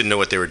 They just didn't know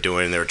what they were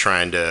doing. They were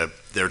trying to.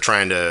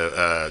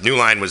 New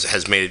Line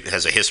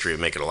has a history of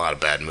making a lot of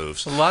bad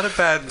moves. A lot of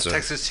bad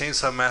Texas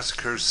Chainsaw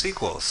Massacre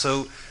sequels.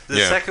 So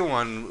the second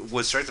one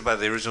was directed by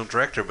the original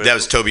director, but that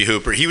was Tobe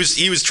Hooper. He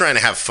was trying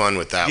to have fun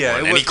with that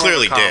one, and he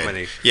clearly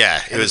did.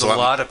 Yeah, it was a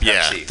lot of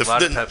Pepsi. A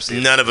lot of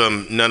Pepsi.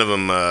 None of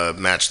them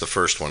matched the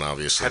first one,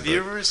 obviously. Have you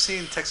ever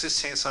seen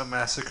Texas Chainsaw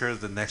Massacre: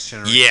 The Next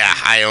Generation? Yeah,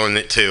 I own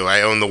it too.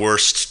 I own the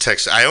worst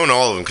Texas. I own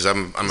all of them because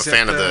I'm a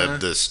fan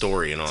of the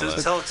story and all that.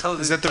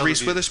 Is that the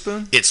Reese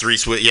Witherspoon? It's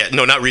Reese. Yeah,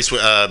 no, not Reese.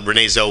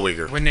 Renee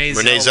Zellweger. Renee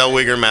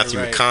Zellweger, Matthew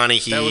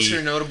McConaughey. That was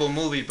her notable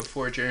movie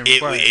before Jerry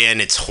Maguire.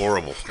 And it's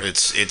horrible.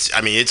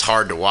 It's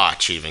hard to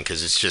watch even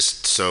because it's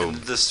just so. And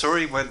the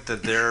story went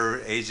that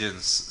their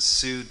agents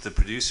sued the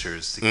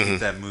producers to keep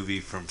that movie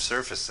from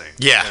surfacing.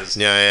 Yeah,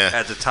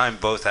 At the time,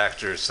 both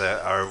actors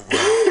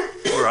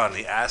were on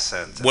the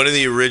ascent. One of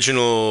the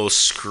original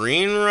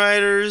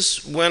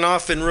screenwriters went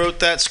off and wrote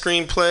that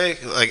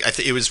screenplay. Like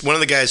it was one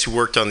of the guys who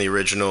worked on the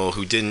original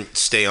who didn't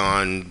stay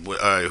on,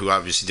 who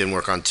obviously didn't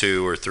work on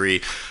 2 or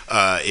 3.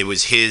 It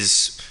was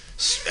his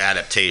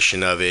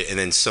adaptation of it, and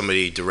then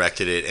somebody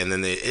directed it, and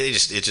then it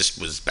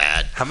just was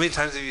bad. How many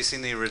times have you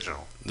seen the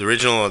original? The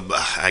original,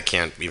 I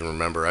can't even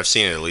remember. I've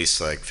seen it at least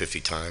like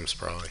 50 times,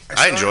 probably.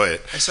 I enjoy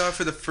it. I saw it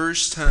for the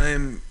first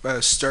time,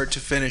 start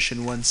to finish,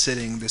 in one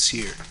sitting this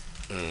year.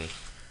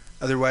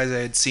 Otherwise, I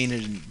had seen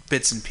it in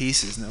bits and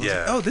pieces, and I was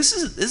like, "Oh, this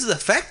is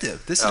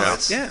effective. This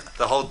is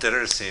the whole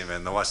dinner scene,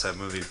 man. To watch that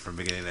movie from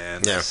beginning to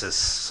end, it's just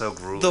so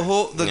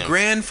grueling. The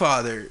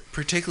grandfather,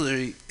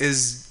 particularly,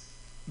 is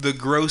the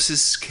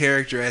grossest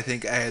character I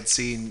think I had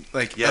seen,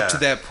 up to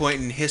that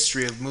point in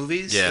history of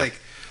movies. Yeah.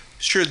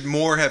 Sure,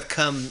 more have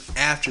come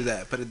after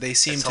that, but they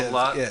seem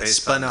to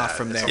spun off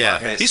from there.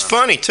 Yeah, he's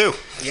funny too.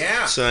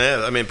 Yeah. So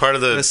I mean, part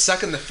of the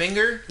sucking the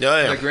finger.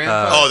 Yeah. The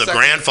grandfather. The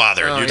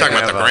grandfather. You're talking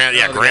about the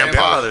grandpa.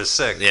 Grandfather's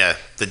sick. Yeah,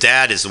 the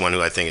dad is the one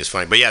who I think is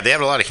funny. But yeah, they have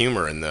a lot of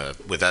humor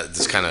with that.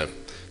 This kind of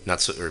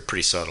or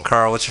pretty subtle.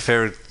 Carl, what's your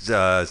favorite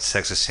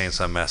Texas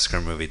Chainsaw Massacre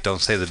movie?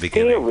 Don't say the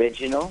beginning. The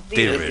original.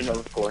 The original,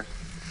 of course.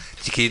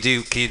 Can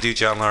you do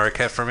John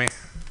Larroquette for me?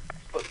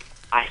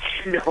 I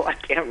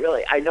can't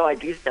really. I know I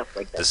do stuff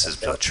like that. This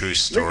is a true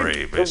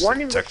story. Listen, the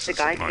one in which the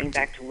guy came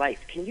back to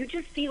life. Can you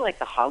just see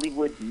the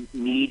Hollywood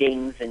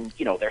meetings and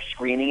they're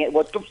screaming it?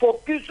 What the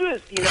fuck is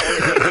this?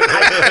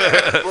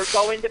 We're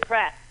going to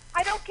press.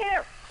 I don't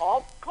care.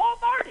 Call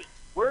Marty.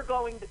 We're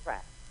going to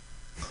press.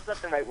 That's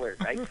not the right word,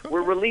 right?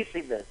 We're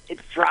releasing this.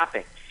 It's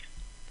dropping.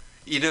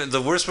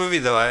 The worst movie,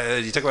 though,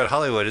 you talk about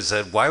Hollywood, is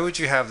that why would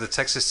you have the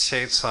Texas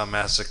Chainsaw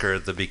Massacre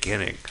at the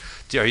beginning?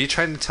 Are you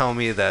trying to tell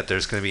me that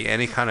there's going to be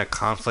any kind of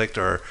conflict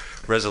or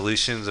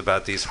resolutions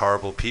about these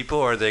horrible people,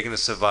 or are they going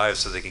to survive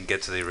so they can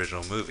get to the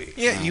original movie?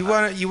 Yeah, you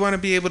want to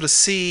be able to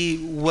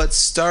see what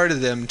started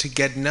them to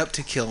getting up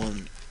to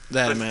killing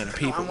that amount of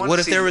people. What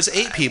if there was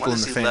 8 people in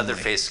the family?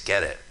 Leatherface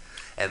get it.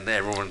 And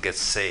everyone gets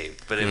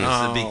saved. But if it's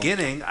the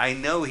beginning, I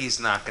know he's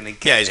not going to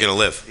get it. Yeah, he's going to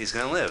live. He's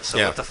going to live.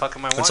 So what the fuck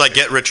am I watching? It's like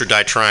Get Rich or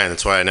Die Trying.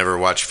 That's why I never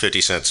watched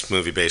 50 Cent's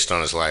movie based on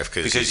his life,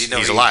 because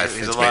he's alive.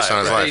 It's based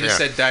on his life. You just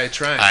said Die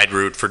Trying. I'd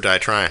root for Die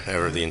Trying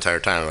the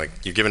entire time. Like,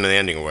 you're giving the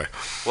ending away.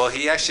 Well,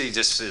 he actually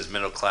just is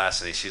middle class,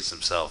 and he shoots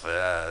himself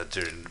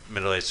during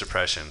middle-age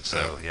depression.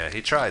 So, yeah,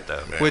 he tried,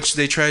 though. Which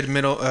they tried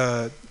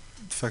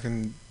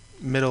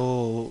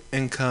middle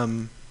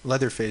income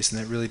Leatherface,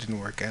 and that really didn't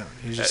work out.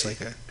 He was just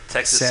like a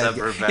Texas sad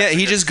suburb. guy. Yeah,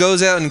 he just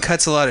goes out and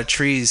cuts a lot of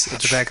trees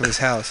at the back of his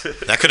house.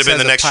 That could have been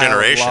the next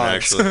generation,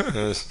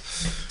 actually.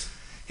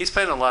 He's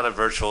playing a lot of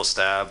virtual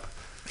stab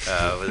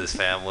with his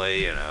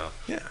family, you know.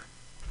 Yeah.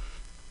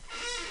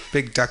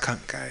 Big duck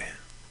hunt guy.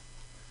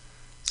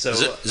 So,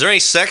 is there any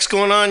sex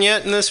going on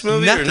yet in this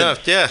movie? Nothing. Or no?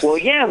 Yeah. Well,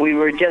 yeah, we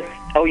were just.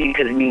 Oh,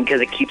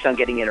 because it keeps on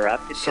getting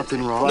interrupted.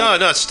 Something wrong? No,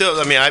 it's still.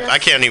 I mean, I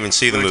can't even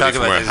see the We're movie talking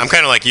from where. about I'm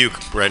kind of like you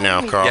right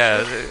now, Carl.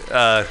 Yeah,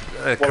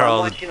 Well, Carl. I'm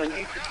watching on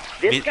YouTube.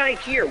 This guy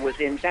here was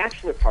in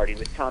Bachelor Party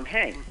with Tom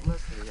Hanks.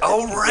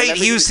 Oh, right,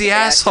 Remember he was the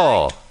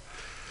asshole.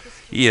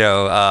 You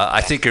know,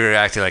 I think you're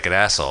acting like an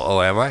asshole.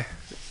 Oh, am I?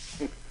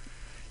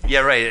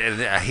 Yeah, right.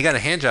 And he got a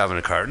hand job in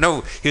a car.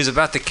 No, he was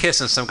about to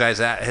kiss, and some guy's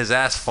his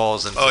ass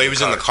falls into. Oh, he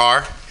was in the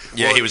car.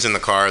 Yeah, Well, he was in the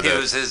car. It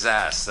was his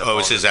ass. Oh, it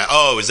was his ass.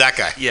 Oh, it was that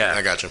guy. Yeah,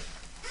 I got you.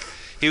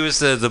 He was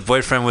the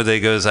boyfriend where they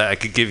goes, I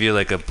could give you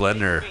like a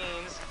blender.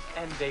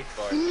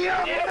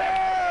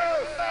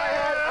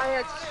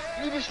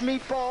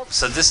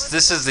 So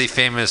this is the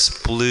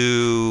famous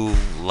Blue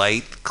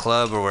Light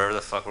Club, or wherever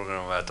the fuck we're going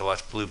to have to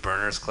watch, Blue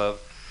Burners Club.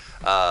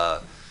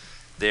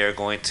 They are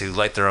going to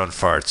light their own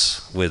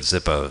farts with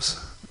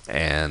Zippos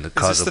and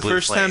cause Is this a the blue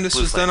first flame, time this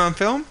blue was flame. done on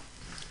film?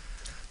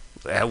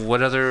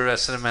 What other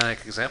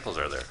cinematic examples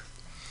are there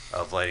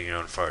of lighting your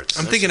own farts?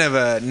 I'm thinking of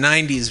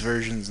 90s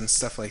versions and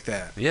stuff like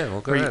that. Yeah,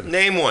 well, go Where ahead.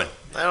 Name one.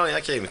 I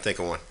can't even think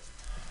of one.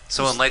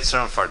 Someone lights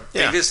their own fart.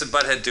 Yeah. Beavis and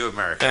Butthead do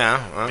America.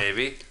 Yeah, well,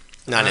 maybe.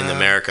 Not in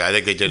America. I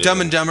think they did Dumb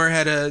it. and Dumber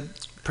had a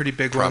pretty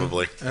big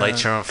Probably. one.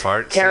 Light your own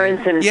fart.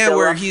 Terrence and Yeah, Phillip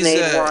where he's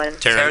made one.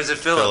 Terrence and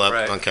Phillip,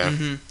 right. Okay.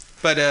 Mm-hmm.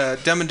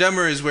 But Dumb and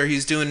Dumber is where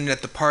he's doing it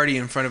at the party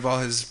in front of all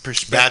his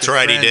prospective That's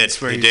right. He did.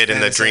 friends, where He he's did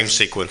in the dream fantasizing.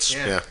 sequence.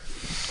 Yeah.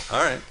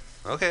 All right.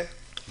 Okay.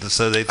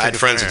 So they. I had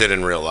friends who did it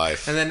in real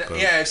life. And then, but-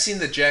 yeah, I've seen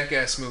the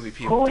Jackass movie.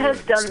 People Who do has it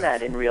and done stuff.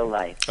 that in real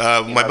life?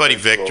 My buddy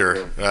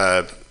Victor,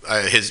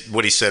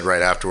 what he said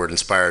right afterward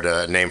inspired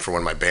a name for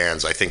one of my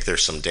bands. I think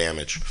there's some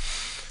damage.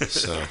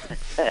 So.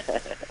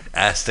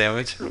 Ass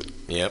damage.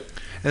 Yep.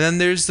 And then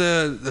there's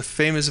the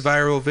famous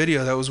viral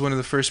video that was one of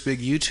the first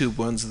big YouTube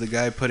ones of the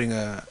guy putting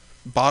a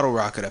bottle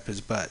rocket up his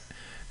butt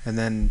and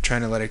then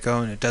trying to let it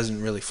go and it doesn't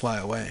really fly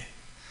away.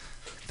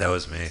 That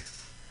was me.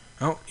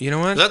 Oh, you know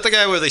what? Is that the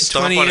guy where they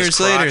stomp 20 on his years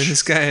crotch? later,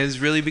 this guy has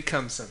really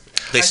become something.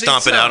 They I think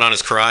stomp it so. out on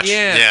his crotch?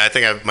 Yeah. I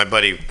think my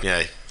buddy,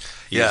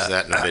 used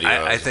that in a video.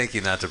 I thank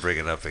you not to bring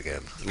it up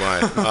again. Why?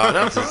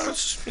 No,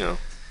 it's, you know.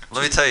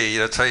 Let me tell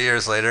you, 20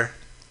 years later,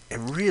 it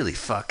really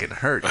fucking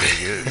hurt.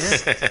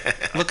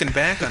 Looking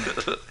back on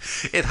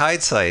it. In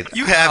hindsight.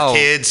 You have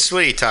kids.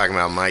 What are you talking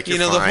about, Mike? You're You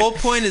know, fine. the whole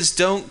point is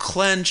don't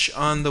clench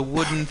on the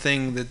wooden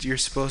thing that you're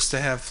supposed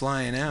to have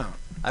flying out.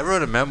 I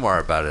wrote a memoir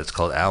about it. It's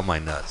called Ow My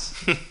Nuts.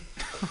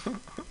 All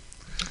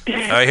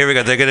right, here we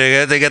go. They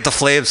get the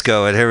flames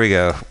going. Here we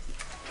go.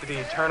 To the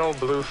eternal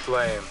blue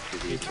flame. To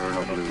the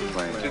eternal blue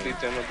flame. To the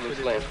eternal blue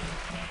flame.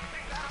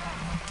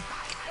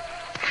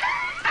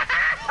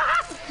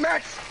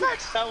 Max,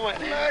 someone.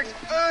 Max.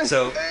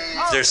 So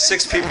there's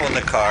 6 people in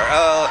the car.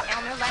 Oh,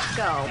 Elmer, let's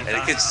go. and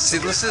you can see.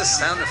 Listen to the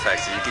sound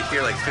effects. You can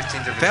hear like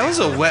 15 different. That was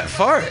a wet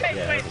fart.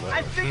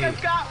 I think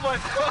I've got one.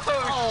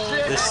 Oh,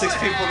 shit. There's 6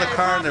 people in the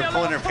car and they're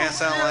pulling their pants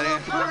down, lighting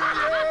it.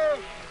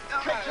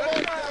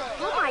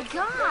 Oh my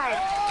God!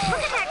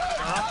 Look at that!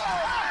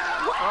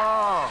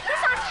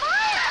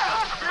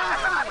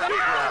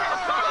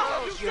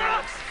 He's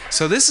on fire!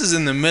 So this is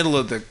in the middle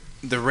of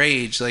the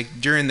rage, like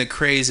during the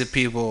craze of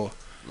people.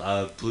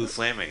 Blue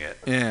flaming it.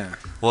 Yeah.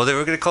 Well, they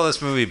were going to call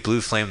this movie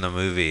Blue Flame the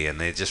Movie, and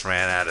they just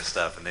ran out of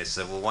stuff. And they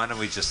said, well, why don't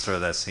we just throw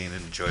that scene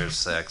in Joy of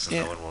Sex, and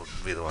Yeah. no one will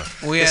be the one.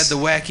 We had The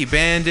Wacky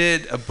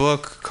Bandit, a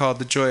book called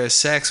The Joy of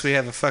Sex. We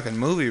have a fucking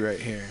movie right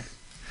here.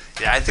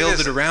 Yeah, I think Build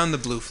there's- it around the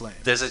blue flame.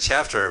 There's a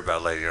chapter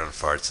about lighting your own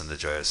farts in The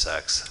Joy of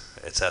Sex.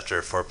 It's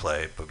after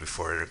foreplay, but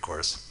before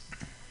intercourse.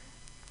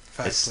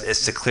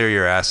 It's to clear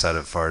your ass out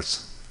of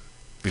farts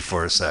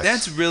before sex.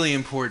 That's really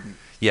important.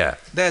 Yeah.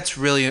 That's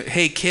really.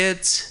 Hey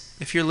kids,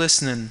 if you're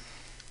listening,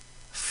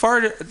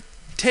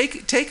 take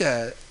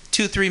a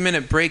 2-3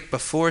 minute break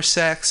before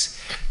sex,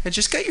 and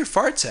just get your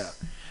farts out.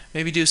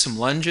 Maybe do some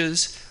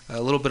lunges,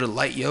 a little bit of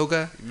light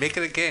yoga. Make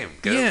it a game.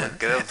 Get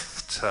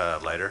a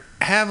lighter.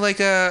 Have like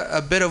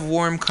a bit of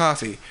warm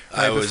coffee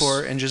right was-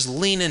 before, and just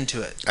lean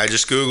into it. I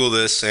just Googled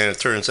this, and it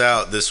turns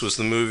out this was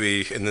the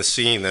movie in the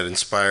scene that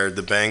inspired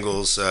the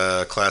Bangles'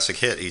 classic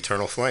hit,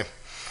 Eternal Flame.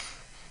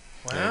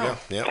 Wow.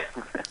 There you go.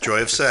 Yep.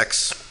 Joy of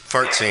Sex.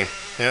 Fart scene.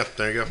 Yeah,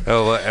 there you go.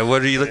 Oh, and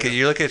what are you looking at?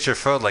 You look at your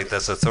phone like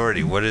that's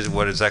authority. What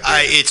exactly?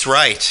 It's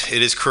right.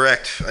 It is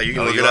correct. You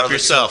can look it up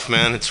yourself,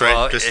 man. It's right.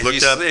 Well, just if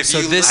looked you- up. if So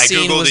you- this I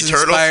scene Googled was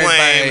Eternal inspired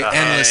Flame. by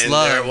Endless and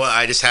Love. well,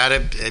 I just had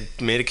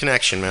it made a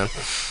connection, man.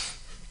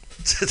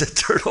 To the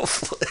Eternal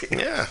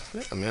Flame. Yeah,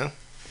 man.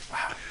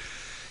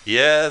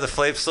 Yeah, the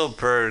flame still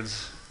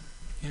burns.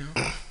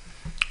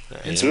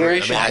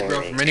 Inspiration can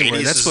grow from anywhere.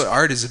 80s That's what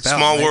art is about.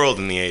 Small right? world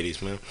in the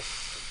 80s, man.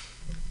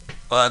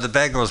 Well, the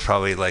Bangles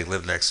probably like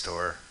live next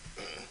door.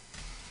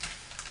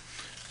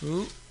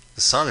 Ooh.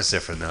 The song is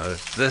different though.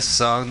 This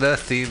song, the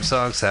theme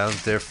song,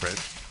 sounds different.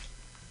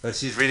 Oh,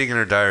 she's reading in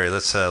her diary.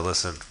 Let's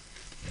listen.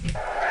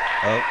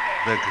 Oh,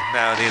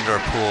 now the indoor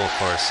pool, of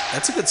course.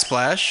 That's a good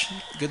splash.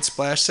 Good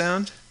splash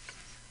sound.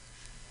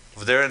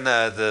 They're in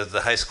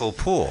the high school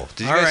pool.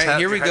 Did you All guys right, have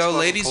here we your high go, school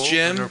ladies' pool,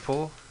 gym. indoor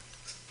pool?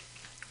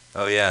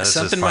 Oh yeah, this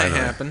Something is might finally.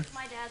 happen.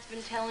 My dad's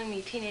been telling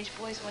me teenage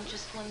boys want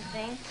just one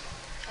thing.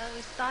 I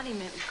always thought he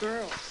meant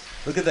girls.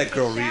 Look at that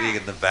girl reading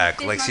in the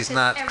back, like she's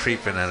not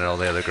creeping at all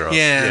the other girls.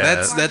 Yeah,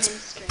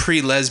 that's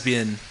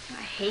pre-lesbian. I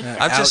hate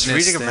I'm just outness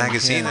reading a thing,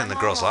 magazine yeah. in the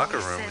girls' locker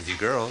room with you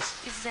girls.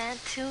 Is Aunt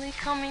Tilly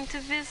coming to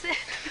visit?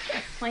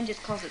 Mine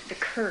just calls it the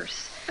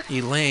curse.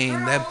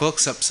 Elaine, that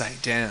book's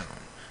upside down.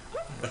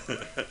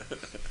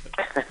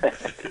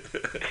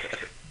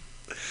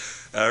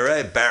 All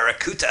right,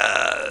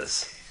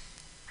 Barracudas.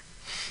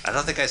 I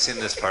don't think I've seen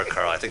this part,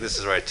 Carl. I think this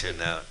is where I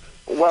tuned out.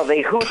 Well,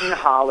 they hoot and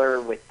holler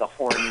with the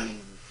horny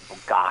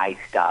guy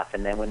stuff,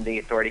 and then when the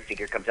authority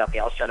figure comes out, they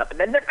all shut up, and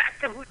then they're back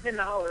to hooting and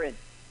hollering.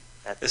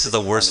 This is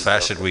the worst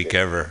fashion week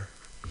ever.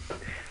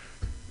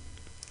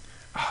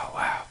 Oh,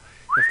 wow.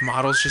 If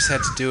models just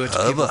had to do it,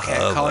 people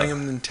catcalling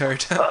them the entire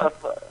time.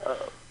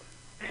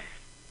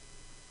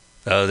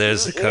 Oh,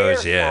 there's the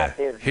coach, yeah.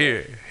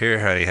 Here,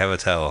 honey, have a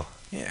towel.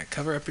 Yeah,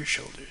 cover up your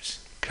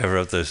shoulders. Cover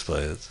up those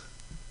blades.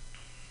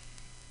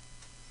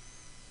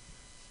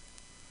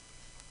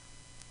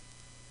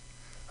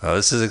 Oh,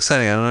 this is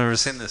exciting. I've never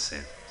seen this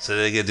scene. So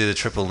they get to do the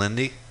triple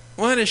Lindy?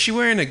 What, is she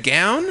wearing a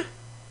gown?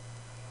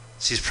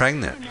 She's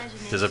pregnant.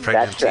 There's a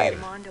pregnant That's right.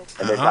 teen.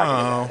 And they're talking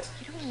about it.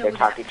 They're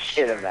talking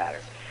shit about her.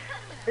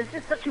 This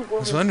is such a I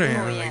was wondering,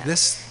 I was like,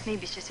 this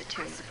Maybe it's just a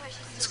turn.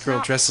 this girl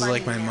dresses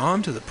like my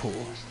mom to the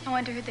pool. I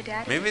wonder who the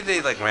dad is. Maybe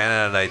they like ran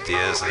out of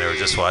ideas and they were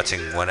just watching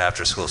one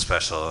after-school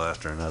special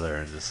after another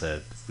and just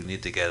said, we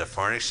need to get a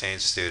foreign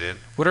exchange student.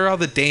 What are all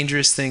the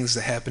dangerous things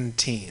that happen to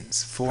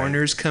teens?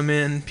 Foreigners come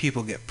in,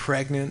 people get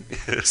pregnant,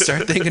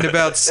 start thinking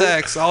about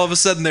sex. All of a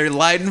sudden, they're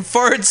lighting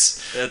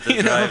farts. At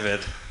the drive-in.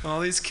 All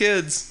these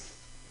kids.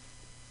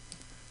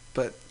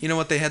 But you know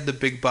what? They had the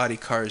big body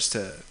cars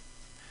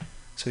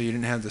so you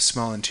didn't have the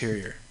small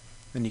interior.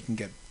 Then you can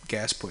get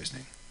gas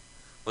poisoning.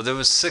 Well, there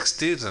was 6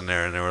 dudes in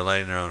there and they were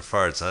lighting their own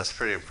farts. That's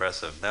pretty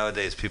impressive.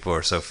 Nowadays, people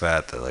are so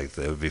fat that like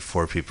there would be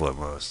 4 people at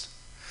most.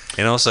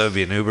 And also, it would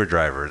be an Uber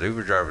driver. The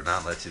Uber driver would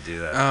not let you do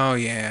that. Oh,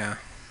 yeah.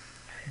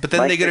 But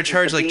then Mike, they get a this is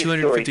charge the like B $250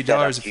 story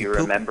setup. if Do you you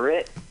poop. remember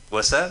it?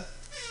 What's that?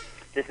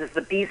 This is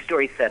the B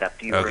story setup.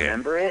 Do you Okay.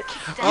 remember it?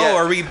 Oh,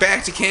 are we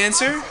back to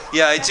cancer?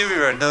 Yeah, I do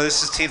remember. No,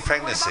 this is teen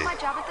pregnancy.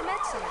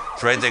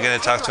 Right, they're going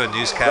to talk to a Right,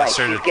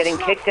 newscaster. she's getting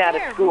kicked out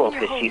of school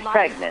because she's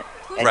pregnant.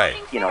 And, Right.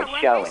 You know, it's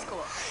showing.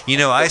 You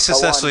know, I So go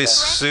on successfully to-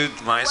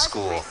 sued my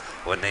school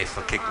when they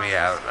kicked me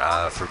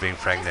out for being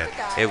pregnant.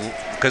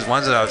 Because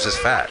one that I was just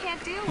fat.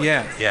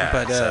 Yeah. Yeah,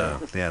 But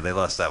so, yeah, they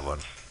lost that one.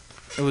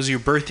 it was your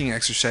birthing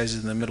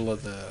exercises in the middle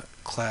of the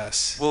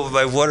class. Well,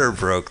 my water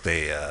broke.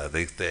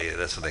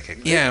 That's when they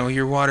kicked me. Yeah, well,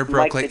 your water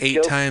broke Mike, like the 8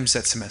 joke- times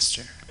that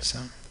semester. So.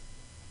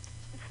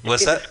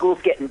 What's The that?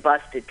 school's getting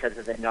busted because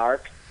of the narc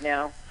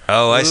now.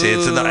 Oh, I see.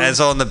 Ooh. It's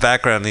all in the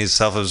background. These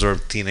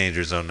self-absorbed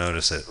teenagers don't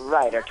notice it.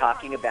 Right, are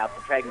talking about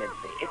the pregnancy.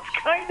 It's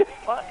kind of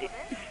funny.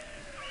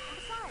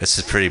 This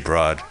is pretty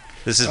broad.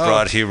 This is Oh.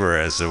 broad humor,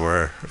 as it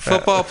were.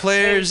 Football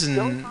players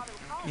and,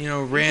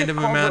 random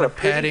Called amount her of a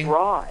pretty padding.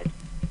 broad.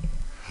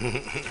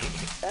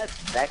 That's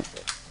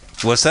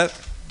sexist. What's that?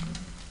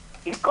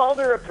 He called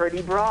her a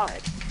pretty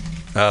broad.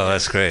 Oh,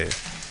 that's great.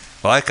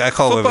 Well, I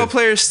call Football women.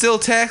 players still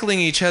tackling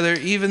each other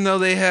even though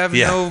they have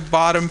Yeah. no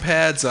bottom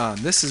pads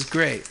on. This is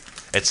great.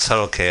 It's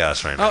total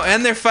chaos right now. Oh,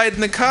 and they're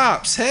fighting the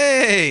cops.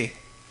 Hey!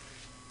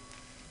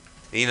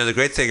 You know, the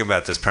great thing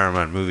about this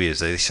Paramount movie is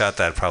they shot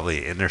that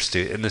probably in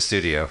the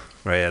studio,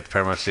 right at the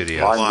Paramount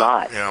Studios. On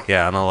lot. Yeah.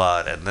 Yeah, on a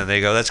lot. And then they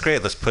go, that's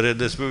great, let's put it in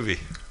this movie.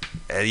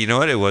 And you know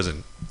what? It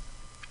wasn't.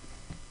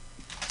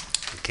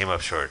 It came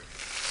up short.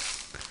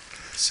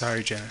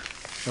 Sorry, Jenna.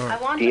 I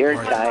want Dear to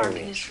put mark diary.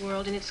 in this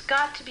world, and it's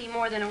got to be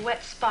more than a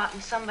wet spot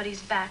in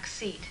somebody's back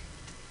seat.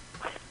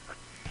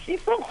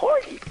 She's so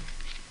horny.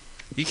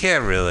 You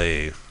can't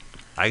really,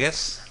 I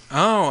guess.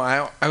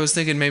 Oh, I was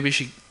thinking maybe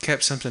she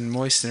kept something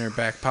moist in her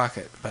back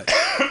pocket, but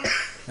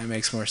that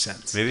makes more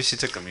sense. Maybe she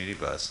took a muty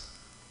bus.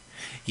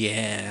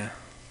 Yeah.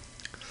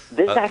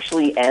 This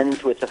actually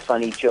ends with a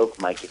funny joke,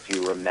 Mike, if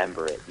you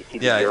remember it. You see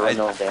the Yeah,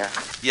 urinal there?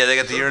 Yeah, they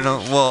got the urinal.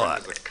 Well,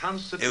 it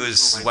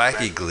was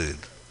wacky glued.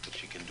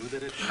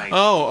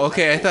 Oh,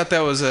 okay. I thought that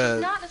was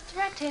Not a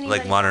threat to anybody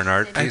Like modern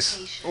art else's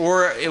piece? education.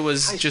 or it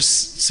was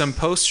just some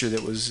poster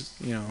that was,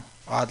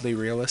 oddly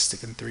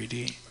realistic in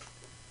 3D.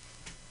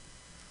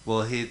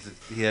 Well, he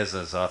has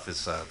his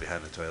office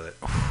behind the toilet.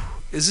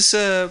 Is this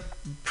a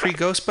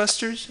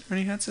pre-Ghostbusters,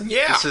 Ernie Hudson?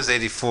 Yeah. This is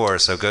 84,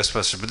 so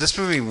Ghostbusters. But this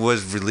movie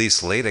was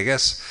released late, I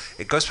guess.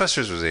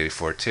 Ghostbusters was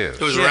 84, too.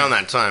 It was around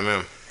that time,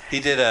 yeah. He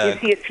did You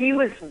see, if he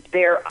was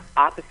there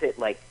opposite,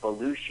 like,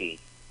 Belushi,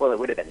 well, it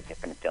would have been a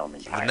different film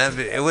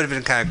entirely. It would have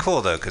been kind of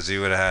cool, though, because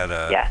you would have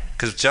had... Yeah.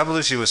 Because John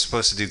Belushi was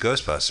supposed to do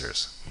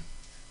Ghostbusters.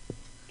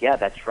 Yeah,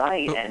 that's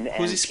right. Who- And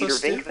who's he Peter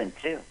supposed to do?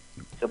 Venkman,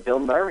 too. So Bill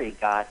Murray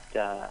got.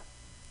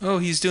 Oh,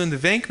 he's doing the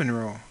Venkman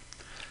role.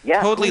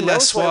 Yeah, Totally who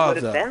less knows what it suave,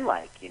 would have though. been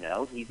like, you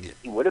know? He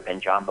would have been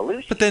John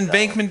Belushi. But then so.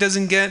 Venkman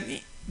doesn't get...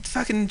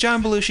 Fucking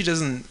John Belushi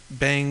doesn't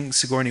bang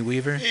Sigourney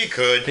Weaver. He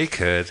could. He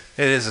could.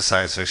 It is a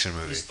science fiction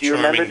movie. Do you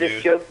remember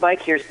this joke,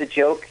 Mike? Here's the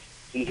joke.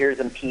 He hears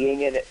him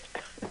peeing in it.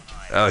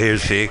 Oh,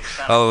 here's pee.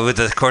 Oh, with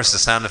of course the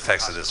sound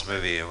effects of this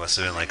movie, it must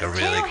have been like a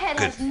really Tailhead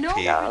good has no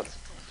pee.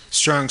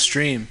 Strong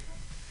stream.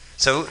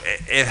 So,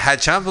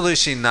 had John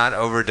Belushi not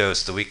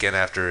overdosed the weekend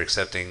after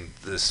accepting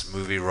this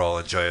movie role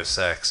in Joy of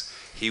Sex,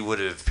 he would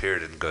have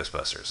appeared in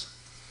Ghostbusters.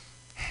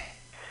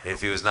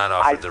 If he was not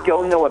offered the role. I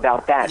don't know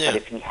about that, Yeah. but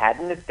if he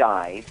hadn't have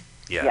died,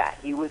 Yeah.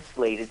 he was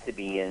slated to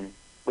be in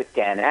with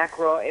Dan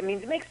Aykroyd. I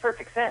mean, it makes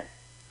perfect sense.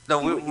 No,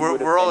 He we're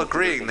would've all been-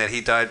 agreeing that he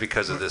died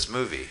because of this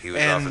movie. He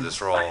was And- offered this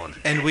role.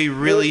 And we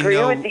really you agree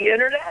know... with the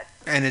internet?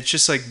 And it's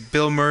just like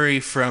Bill Murray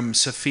from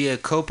Sofia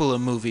Coppola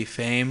movie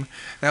fame.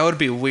 That would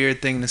be a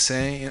weird thing to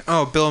say.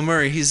 Oh, Bill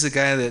Murray, he's the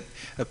guy that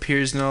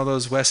appears in all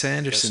those Wes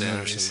Anderson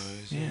movies.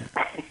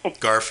 Yeah.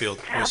 Garfield.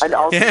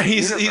 Yeah,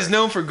 he's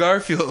known for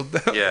Garfield.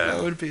 Yeah.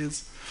 That would be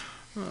his...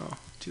 Oh,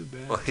 too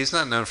bad. Well, he's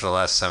not known for the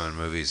last 7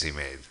 movies he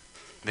made.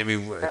 I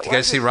mean, did That you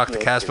guys see wasn't Rock the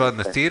good, Casbah in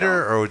the but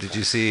theater, or did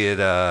you see it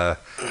at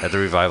the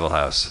Revival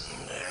House?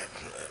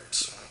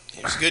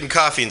 It was good in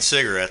coffee and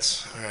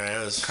cigarettes. All right,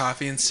 it was,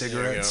 Coffee and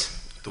cigarettes.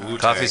 The Wu-Tang.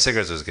 Coffee and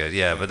Cigarettes was good,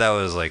 yeah, but that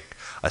was like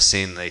a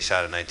scene they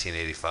shot in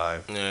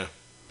 1985. Yeah.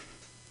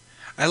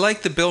 I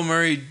like that Bill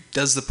Murray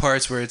does the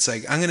parts where it's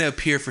like, I'm going to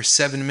appear for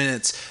 7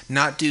 minutes,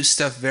 not do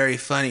stuff very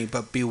funny,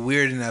 but be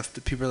weird enough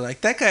that people are like,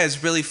 that guy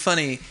is really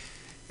funny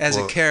as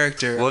a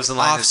character What was the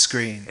line off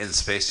screen. in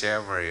Space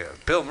Jam where you,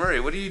 Bill Murray,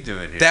 what are you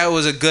doing here? That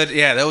was a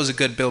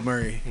good Bill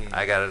Murray.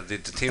 I got it. The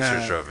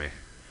Teamsters drove me.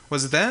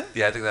 Was it that?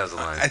 Yeah, I think that was the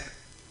line.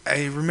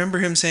 I remember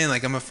him saying,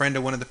 like, I'm a friend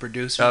of one of the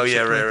producers. Oh, or yeah,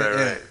 something right, like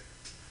that. right.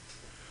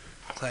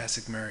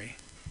 Classic Murray.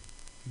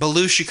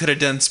 Belushi could have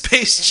done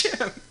Space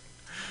Jam.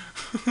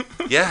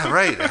 Yeah,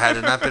 right. Had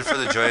it not been for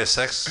the Joy of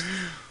Sex.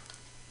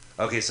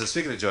 Okay, so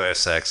speaking of Joy of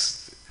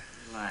Sex,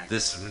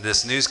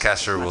 this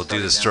newscaster will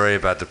do the story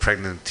about the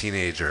pregnant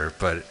teenager,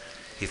 but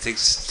he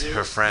thinks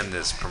her friend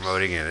is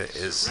promoting it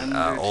is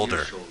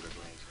older.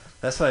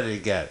 That's what I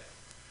didn't get.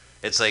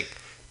 It's like,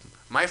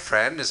 my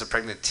friend is a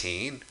pregnant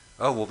teen.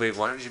 Oh, well, babe,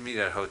 why don't you meet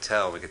at a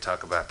hotel? We could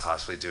talk about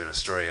possibly doing a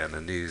story on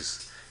the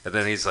news. And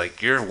then he's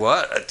like, you're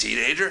what, a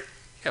teenager?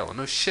 Yeah, well,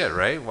 no shit,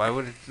 right? Why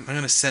would... I'm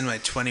going to send my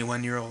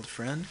 21-year-old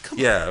friend? Come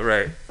on. Yeah,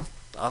 right.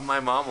 My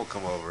mom will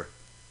come over.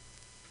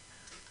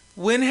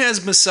 When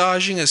has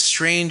massaging a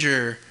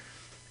stranger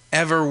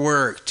ever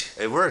worked?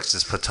 It works.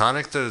 It's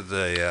platonic. The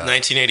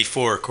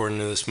 1984, according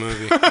to this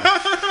movie.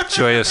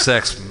 Joy of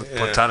Sex,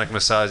 Platonic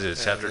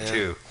Massages, Chapter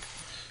 2.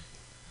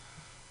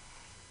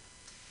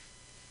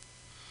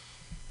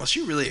 Well,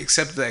 she really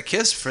accepted that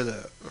kiss for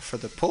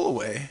the pull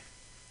away.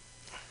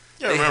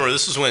 Yeah, remember,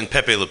 this was when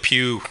Pepe Le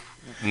Pew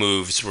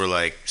moves were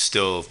like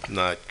still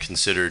not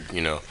considered,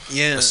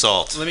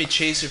 assault. Let me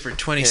chase her for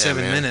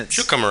 27 minutes.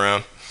 She'll come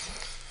around.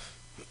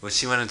 When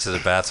she went into the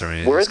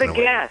bathroom, he We're was the gonna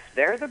wait. gas.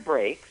 They're the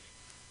brakes.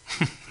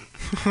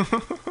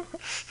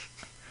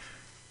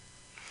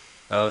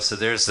 Oh, so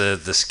there's the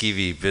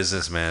skeevy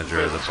business manager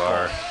of the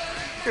bar.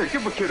 Here,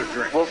 give a kid a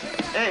drink. Well,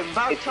 Hey,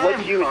 about it's what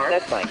time, you Clark.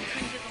 said, Mike.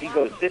 He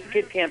goes, this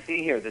kid can't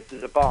be here. This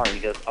is a bar. And he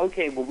goes,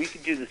 okay, well, we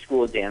could do the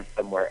school dance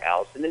somewhere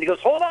else. And then he goes,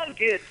 hold on,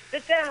 kid.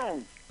 Sit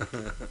down.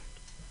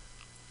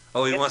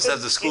 Oh, he Get wants to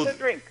have the school. Get a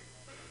drink.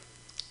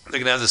 They're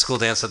gonna have the school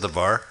dance at the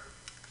bar.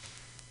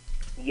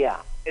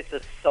 Yeah, it's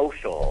a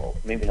social,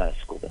 maybe not a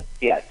school dance.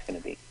 Yeah, it's going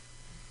to be.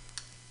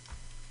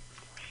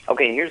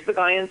 Okay, here's the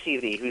guy on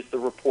TV who's the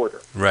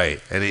reporter.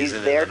 Right, and he's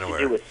in there his to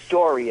underwear. do a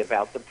story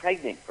about the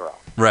pregnant girl.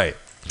 Right,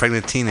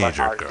 pregnant But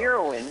teenager our girl.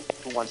 heroine,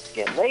 who wants to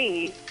get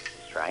laid, is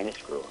trying to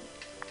screw him.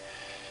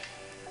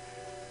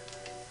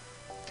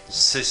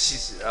 So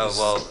she's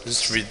well.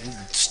 This is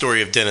the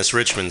story of Dennis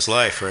Richmond's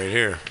life right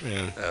here.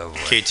 Yeah. Oh, boy.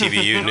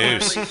 KTVU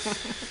News.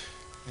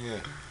 Yeah.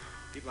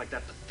 People like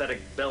that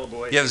pathetic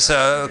bellboy. Yeah,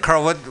 so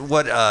Carl,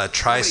 what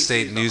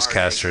tri-state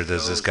newscaster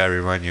does this guy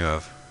remind you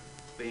of?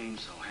 Being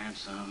so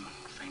handsome,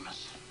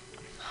 famous.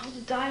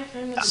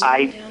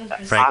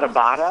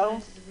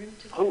 Adebato?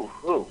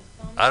 Who?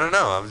 I don't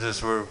know. I'm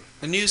just The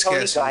Tony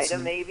newscaster. Guida,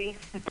 maybe?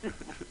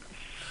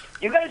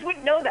 You guys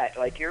wouldn't know that.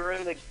 Like, you're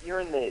in the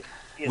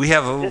We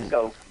have a-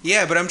 Cisco.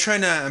 Yeah, but I'm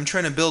trying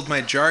to build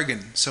my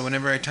jargon. So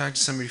whenever I talk to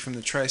somebody from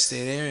the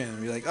tri-state area,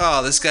 I'll be like,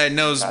 "Oh, this guy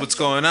knows what's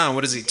going on.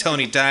 What is he,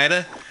 Tony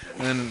Dida?"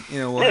 And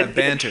then we'll have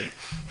banter.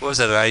 What was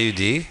that, an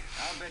IUD?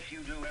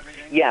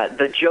 Yeah,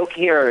 the joke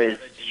here is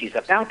she's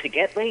about to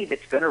get laid.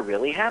 It's going to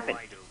really happen.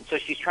 So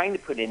she's trying to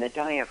put in a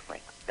diaphragm.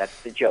 That's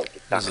the joke.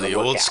 It's not Those are going the to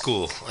work old out.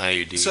 school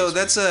IUDs. So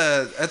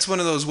that's one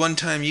of those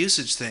one-time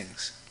usage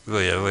things.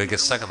 Well, yeah, when it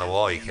gets stuck on the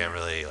wall, you can't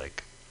really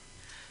like.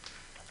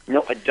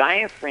 No, a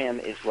diaphragm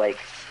is like,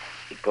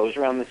 it goes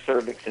around the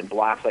cervix and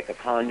blocks like a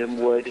condom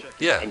would.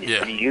 Yeah, And it's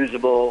yeah.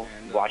 reusable.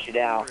 Wash it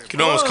out. You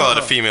could almost call it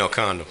a female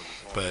condom.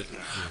 But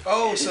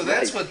Oh, so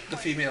that's what the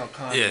female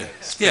condom yeah,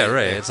 is. Yeah,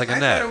 right. It's like a I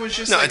net. thought it was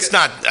just no, like it's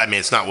not. I mean,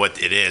 it's not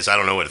what it is. I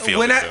don't know what it feels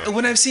like.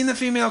 when I've seen the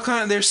female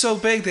condom, they're so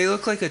big they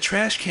look like a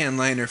trash can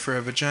liner for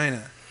a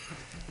vagina.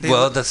 They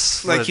Well, look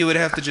that's like what- you would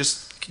have to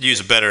just. Could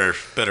use a better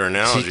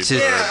analogy. To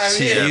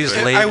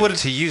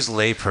use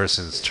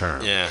layperson's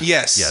term. Yeah.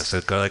 Yes. Yeah, so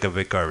go like a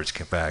big garbage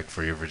bag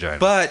for your vagina.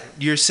 But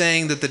you're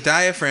saying that the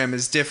diaphragm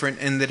is different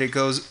in that it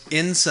goes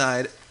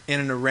inside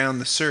in and around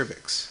the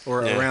cervix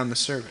or Yeah. around the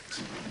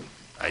cervix.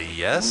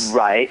 Yes.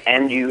 Right,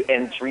 and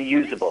it's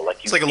reusable.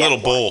 It's like a little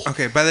bowl.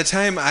 Okay, by the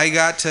time I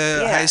got to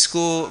Yeah. high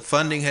school,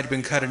 funding had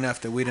been cut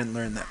enough that we didn't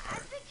learn that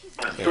part.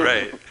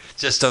 Right.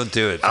 Just don't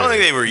do it. I don't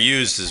think they were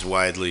used as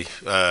widely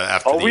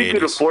after All the we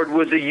could 80s. afford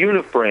was a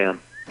unifram.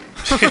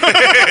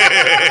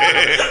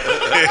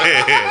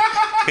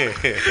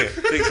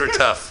 Things were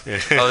tough.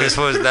 Oh, this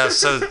was that.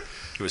 So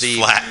it was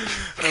flat.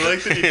 I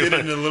like that you did it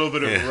in a little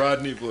bit of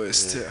Rodney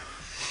voice too.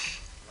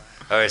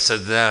 All right, so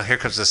now here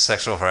comes the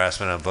sexual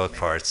harassment on both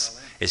parts.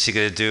 Is she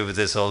gonna do it with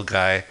this old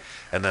guy,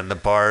 and then the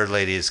bar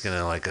lady is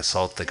gonna like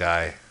assault the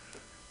guy?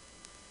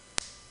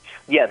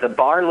 Yeah, the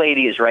bar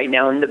lady is right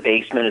now in the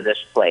basement of this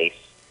place,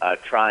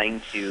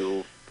 trying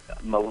to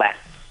molest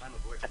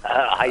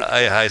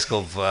High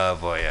school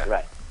boy, yeah.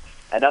 Right.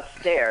 And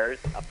upstairs,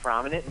 a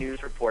prominent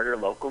news reporter,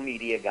 local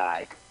media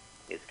guy,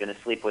 is going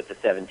to sleep with the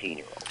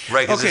 17-year-old.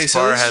 Right, because Okay, this so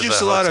bar there's has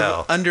just a a lot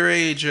hotel. of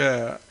underage,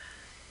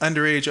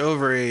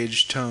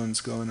 overage tones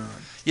going on.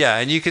 Yeah,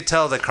 and you could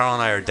tell that Carl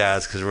and I are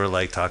dads because we're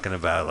like talking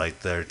about like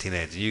their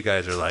teenage. You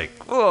guys are like,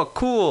 oh,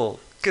 cool.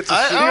 Get the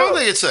I don't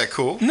think it's that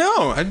cool.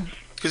 No,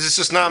 because it's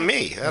just not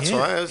me. That's Yeah.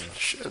 why.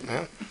 Shit,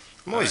 man.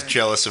 I'm always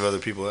jealous of other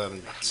people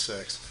having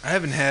sex. I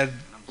haven't had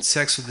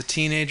sex with a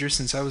teenager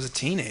since I was a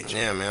teenager.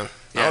 Yeah, man.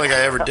 I don't think I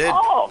ever did.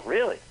 Oh,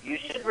 really? You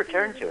should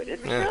return to it.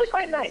 It's Yeah. really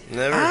quite nice.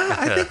 Never.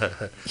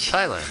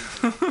 Thailand.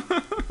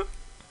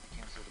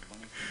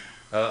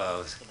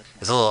 Uh-oh.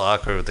 It's a little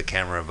awkward with the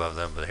camera above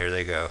them, but here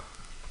they go.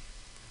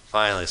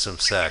 Finally, some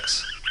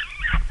sex.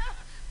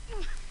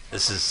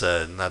 This is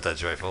not that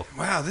joyful.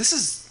 Wow,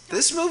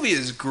 this movie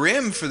is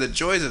grim for the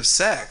joys of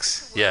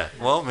sex. Yeah,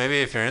 well,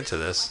 maybe if you're into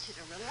this.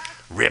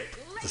 Rip.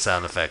 The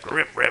sound effect.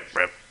 Rip, rip,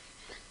 rip.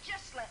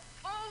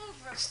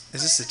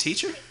 Is this the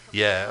teacher?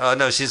 Yeah. Oh,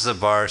 no, she's the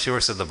bar. She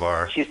works at the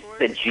bar. She's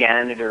the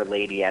janitor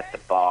lady at the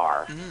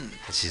bar. And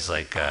she's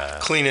like...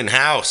 Cleaning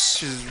house.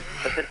 She's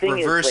But the thing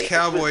reverse is, like,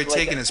 cowboy this was like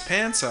taking a- his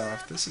pants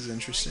off. This is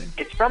interesting.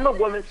 It's from a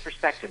woman's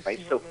perspective, right?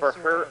 So for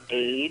her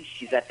age,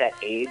 she's at that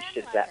age,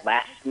 just that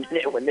last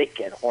minute when they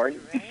get horny,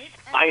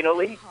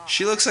 finally.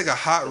 She looks like a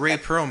hot Ray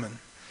Perlman.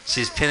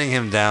 She's pinning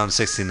him down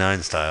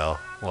 69 style.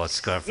 Well,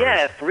 it's going for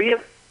Yeah, Rhea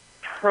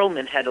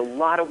Perlman had a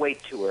lot of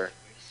weight to her.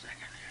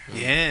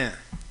 Yeah.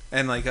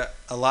 And like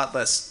a lot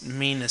less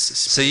meanness.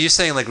 So you're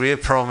saying like Rhea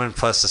Perlman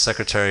plus the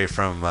secretary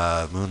from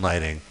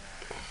Moonlighting,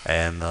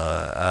 and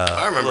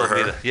I remember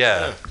her.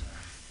 Yeah.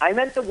 I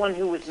meant the one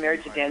who was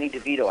married to Danny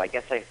DeVito. I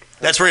guess I...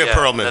 That's Rhea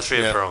Perlman. That's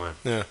Rhea Perlman.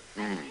 Yeah.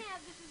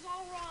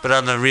 But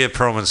on the Rhea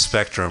Perlman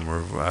spectrum,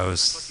 where I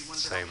was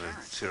saying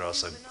that she would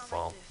also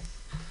fall.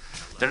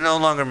 They're no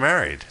longer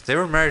married. They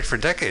were married for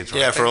decades.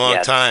 Yeah, for a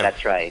long time.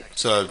 That's right.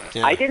 So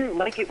yeah. I didn't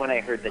like it when I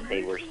heard that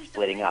they were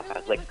splitting up. I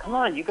was like, come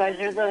on, you guys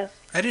are the...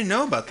 I didn't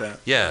know about that.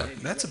 Yeah.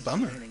 That's a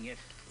bummer.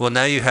 Well,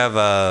 now you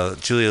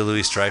have Julia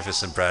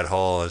Louis-Dreyfus and Brad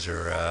Hall as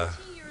your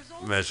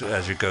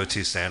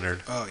go-to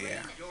standard. Oh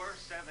yeah.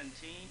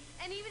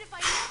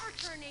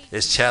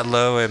 Is Chad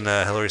Lowe and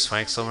Hilary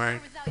Swank still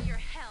married?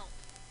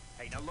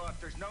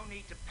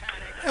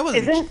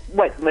 Isn't,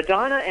 what,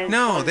 Madonna and...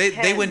 No, Sean they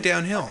Penn went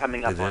downhill. are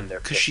coming up on their...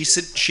 Because she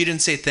said she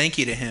didn't say thank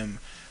you to him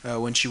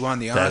when she won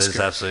the Oscar. That is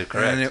absolutely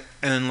correct.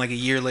 And then like a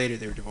year later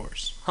they were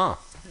divorced. Huh.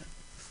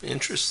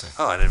 Interesting.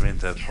 Oh, I didn't mean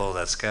to pull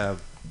that scab.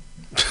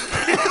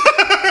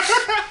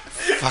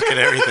 Fucking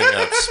everything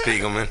up,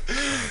 Spiegelman.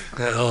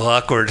 Got a little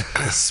awkward.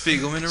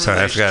 Spiegelman.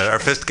 Sorry, I forgot. Our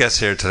fifth guest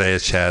here today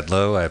is Chad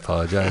Lowe. I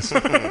apologize.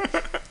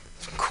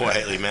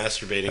 Quietly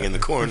masturbating in the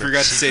I corner.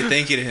 forgot to say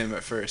thank you to him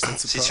at first.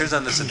 That's the She problem. turns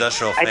on this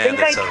industrial I fan. think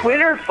I that's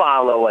Twitter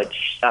follow I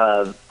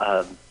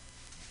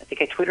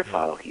think I Twitter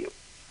follow you.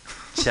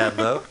 Chad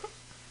Lowe?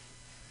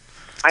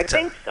 I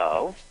think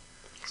so.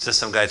 It's just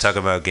some guy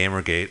talking about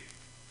Gamergate.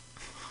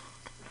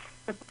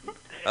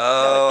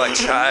 Oh, I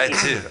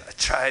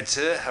tried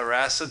to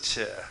harass a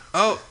chick.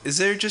 Oh, is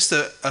there just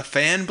a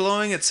fan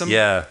blowing at some?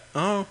 Yeah.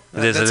 Oh,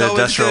 It is that's an always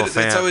industrial good.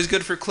 fan. That's always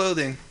good for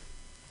clothing.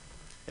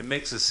 It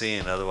makes a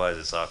scene, otherwise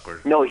it's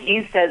awkward. No,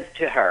 he says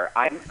to her,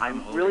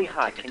 I'm really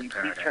hot. Can you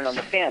please turn on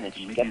the fan? And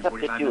she gets up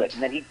to do it.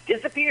 And then he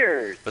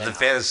disappears. But the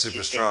fan is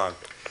super strong.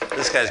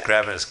 This guy's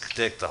grabbing his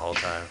dick the whole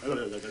time.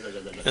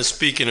 And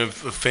speaking of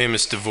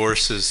famous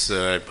divorces,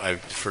 I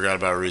forgot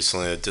about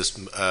recently.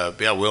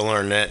 Will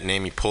Arnett and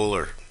Amy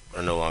Poehler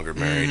are no longer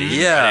married. Mhm. either.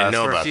 Yeah, I didn't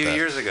know for a about few that.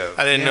 years ago.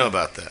 I didn't Yeah. know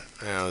about that.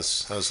 Yeah, I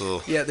was a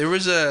little. Yeah, there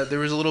was a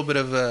little bit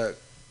of a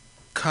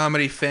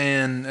comedy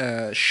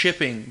fan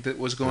shipping that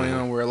was going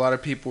on where a lot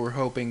of people were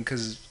hoping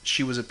because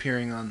she was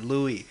appearing on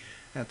Louis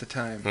at the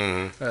time.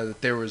 Mm-hmm.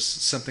 That there was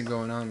something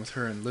going on with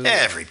her and Lou.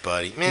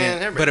 Everybody,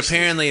 man. Yeah. But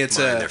apparently it's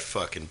their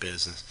fucking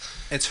business.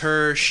 It's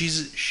her.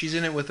 She's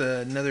in it with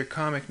another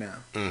comic now.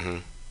 Mm-hmm.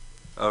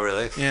 Oh,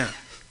 really? Yeah.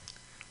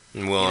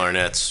 And Will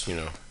Arnett's,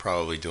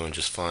 probably doing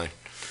just fine.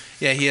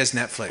 Yeah, he has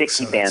Netflix.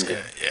 Sticky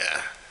Bandit.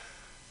 Yeah.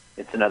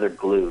 It's another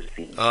glue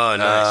scene. Oh,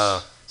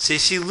 nice. See,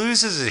 she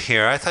loses it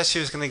here. I thought she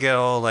was going to get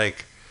all,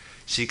 like...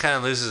 She kind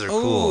of loses her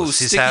cool. Oh,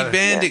 Sticky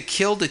Bandit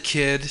killed a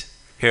kid.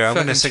 Here, I'm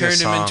going to sing a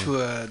song. Turned him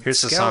into a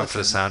Here's the song for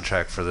the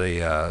soundtrack for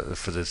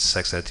the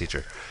sex ed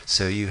teacher.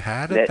 So you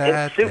had a bad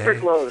day. It's super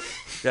glued.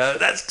 Yeah,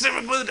 that's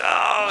super glued.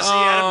 Oh, so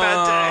you had a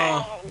bad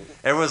day.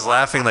 Everyone's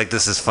laughing like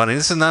this is funny.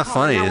 This is not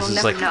funny. This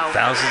is like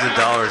thousands of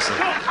dollars.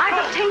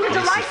 I've obtained a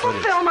delightful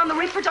film on the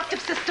reproductive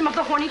system of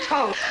the horny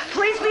toad.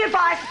 Please be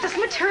advised that this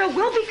material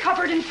will be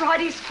covered in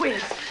Friday's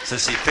quiz. So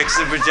she fixed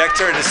the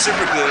projector and it's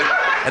super glued,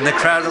 and the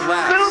crowd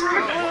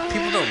laughs.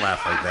 People don't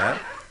laugh like that.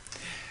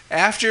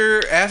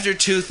 After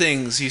two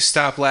things, you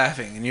stop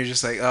laughing, and you're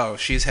just like, oh,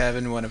 she's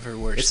having one of her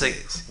worst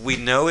days. Like, we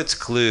know it's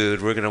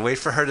glued. We're going to wait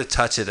for her to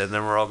touch it, and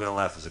then we're all going to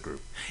laugh as a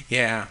group.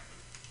 Yeah.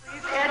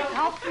 Ed,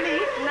 help me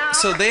now.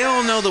 So they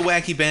all know the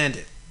Wacky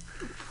Bandit.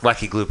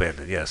 Wacky Glue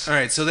Bandit, yes. All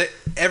right, so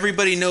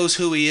everybody knows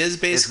who he is,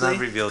 basically. It's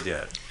not revealed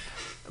yet.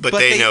 But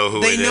they know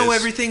who it is. They know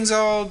everything's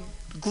all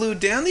glued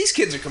down. These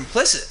kids are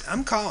complicit.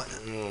 I'm calling it.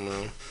 I don't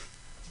know.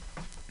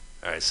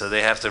 All right, so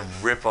they have to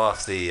rip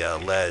off the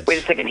ledge.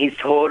 Wait a second. He's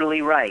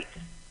totally right.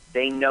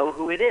 They know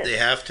who it is. They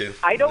have to.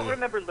 I don't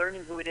remember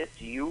learning who it is.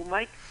 Do you,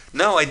 Mike?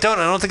 No, I don't.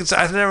 I don't think it's...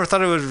 I never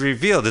thought it was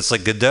revealed. It's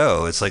like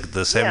Godot. It's like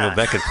the Samuel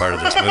Beckett part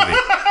of this movie.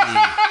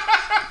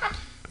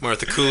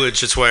 Martha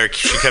Coolidge, that's why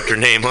she kept her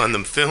name on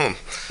the film.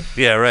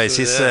 Yeah, right.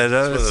 She said...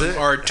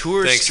 Our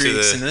tour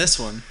streaks in this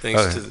one.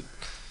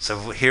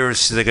 So here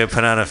they're going to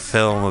put on a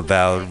film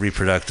about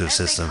reproductive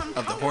system.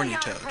 Of the horny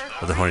toad.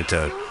 Of the horny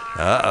toad.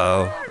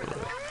 Uh-oh.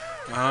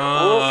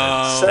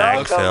 Oh.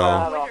 Stag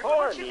film.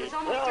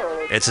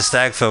 It's a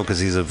stag film because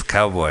he's a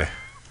cowboy.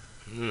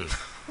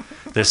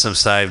 There's some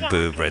side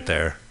boob right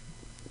there.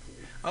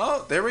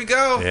 Oh, there we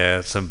go. Yeah,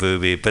 some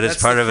booby, but That's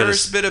it's part the of it.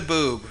 First bit of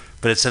boob.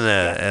 But it's in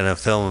a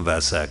film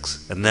about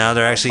sex, and now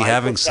they're actually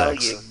having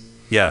sex.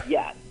 Yeah.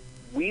 Yeah.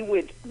 We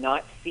would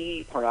not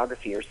see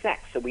pornography or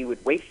sex, so we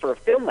would wait for a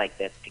film like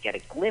this to get a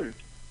glimpse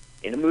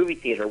in a movie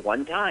theater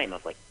one time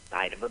of like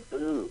side of a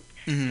boob.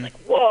 Mm-hmm. Like,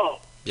 whoa.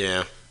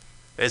 Yeah.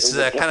 It's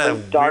that kind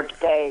of dark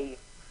day.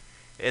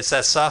 It's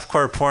that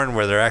softcore porn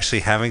where they're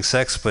actually having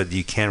sex, but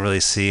you can't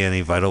really see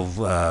any vital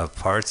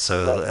parts,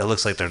 so it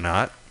looks like they're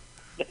not.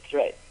 That's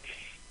right.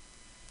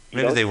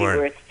 Maybe they weren't.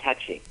 Where it's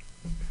touching.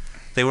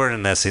 They weren't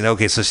in that scene.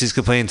 Okay, so she's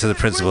complaining to the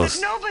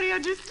principals. Nobody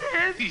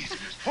understands. Please,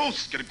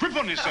 Pulse, get a grip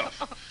on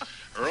yourself.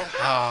 Earl,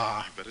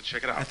 you better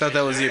check it out. I thought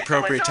that was the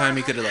appropriate time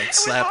he could have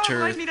slapped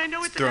her,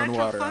 thrown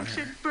water on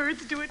her.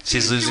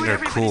 She's losing her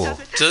cool.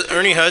 Does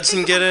Ernie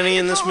Hudson get any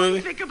in this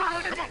movie?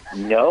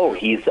 No,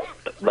 he's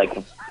like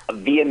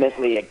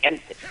vehemently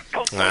against it.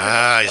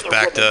 He's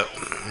backed up.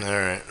 All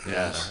right.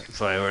 Yeah, that's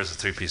why he wears a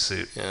three-piece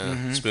suit. Yeah,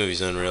 this movie's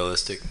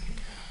unrealistic.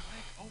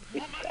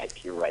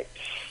 You're right.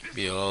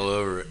 Be all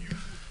over it.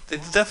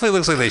 It definitely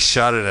looks like they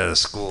shot it at a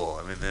school.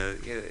 I mean,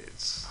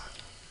 it's...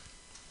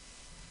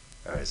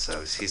 All right, so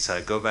he's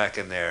go back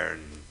in there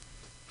and...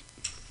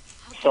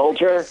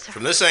 Soldier?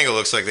 From this angle, it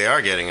looks like they are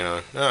getting it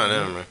on. Oh,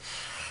 never mind.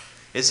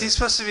 Is he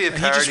supposed to be a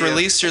parody? He just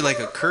released her like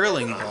a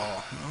curling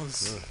ball.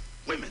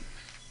 Women.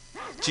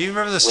 Do you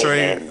remember the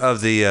story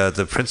of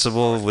the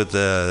principal with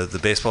the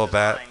baseball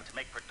bat?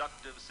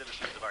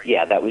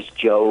 Yeah, that was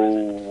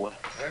Joe...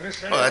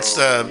 Oh, that's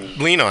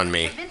Lean on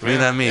Me.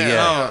 Lean on Me,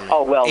 yeah.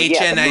 Oh, well,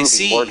 yeah, the HNIC.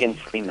 movie, Morgan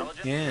Freeman.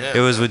 Yeah. It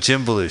was with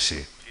Jim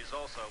Belushi.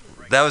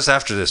 That was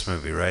after this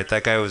movie, right?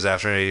 That guy was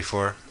after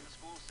 84?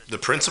 The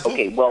principal?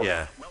 Okay, well,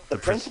 Yeah. the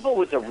principal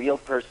was a real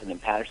person in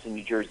Patterson,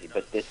 New Jersey,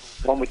 but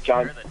this one with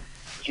Jim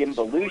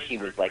Belushi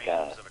was like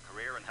a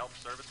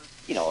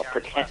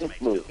pretend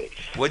movie.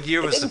 What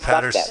year was the didn't suck, that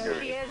Patterson?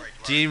 movie.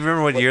 Do you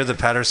remember what year the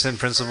Patterson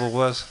principal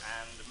was?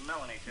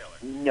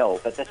 No,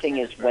 but the thing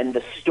is, when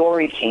the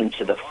story came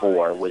to the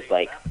fore was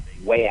like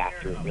way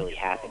after it really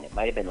happened. It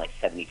might have been like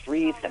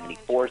 73,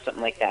 74,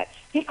 something like that.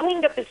 He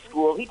cleaned up his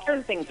school. He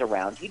turned things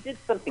around. He did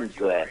something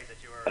good.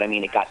 But, I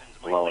mean, it got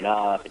blown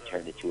up. It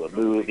turned into a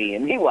movie.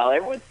 And meanwhile,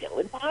 everyone's still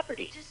in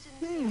poverty.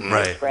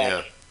 Right,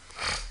 yeah.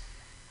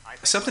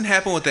 Something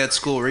happened with that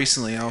school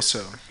recently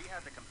also.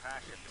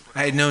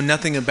 I know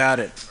nothing about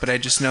it, but I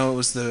just know it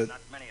was the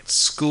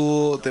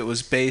school that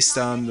was based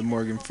on the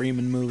Morgan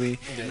Freeman movie.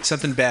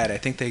 Something bad. I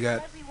think they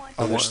got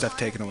all their stuff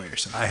taken away or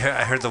something. I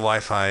heard the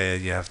Wi-Fi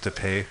you have to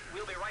pay.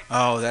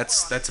 Oh,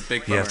 that's a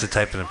big bummer. You have to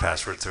type in a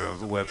password through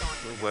a web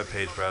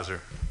page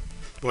browser.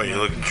 What,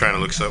 you trying to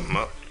look something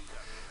up?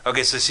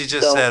 Okay, so she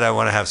just said, I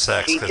want to have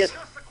sex. She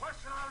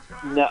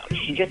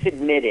just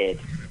admitted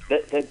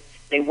that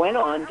they went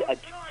on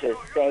to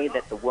say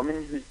that the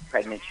woman who's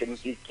pregnant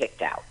shouldn't be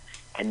kicked out.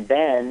 And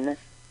then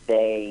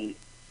the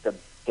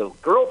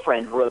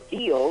girlfriend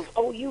reveals,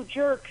 oh, you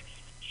jerk,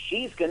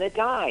 she's going to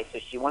die, so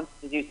she wants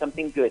to do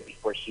something good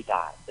before she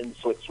dies. And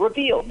so it's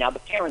revealed. Now the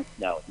parents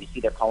know. You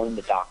see, they're calling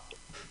the doctor.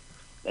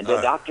 And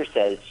the doctor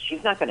says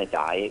she's not going to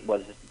die. It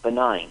was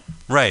benign.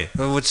 Right,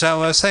 which I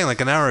was saying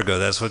like an hour ago.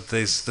 That's what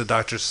the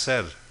doctor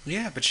said.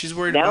 Yeah, but she's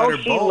worried Now about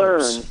her she bulbs.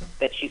 learns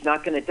that she's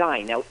not going to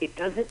die. Now, it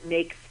doesn't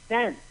make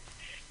sense.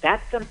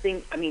 That's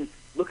something, I mean,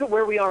 look at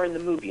where we are in the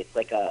movie. It's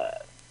like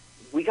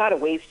we got a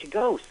ways to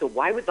go. So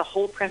why would the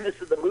whole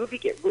premise of the movie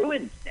get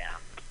ruined now?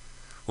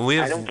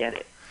 Well, I don't get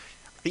it.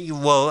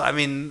 Well, I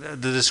mean,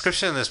 the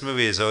description of this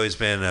movie has always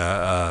been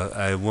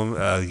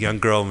a young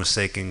girl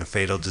mistaking a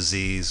fatal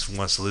disease,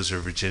 wants to lose her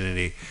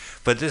virginity.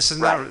 But this is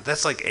not.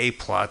 That's like a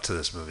plot to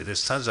this movie.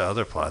 There's tons of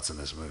other plots in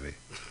this movie.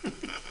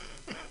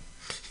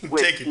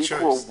 With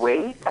equal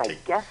weight, I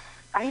guess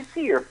I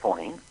see your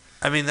point.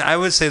 I mean, I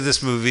would say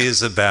this movie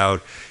is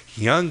about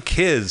young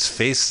kids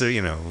face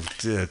their,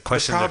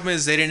 question. The problem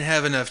is they didn't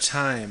have enough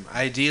time.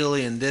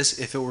 Ideally, in this,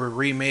 if it were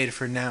remade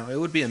for now, it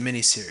would be a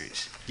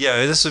miniseries.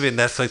 Yeah, this would be a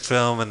Netflix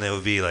film, and there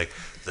would be like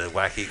the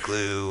Wacky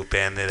Glue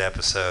Bandit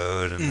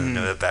episode, and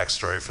the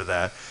backstory for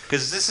that.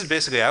 Because this is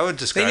basically, I would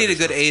describe. They need a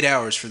good 8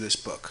 hours for this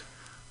book.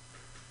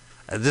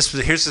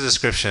 Here's the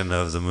description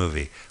of the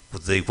movie.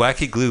 The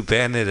Wacky Glue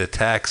Bandit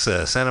attacks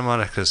Santa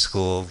Monica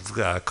school,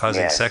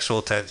 causing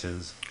sexual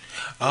tensions.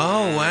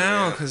 Oh,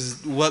 wow,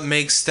 because what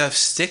makes stuff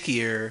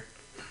stickier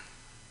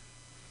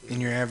in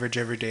your average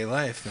everyday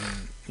life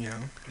than,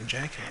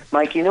 ejaculate?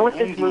 Mike, you know what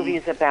this movie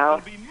is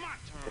about?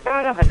 It's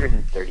about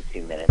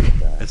 132 minutes.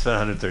 It's about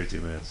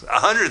 132 minutes.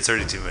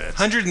 132 minutes.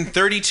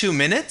 132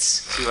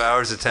 minutes? 2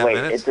 hours and 10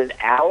 minutes? It's an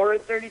hour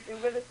and 32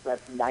 minutes?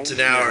 That's 90 It's an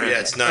hour,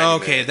 minutes. it's 90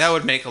 Okay, minutes. that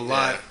would make a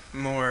lot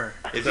more.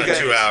 If you got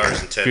 2 hours and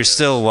 10 If you're minutes.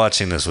 still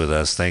watching this with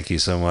us, thank you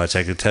so much.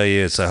 I can tell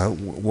you it's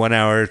 1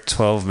 hour,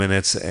 12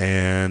 minutes,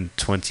 and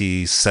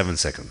 27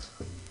 seconds.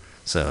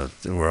 So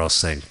we're all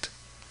synced.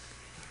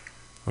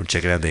 We're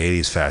checking out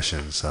the 80s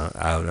fashions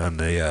out on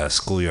the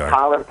schoolyard.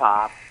 Collar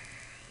pop.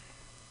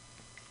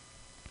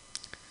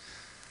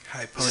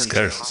 High She's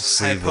got her ponytails. High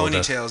sleeve rolled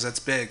up. ponytails, that's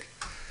big.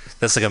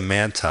 That's like a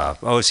man top.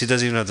 Oh, she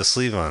doesn't even have the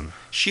sleeve on.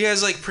 She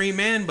has like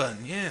pre-man bun,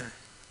 yeah.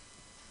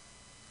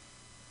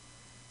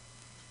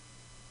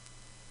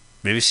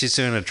 Maybe she's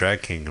doing a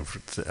drag king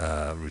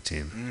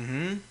routine.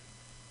 Mm-hmm.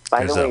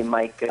 By the way,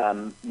 Mike,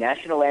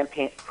 National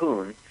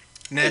Lampoon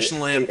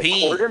National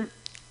Lampoon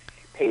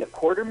paid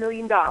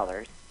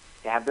 $250,000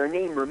 to have their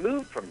name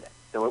removed from this,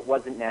 so it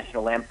wasn't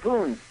National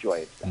Lampoon's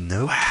Joy of Sex.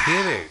 No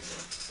kidding.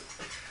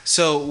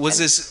 So was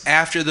this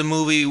after the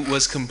movie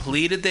was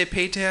completed? They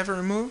paid to have it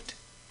removed.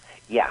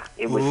 Yeah,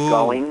 it was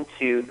going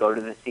to go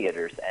to the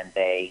theaters, and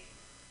they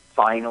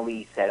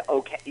finally said,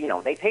 "Okay,"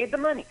 they paid the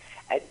money.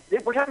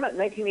 We're talking about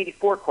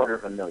 1984,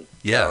 $250,000.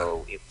 Yeah.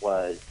 So it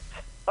was.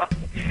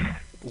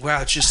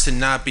 Wow, just to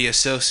not be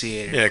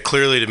associated. Yeah,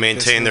 clearly to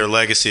maintain their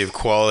legacy of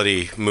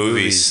quality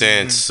movies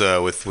since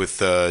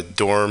with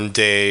Dorm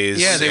Days.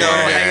 Yeah, they were.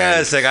 Hang on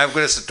a second. I'm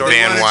going to Dorm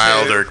Van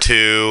Wilder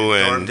 2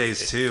 and Dorm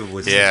Days 2,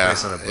 which is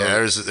based on a book.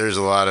 Yeah, there's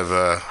a lot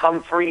of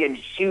Humphrey and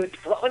Shoot.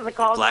 What was it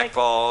called? Black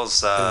Balls.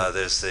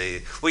 There's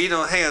the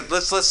hang on.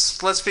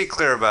 Let's be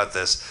clear about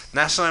this.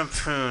 National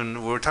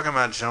Lampoon. We're talking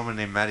about a gentleman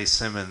named Matty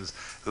Simmons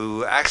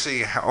who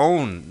actually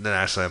owned the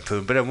National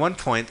Lampoon, but at one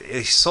point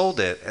he sold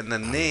it, and the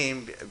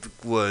name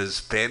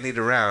was bandied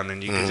around,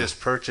 and you could just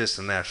purchase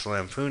the National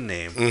Lampoon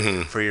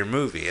name for your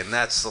movie, and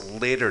that's the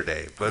later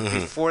day. But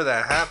before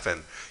that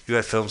happened, you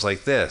had films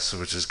like this,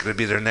 which is going to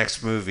be their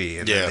next movie,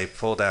 and then they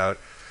pulled out.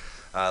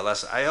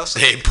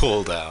 They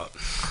pulled out.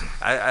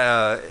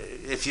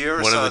 If you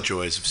ever One saw of the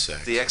joys of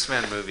sex, the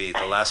X-Men movie,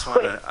 the last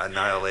one,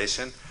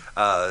 Annihilation.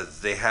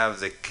 They have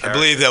the character, I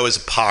believe that was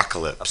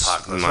Apocalypse,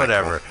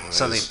 whatever,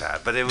 something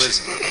bad. But it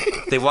was,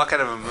 they walk out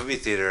of a movie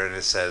theater and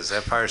it says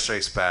Empire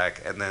Strikes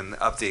Back, and then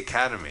Up the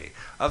Academy.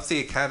 Up the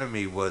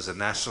Academy was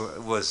an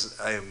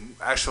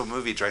actual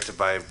movie directed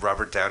by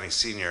Robert Downey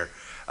Sr.,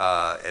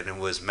 and it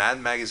was Mad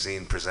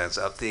Magazine presents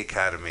Up the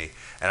Academy,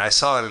 and I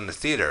saw it in the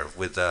theater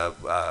with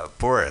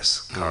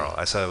Boris, Carl.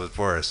 I saw it with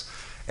Boris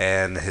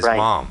and his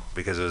mom,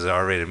 because it was an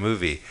R-rated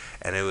movie.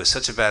 And it was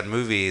such a bad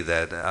movie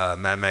that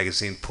Mad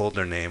Magazine pulled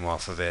their name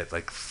off of it.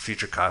 Like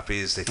future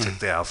copies, they took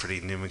the Alfred E.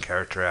 Newman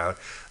character out.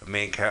 A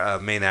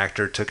main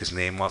actor took his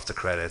name off the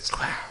credits.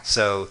 Wow.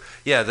 So,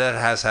 yeah, that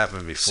has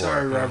happened before.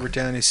 Sorry, Robert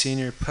Downey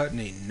Sr.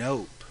 Putney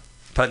Nope.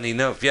 Putney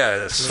Nope,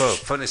 yeah.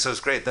 Putney Soap's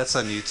great. That's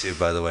on YouTube,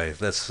 by the way.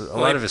 That's a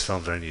lot of his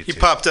films are on YouTube. He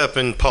popped up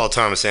in Paul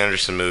Thomas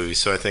Anderson movies,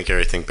 so I think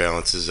everything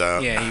balances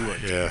out. Yeah, he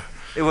would. Yeah.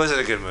 It wasn't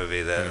a good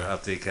movie,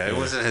 Up the Academy. It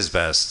wasn't his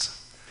best.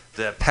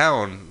 The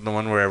Pound, the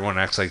one where everyone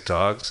acts like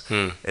dogs,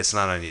 it's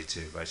not on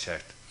YouTube. I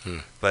checked.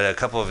 But a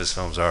couple of his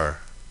films are.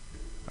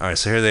 All right,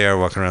 so here they are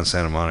walking around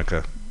Santa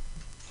Monica.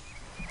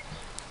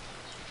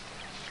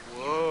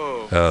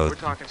 Whoa. Oh. We're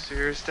talking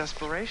serious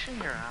desperation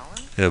here,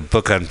 Alan. A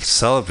book on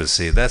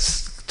celibacy.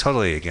 That's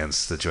totally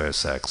against the joy of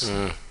sex.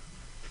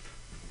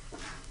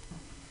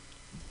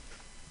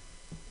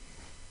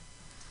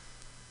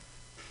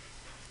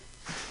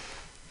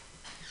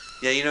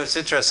 Yeah, you know, it's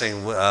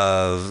interesting.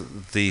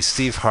 The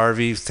Steve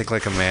Harvey, Think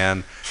Like a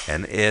Man,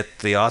 and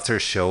the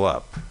authors show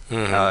up.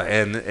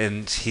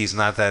 And he's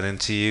not that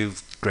into you.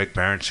 Greg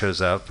Barron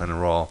shows up in a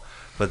role.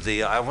 But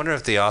I wonder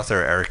if the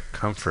author, Eric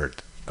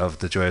Comfort, of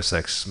The Joy of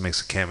Sex,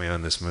 makes a cameo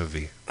in this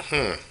movie.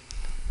 And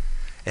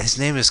his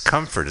name is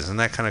Comfort. Isn't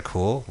that kind of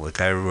cool? The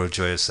guy who wrote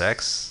Joy of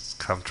Sex.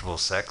 Comfortable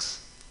sex.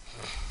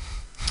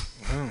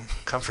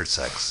 Comfort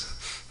sex.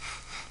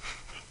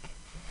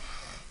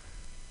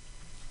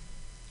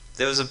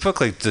 There was a book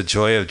like The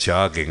Joy of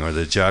Jogging or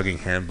The Jogging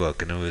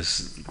Handbook, and it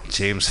was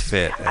James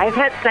Fitt. I've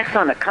had sex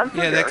on a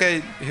comforter. Yeah, that guy,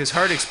 his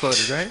heart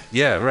exploded, right?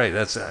 Yeah, right.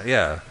 That's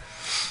yeah.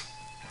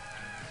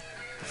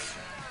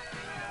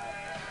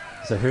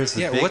 So here's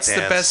the big what's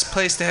dance. the best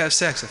place to have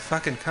sex? A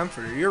fucking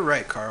comforter. You're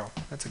right, Carl.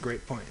 That's a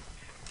great point.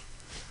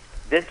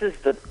 This is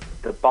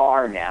the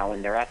bar now,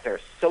 and they're at their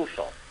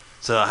social.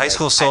 So high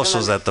school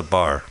socials at the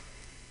bar.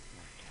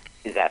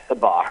 Is at the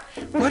bar.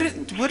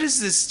 What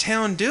is this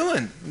town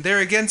doing? They're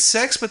against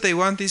sex, but they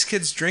want these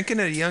kids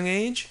drinking at a young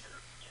age?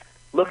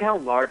 Look how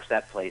large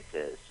that place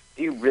is.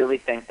 Do you really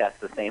think that's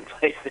the same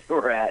place that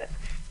we're at?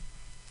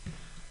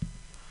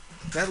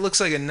 That looks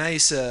like a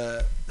nice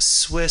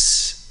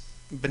Swiss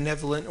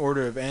benevolent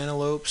order of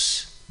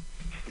antelopes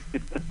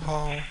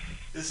hall.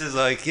 This is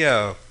like,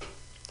 yo.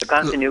 The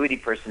continuity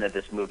person of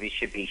this movie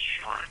should be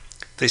shot.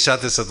 They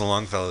shot this at the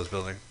Longfellows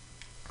building.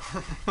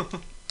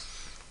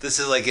 This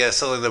is like,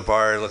 selling the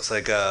bar looks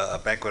like a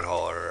banquet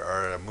hall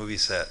or a movie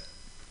set.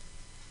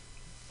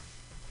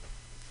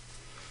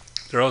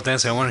 They're all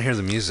dancing. I want to hear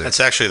the music.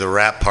 That's actually the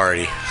rap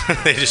party.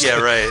 They just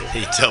right.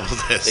 He doubled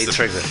this. They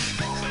triggered.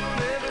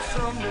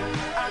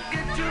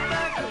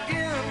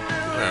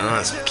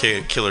 That's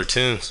killer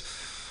tunes.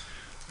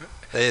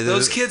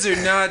 Those kids are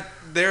not.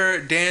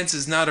 Their dance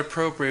is not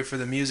appropriate for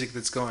the music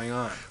that's going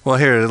on. Well,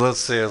 here, let's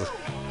see. Little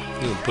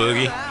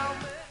boogie.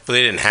 Well,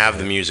 they didn't have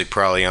the music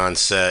probably on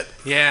set.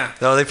 Yeah.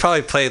 No, they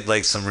probably played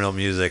like some real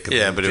music.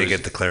 And but they it was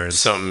get the clearance.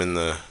 Something in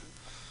the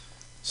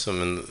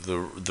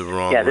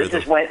wrong. Yeah, this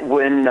rhythm. is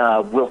when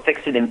We'll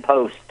Fix It in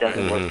Post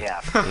doesn't work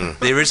out.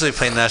 They originally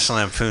played National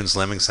Lampoon's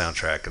Lemming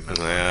soundtrack, and then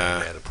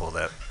they had to pull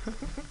that.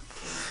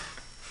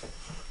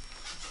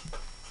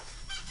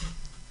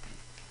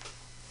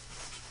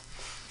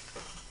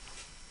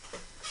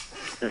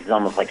 This is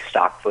almost like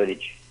stock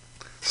footage.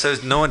 So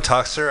no one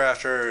talks to her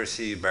after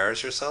she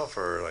embarrassed herself,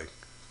 or like?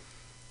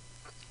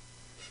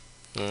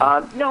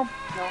 No.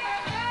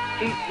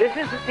 This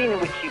is the scene in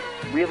which she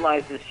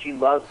realizes she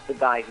loves the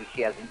guy who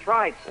she hasn't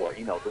tried for.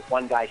 You know, the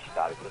one guy she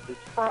thought it was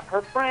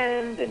her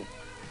friend, and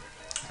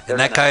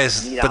that guy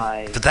is,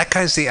 but that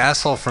guy's the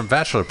asshole from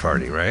Bachelor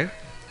Party, right?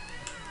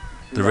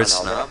 The rich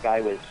snob. That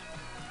guy was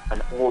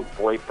an old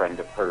boyfriend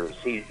of hers.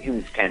 He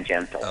was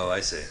tangential. Oh, I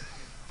see.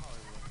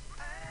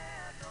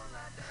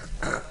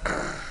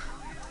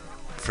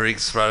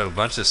 Freaks brought a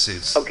bunch of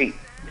suits. Okay,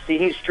 see,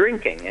 he's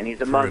drinking, and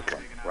he's a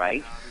Muslim,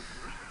 right?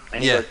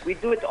 And he goes, we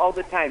do it all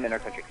the time in our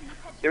country.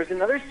 There's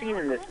another scene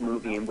in this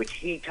movie in which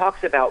he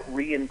talks about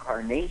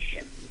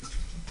reincarnation.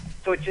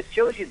 So it just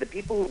shows you the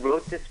people who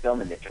wrote this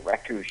film and the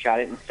director who shot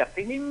it and stuff,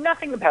 they knew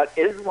nothing about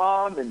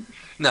Islam and,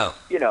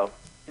 to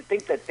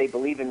think that they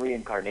believe in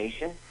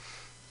reincarnation.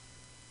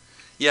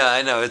 Yeah,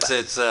 I know. It's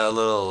a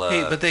little...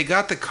 Hey, but they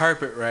got the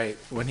carpet right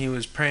when he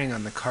was praying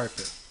on the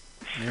carpet.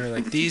 And they were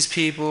like, these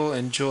people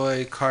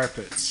enjoy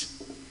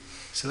carpets.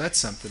 So that's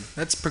something.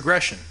 That's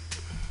progression.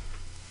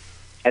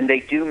 And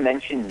they do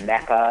mention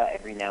Mecca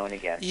every now and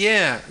again.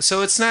 Yeah,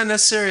 so it's not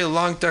necessarily a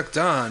long duck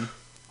dawn.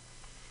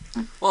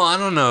 Well, I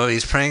don't know.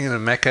 He's praying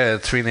in Mecca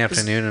at 3 in the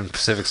afternoon in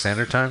Pacific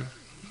Standard Time?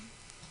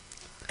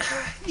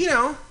 You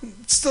know,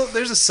 still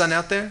there's a sun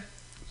out there.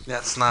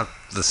 That's not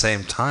the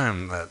same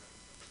time that...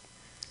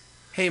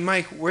 Hey,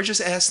 Mike, we're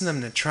just asking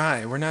them to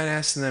try. We're not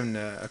asking them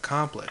to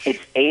accomplish.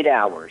 It's 8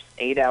 hours.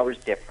 8 hours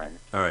different.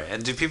 All right.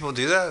 And do people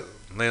do that?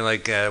 They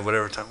like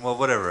whatever time? Well,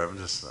 whatever.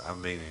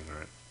 I'm being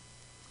ignorant.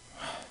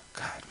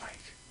 God, Mike.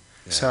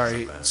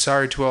 Yeah,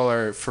 sorry to all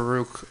our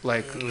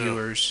Farouk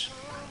viewers.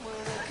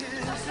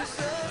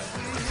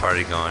 The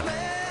party going. You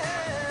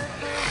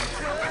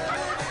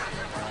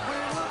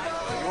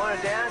want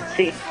to dance?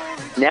 See,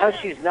 now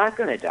she's not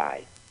going to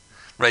die.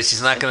 Right,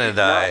 she's not going to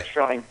die. Not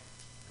showing,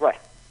 right.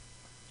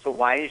 So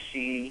why is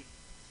she...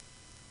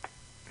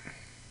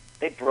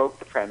 They broke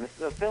the premise of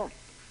the film.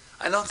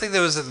 I don't think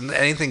there was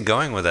anything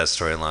going with that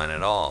storyline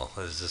at all.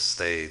 It was just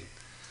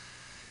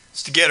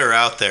It's to get her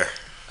out there.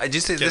 I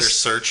just think Get her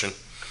searching.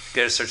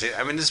 Get her searching.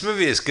 I mean, this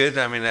movie is good.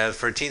 I mean,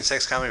 for a teen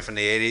sex comedy from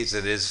the 80s,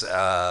 it is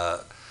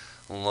a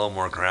little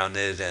more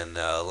grounded and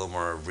a little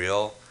more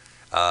real.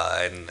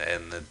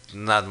 And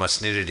not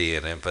much nudity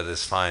in it, but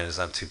it's fine. It's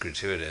not too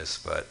gratuitous,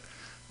 but...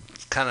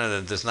 kind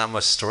of there's not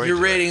much story. You're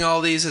rating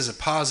all these as a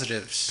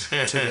positives to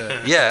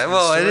the yeah,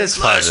 well, story. it is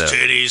less positive.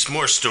 titties,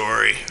 more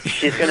story.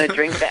 She's going to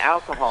drink the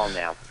alcohol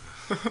now.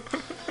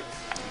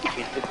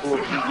 She's the cool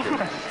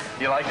teacher.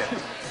 You like it?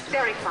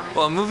 Very fun.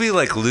 Well, a movie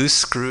like Loose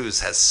Screws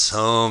has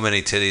so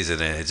many titties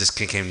in it. It just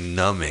became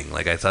numbing.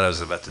 Like I thought I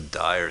was about to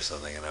die or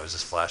something, and I was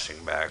just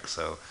flashing back.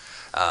 So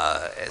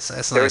It's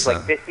There nice. was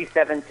like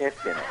 57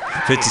 tips in it.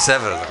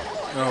 57 of them.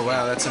 Oh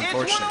wow, that's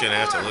unfortunate. Gonna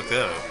have to look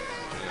that up.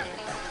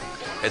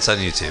 It's on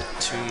YouTube.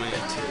 Too many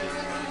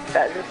titties.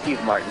 That's a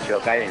Steve Martin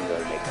joke. I didn't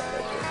really make up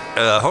that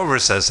joke. Homer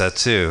says that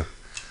too.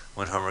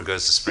 When Homer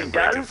goes to spring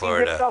break in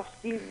Florida, Yourself,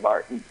 Steve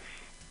Martin.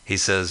 he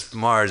says,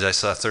 "Marge, I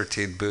saw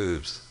 13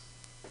 boobs."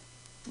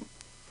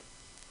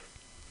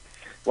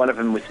 One of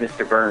them was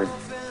Mr. Burns.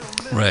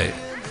 Right.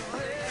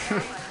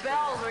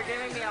 Bells are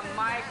giving me a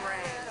migraine.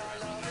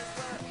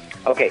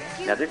 Okay,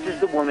 now this is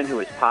the woman who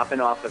is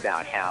popping off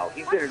about how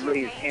he better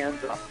lay his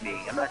hands off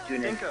me. I'm not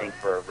doing anything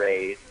for a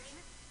raise.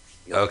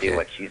 You'll see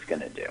what she's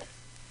going to do.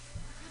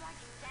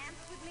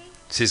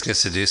 She's gonna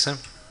seduce him.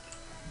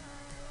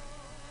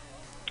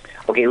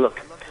 Okay, look.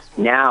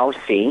 Now,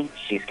 see,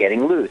 she's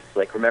getting loose.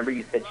 Like, remember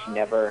you said she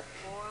never...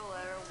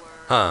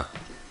 Huh.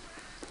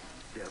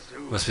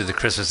 Must be the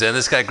Christmas. And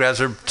this guy grabs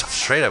her,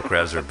 straight up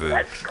grabs her boob.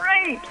 That's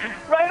great!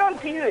 Right on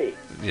TV.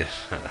 Yeah,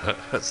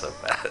 that's so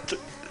bad.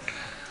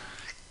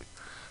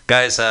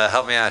 Guys,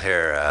 help me out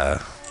here.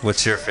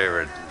 What's your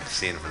favorite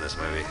scene from this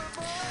movie?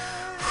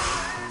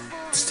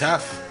 It's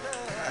tough.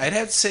 I'd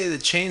have to say the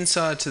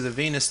chainsaw to the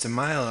Venus de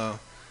Milo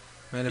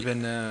might have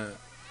been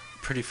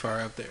pretty far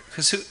up there.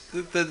 Because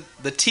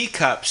the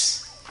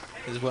teacups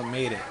is what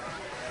made it.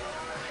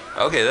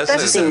 Okay, that's That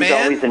a scenes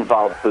always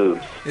involve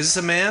boobs. Is this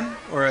a man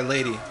or a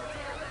lady?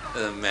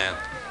 Man.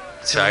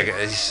 Shy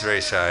guy. He's very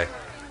shy.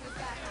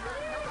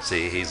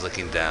 See, he's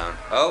looking down.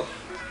 Oh,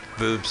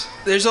 boobs.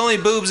 There's only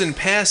boobs in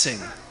passing.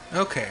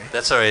 Okay.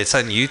 That's alright. It's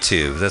on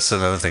YouTube. That's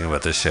another thing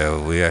about this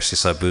show. We actually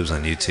saw boobs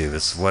on YouTube.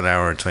 It's 1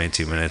 hour and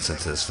 22 minutes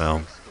into this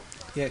film.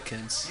 Yeah,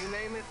 kids. You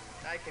name it,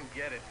 I can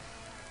get it.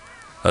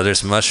 Oh,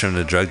 there's Mushroom,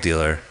 the drug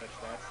dealer.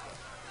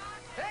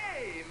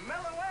 Hey,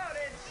 mellow out,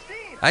 it's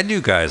Steve. I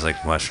knew guys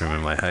like Mushroom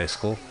in my high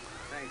school.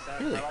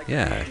 Really?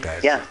 Yeah,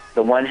 guys. Yeah,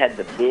 the one had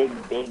the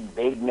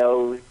big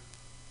nose.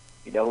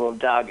 You know what I'm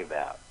talking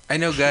about. I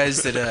know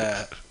guys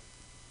that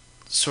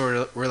sort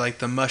of were like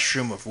the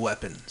mushroom of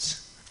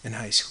weapons in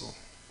high school.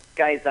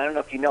 Guys, I don't know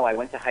if you know, I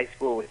went to high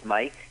school with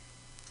Mike,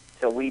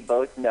 so we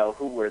both know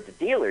who were the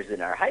dealers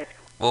in our high school.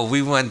 Well,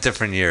 we went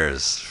different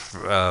years,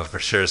 for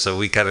sure, so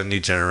we kind of knew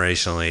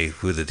generationally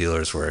who the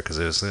dealers were, because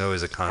it was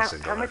always a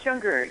constant. How much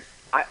younger?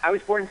 I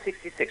was born in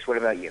 66. What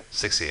about you?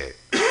 68.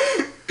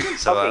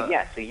 So, okay,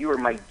 yeah, so you were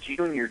my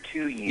junior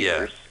 2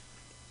 years.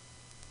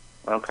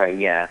 Yeah. Okay,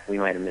 yeah, we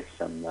might have missed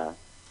some...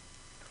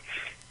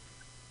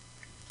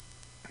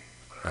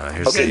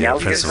 here's okay, the now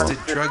principal. here's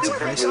the drugs in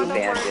high school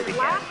bandit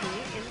again.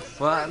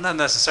 Well, not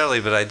necessarily,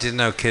 but I did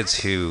know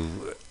kids who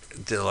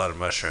did a lot of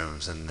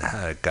mushrooms and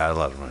got a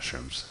lot of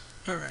mushrooms.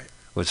 All right.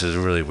 Which is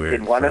really weird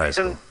Did one for of high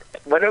school.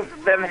 one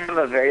of them have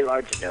a very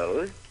large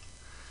nose?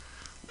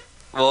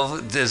 Well,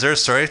 is there a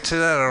story to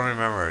that? I don't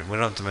remember. We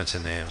don't have to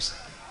mention names.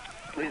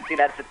 See,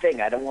 that's the thing.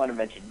 I don't want to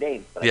mention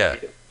names, but Yeah. I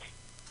do.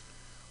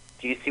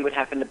 Do you see what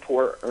happened to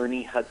poor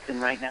Ernie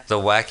Hudson right now? The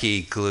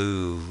wacky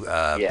glue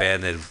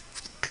bandit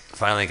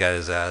finally got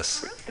his ass.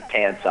 The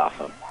pants off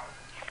him.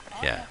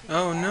 Yeah.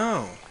 Oh,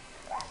 no.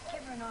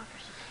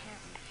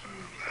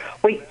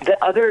 Wait,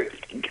 the other...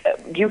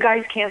 you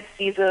guys can't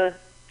see the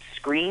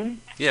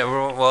screen? Yeah,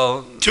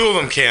 well... Two of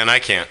them can, I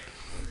can't.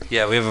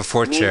 Yeah, we have a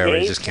fourth chair.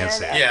 We just can't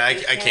see it. Yeah,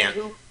 I can't.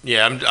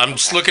 Yeah, I'm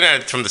just looking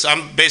at it from this.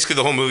 I'm basically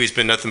the whole movie's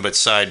been nothing but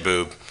side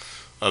boob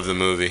of the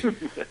movie.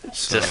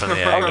 So, Just from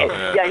the angle.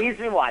 Okay. Yeah, he's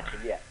been watching,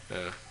 yeah.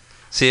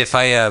 See, if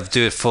I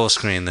do it full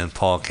screen, then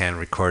Paul can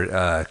record,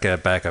 get a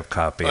backup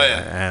copy. Oh,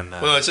 yeah. And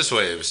well, it's just the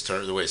way it was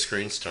turned, the way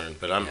screen's turned.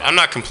 But I'm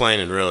not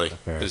complaining really.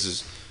 Fair. This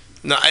is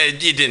no,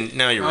 you didn't.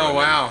 Now you're. Oh,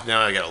 wow.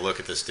 Now I got to look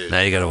at this dude.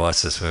 now you got to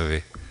watch this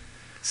movie.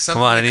 Something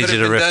Come on, I that need could you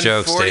have to been riff done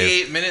jokes, 48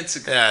 Dave. minutes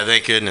ago. Yeah,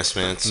 thank goodness,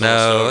 man. It's No,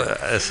 almost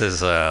over. this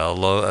is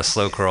a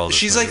slow crawl.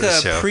 She's like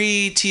a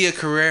pre-Tia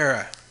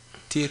Carrera.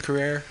 Tia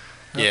Carrera?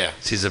 Yeah.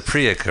 She's a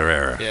Priya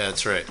Carrera. Yeah,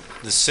 that's right.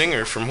 The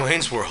singer from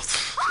Wayne's World.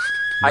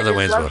 I Another just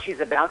Wayne's love World. she's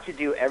about to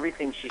do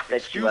everything she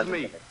said she wasn't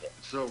going to do.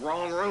 It's the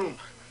wrong room.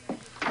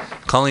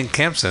 Colleen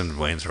Campson,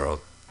 Wayne's World.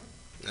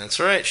 That's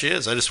right, she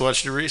is. I just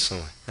watched it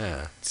recently.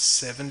 Yeah.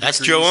 7 That's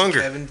degrees Joe of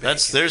Unger. Kevin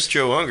There's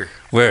Joe Unger.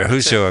 Where?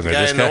 Who's Joe Unger? The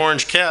guy This in guy? the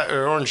orange cat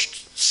or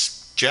orange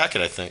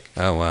jacket, I think.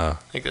 Oh wow. I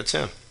think that's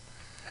him.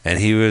 And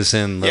he was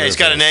in. Yeah, he's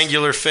got an Leatherface.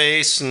 angular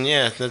face, and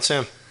yeah, that's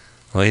him.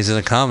 Well, he's in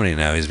a comedy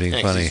now. He's being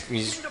Yeah, funny.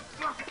 he's-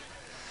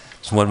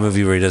 It's one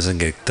movie where he doesn't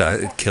get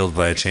killed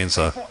by a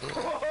chainsaw.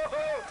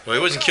 well,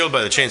 he wasn't killed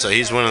by the chainsaw.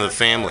 He's one of the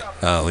family.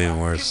 Oh, even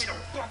worse.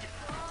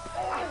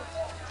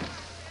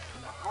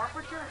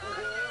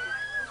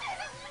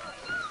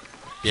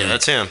 Yeah,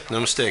 that's him. No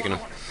mistaking him.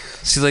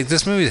 See, like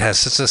this movie has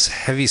such a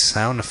heavy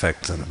sound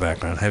effect in the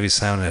background, heavy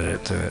sound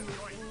edit to it.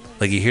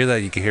 Like you hear that,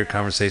 you can hear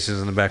conversations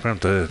in the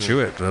background. Chew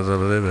it. Blah, blah,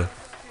 blah, blah.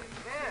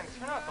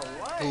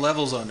 The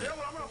levels on it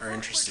are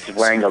interesting. She's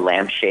wearing a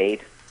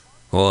lampshade.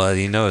 Well,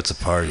 you know it's a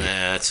party. Nah,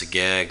 that's a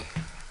gag.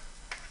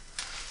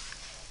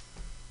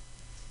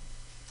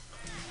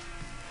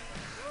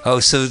 Oh,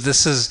 so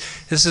this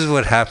is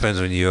what happens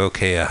when you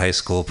okay a high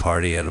school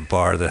party at a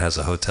bar that has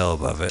a hotel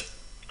above it.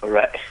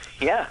 Right.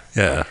 Yeah.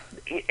 Yeah.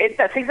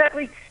 That's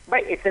exactly...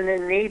 Right, it's an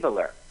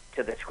enabler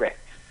to the script,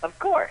 of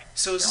course.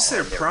 So is this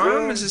their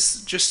prom? Is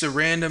this just a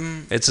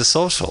random... It's a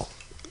social.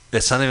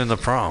 It's not even the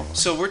prom.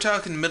 So we're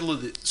talking middle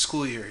of the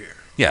school year here.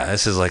 Yeah,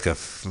 this is like a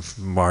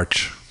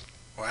March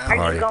Wow.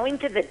 Are you going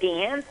to the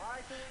dance?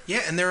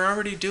 Yeah, and they're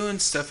already doing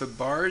stuff at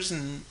bars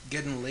and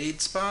getting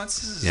laid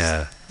spots.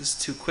 This is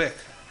too quick.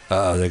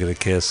 Uh-oh, they're going to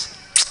kiss.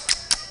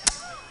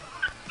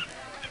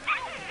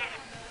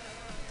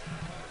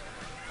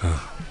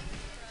 Oh.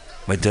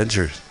 My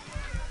dentures.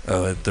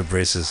 Oh, the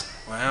braces.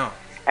 Wow.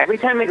 Every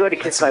time I go to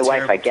kiss my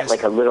wife, I get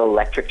like a little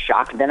electric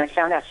shock, and then I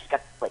found out she's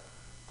got like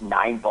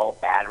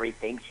 9-volt battery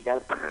thing. She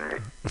does.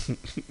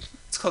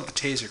 It's called the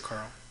taser,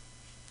 Carl.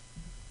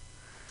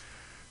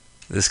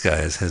 This guy,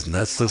 his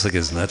nuts, looks like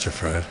his nuts are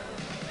fried.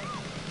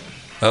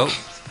 Oh,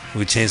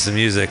 we changed the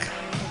music.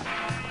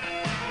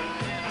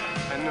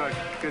 I know a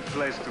good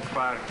place to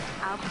park.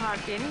 I'll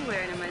park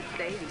anywhere in a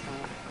Mercedes.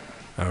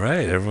 All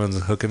right,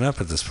 everyone's hooking up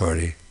at this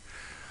party.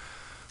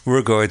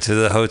 We're going to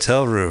the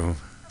hotel room.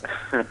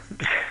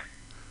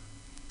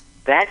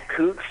 That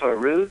kook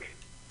Farouk,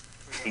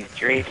 he's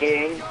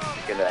drinking.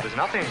 There's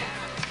nothing.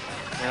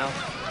 Well,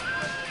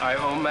 I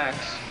owe Max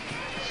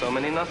so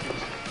many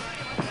nothings.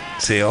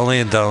 See, only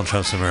in Donald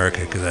Trump's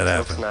America could that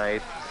happen.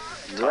 Night.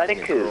 Let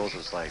it kook.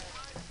 Like,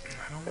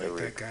 I don't like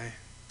that guy.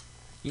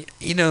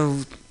 You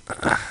know,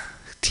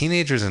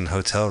 teenagers in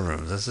hotel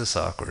rooms, that's just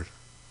awkward.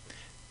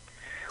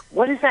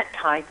 What is that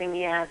tie thing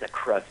he has? A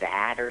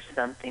cravat or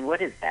something?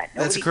 What is that?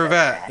 That's a Nobody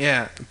cravat, does that.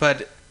 yeah.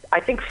 But I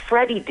think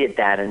Freddie did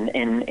that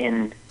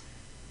in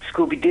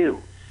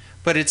Scooby-Doo.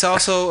 But it's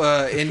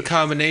also in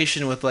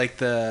combination with like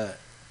the...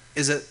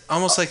 Is it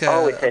almost like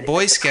a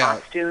Boy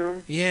Scout?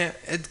 Costume? Yeah,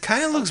 it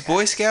kind of looks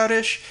Boy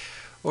Scoutish,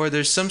 or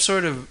there's some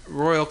sort of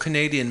Royal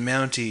Canadian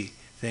Mountie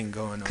thing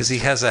going on. Because he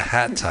has a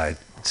hat tied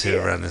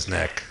around his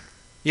neck.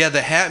 Yeah,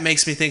 the hat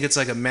makes me think it's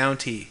like a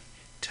Mountie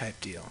type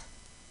deal.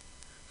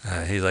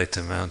 He liked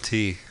to mount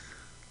T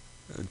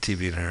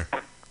being her.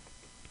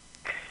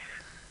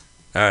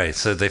 All right,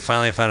 so they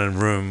finally found a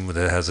room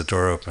that has a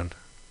door open.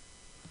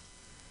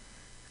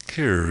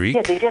 Creak.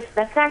 Yeah,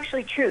 that's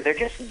actually true. They're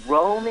just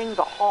roaming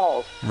the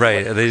halls.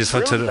 Right, they just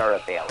went to Rooms are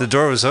available. the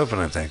door was open,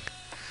 I think.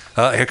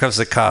 Oh, here comes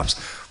the cops.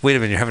 Wait a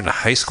minute, you're having a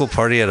high school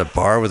party at a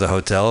bar with a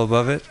hotel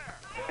above it?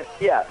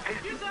 Yeah.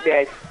 May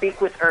I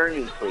speak with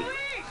Ernie, please?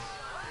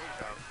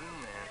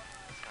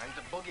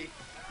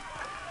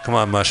 Come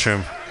on,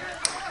 Mushroom.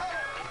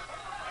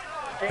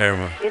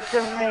 Here, It's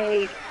a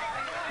raid.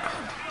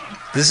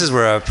 this is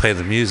where I play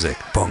the music.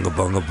 Bonga,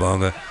 bonga,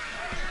 bonga.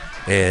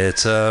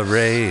 It's a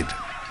raid.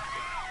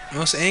 The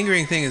most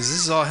angering thing is this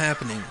is all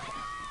happening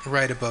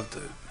right above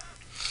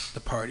the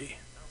party.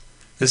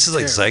 This is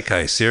like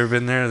Zeitgeist. You ever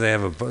been there? They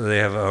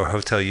have a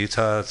Hotel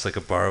Utah. It's like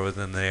a bar with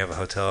them. They have a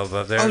hotel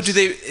above there. Oh,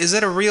 is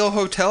that a real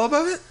hotel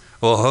above it?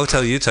 Well,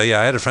 Hotel Utah. Yeah,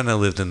 I had a friend that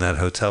lived in that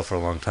hotel for a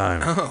long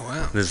time. Oh,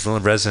 wow. There's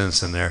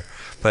residents in there,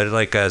 but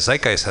like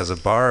Zeitgeist has a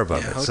bar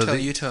above it. Hotel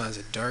Utah is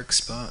a dark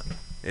spot.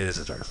 It is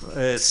a dark spot.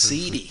 It's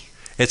seedy.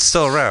 It's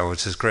still around,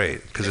 which is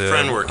great because My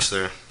friend works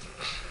there.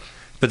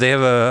 But they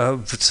have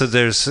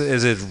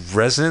is it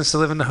residents that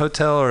live in the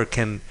hotel or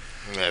can?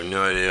 I have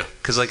no idea.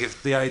 Because like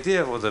if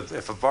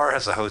a bar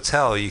has a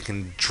hotel, you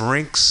can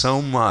drink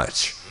so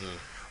much,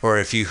 or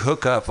if you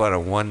hook up on a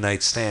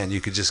one-night stand,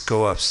 you could just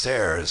go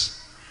upstairs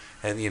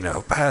and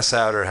pass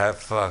out or have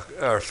fuck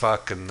or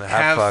fuck and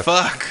have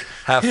fuck.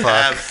 Have fuck.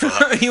 Have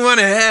fuck. You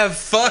want to have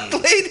fuck,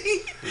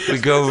 lady? We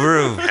go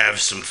room. Have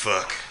some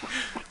fuck.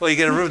 Well, you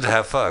get a room to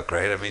have fuck,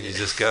 right? I mean, you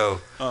just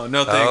go. Oh,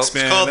 no thanks,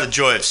 man. It's called the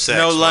joy of sex.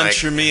 No lunch Mike.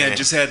 for me. Yeah. I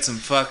just had some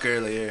fuck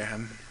earlier.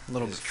 I'm a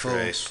little bit full.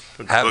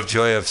 Have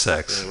joy of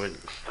sex. Me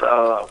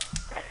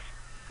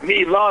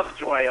love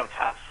joy of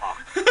have fuck.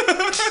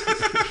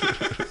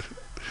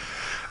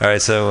 All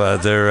right, so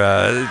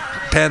they're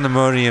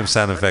pandemonium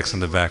sound effects in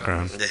the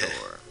background.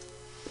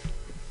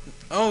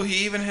 Oh,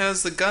 he even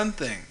has the gun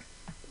thing.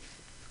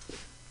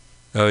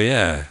 Oh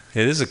yeah,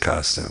 it is a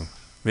costume.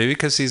 Maybe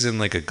because he's in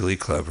like a glee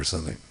club or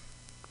something.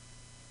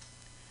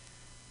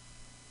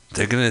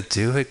 They're gonna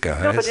do it,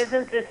 guys. No, but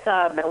isn't this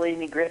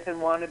Melanie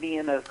Griffin want to be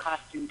in a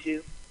costume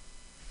too?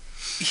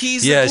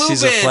 She's a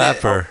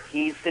flapper. Oh,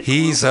 he's the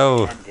He's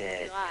glue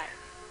bandit.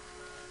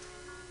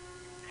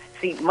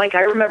 See, Mike,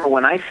 I remember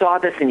when I saw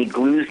this and he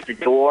glues the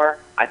door,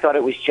 I thought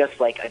it was just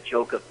like a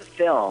joke of the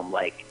film,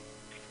 like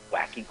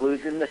wacky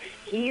glues in the.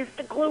 He's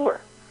the gluer.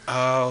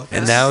 Oh,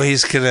 and now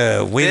he's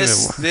gonna wait a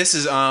minute. This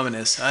is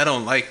ominous. I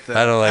don't like that.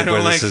 I don't like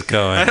where this is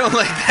going. I don't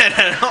like that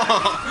at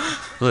all.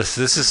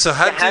 Listen, this is so.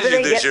 How How did do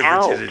you they lose get your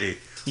out? virginity?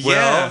 Yeah,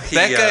 Well,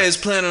 that guy is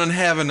planning on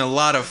having a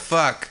lot of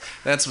fuck.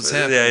 That's what's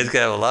happening. Yeah, he's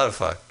gonna have a lot of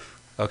fuck.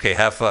 Okay,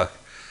 have fuck.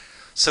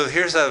 So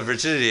here's how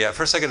virginity. At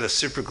first, I gotta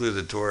super glue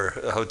the door,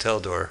 the hotel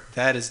door.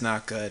 That is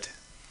not good.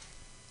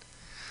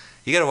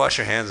 You gotta wash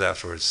your hands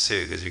afterwards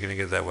too, because you're gonna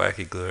get that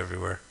wacky glue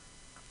everywhere.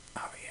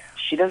 Oh yeah.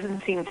 She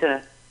doesn't seem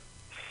to.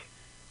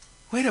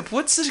 Wait up,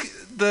 what's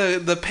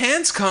the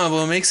pants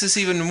combo makes this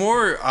even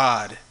more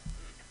odd.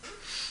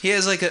 He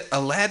has like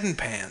Aladdin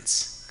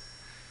pants.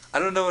 I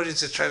don't know what he's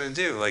just trying to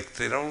do. Like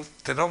they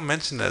don't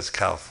mention that it's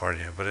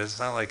California, but it's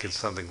not like it's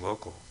something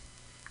local.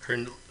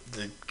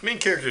 The main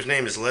character's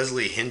name is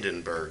Leslie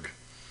Hindenburg.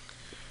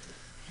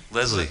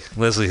 Leslie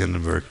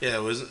Hindenburg. Yeah,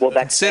 it was. Well,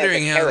 that's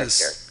Considering the how character.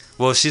 this,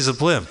 Well, she's a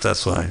blimp.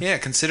 That's why. yeah,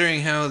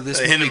 considering how this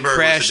movie Hindenburg was a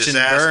crashed and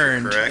disaster,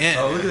 burned. correct? Yeah.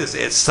 Oh, look at this!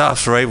 It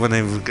stops right when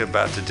they were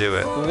about to do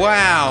it.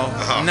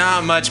 Wow,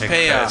 not much And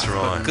payoff. credits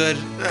rolling. But good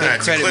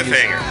It's a credit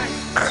music.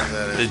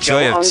 cliffhanger. The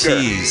joy of Unger.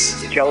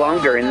 tease. Joe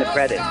Unger in the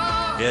credits.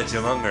 Yeah,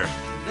 Joe Unger.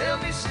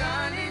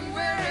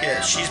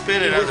 Yeah, she's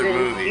been in other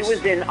movies. He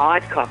was in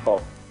Odd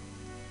Couple.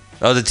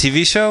 Oh, the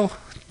TV show?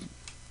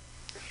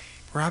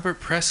 Robert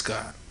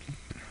Prescott.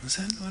 Was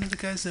that one of the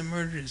guys that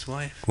murdered his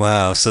wife?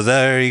 Wow. So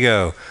there you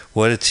go.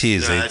 What a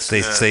tease. No, it's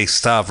they not. they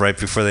stop right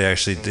before they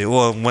actually do.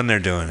 Well, when they're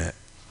doing it.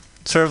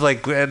 Sort of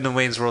like end of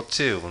Wayne's World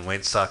 2, when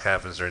Wayne's talk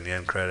happens during the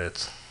end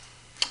credits.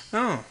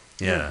 Oh.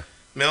 Yeah.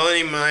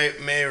 Melanie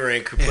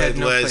Mayrink, who It played had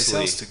no place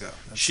Leslie. else to go.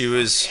 She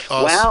was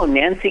also. Wow,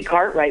 Nancy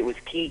Cartwright was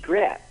Key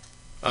Grip.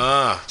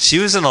 She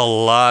was in a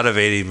lot of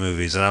 80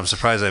 movies, and I'm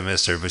surprised I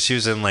missed her, but she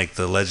was in like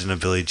The Legend of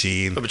Billie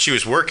Jean. Oh, but she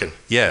was working.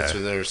 Yeah. That's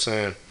what they were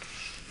saying.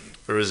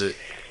 Or was it?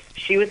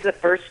 She was the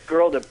first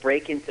girl to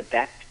break into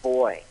Best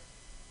Boy.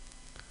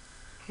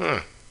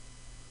 Huh.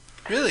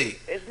 Really?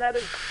 Isn't that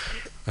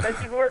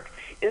a work?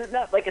 Isn't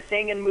that like a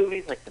saying in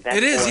movies, like the Best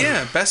It is, Boy?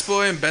 yeah. Best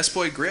Boy and Best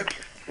Boy Grip.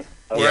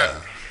 Oh, Yeah.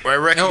 Well, I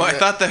reckon. No, I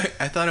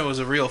thought it was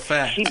a real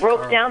fact. She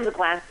broke down the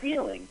glass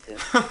ceiling.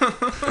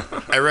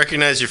 I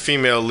recognize your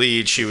female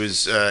lead. She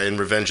was in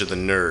Revenge of the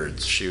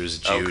Nerds. She was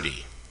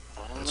Judy.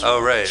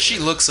 Oh, right. She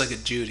looks like a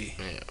Judy.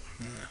 Yeah.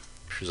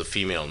 She was a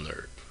female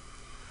nerd.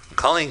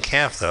 Colleen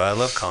Camp, though. I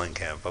love Colleen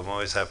Camp. I'm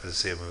always happy to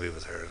see a movie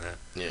with her in it.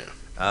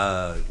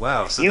 Yeah.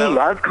 Wow. So You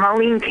love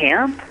Colleen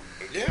Camp?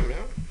 Yeah,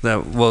 man.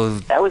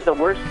 That was the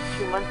worst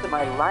 2 months of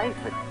my life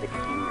at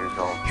 16 years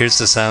old. Here's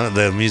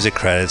the music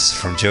credits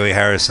from Joey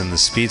Harris and the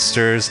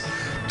Speedsters.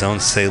 Don't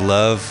Say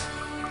Love,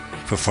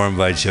 performed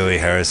by Joey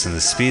Harris and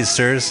the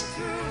Speedsters.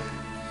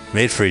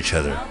 Made for Each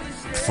Other,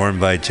 performed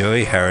by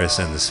Joey Harris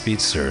and the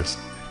Speedsters.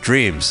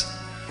 Dreams,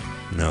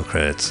 no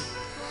credits.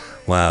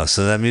 Wow,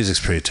 so that music's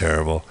pretty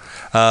terrible.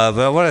 But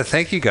I want to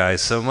thank you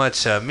guys so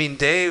much. Mean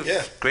Dave,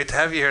 great to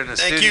have you here in the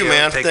studio. Thank you,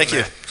 man. Taking Thank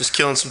you. the- Just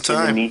killing some Good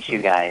time. to meet you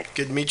guys.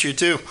 Good to meet you,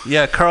 too.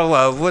 Yeah,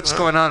 Carl, what's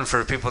going on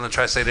for people in the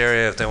tri-state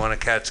area if they want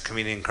to catch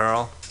comedian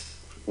Carl?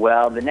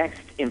 Well, the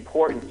next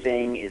important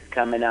thing is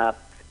coming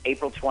up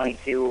April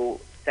 22,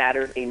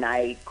 Saturday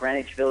night,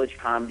 Greenwich Village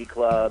Comedy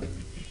Club.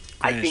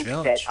 I Greenwich think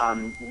Village.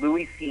 that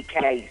Louis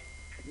C.K.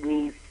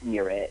 sneezed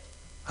near it.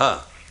 Huh.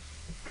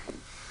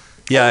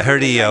 Yeah, I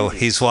heard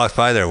he's walked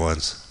by there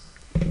once.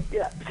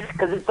 Yeah,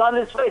 because it's on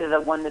this way to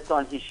the one that's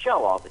on his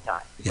show all the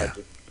time. Yeah.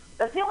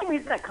 That's the only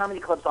reason that comedy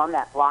club's on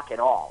that block at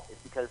all, is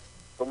because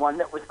the one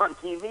that was on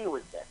TV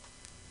was there.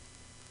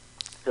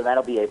 So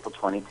that'll be April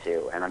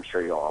 22, and I'm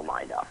sure you'll all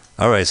line up.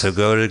 All right, so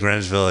go to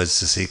Greenwich Village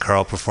to see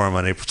Carl perform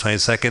on April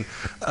 22nd.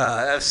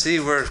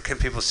 FC, where can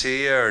people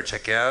see you or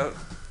check you out?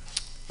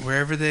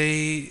 Wherever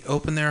they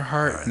open their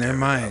heart and their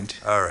mind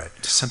All right.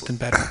 to something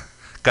better.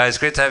 Guys,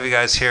 great to have you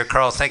guys here.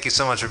 Carl, thank you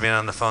so much for being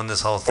on the phone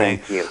this whole thing.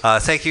 Thank you.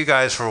 Thank you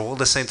guys for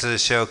listening to the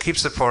show. Keep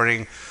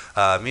supporting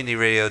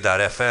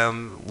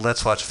MutinyRadio.fm.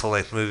 Let's watch a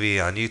full-length movie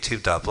on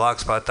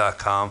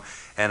YouTube.blogspot.com.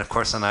 And, of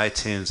course, on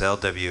iTunes,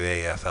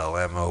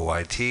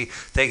 LWAFLMOYT.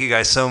 Thank you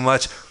guys so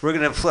much. We're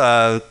going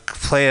to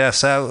play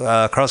us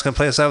out. Carl's going to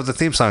play us out with the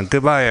theme song.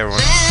 Goodbye, everyone.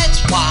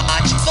 Let's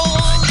watch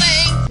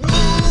full-length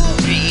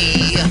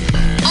movie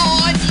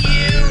on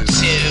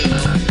YouTube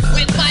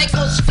with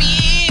Michael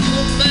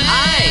Spiegelman.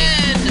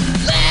 Hi.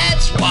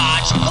 Let's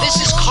watch. This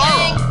is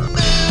Carl.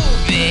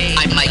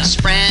 I'm Mike's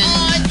friend.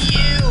 On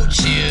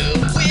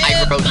YouTube.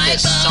 I wrote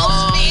this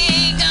song.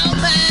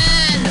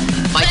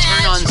 My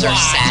turn-ons are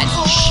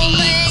satin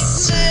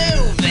sheets.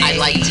 I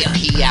like to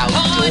pee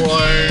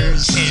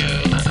outdoors.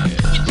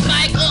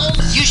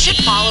 You should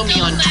follow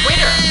me on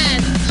Twitter.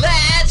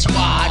 Let's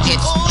watch.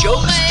 It's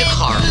Jokes de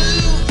Carl.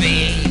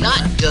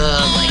 Not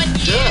duh like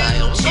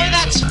duh. Or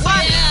that's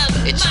funny.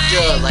 It's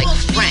duh like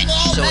French,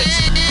 so it's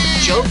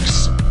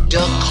Jokes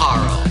de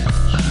Carl.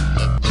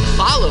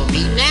 Follow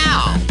me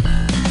now.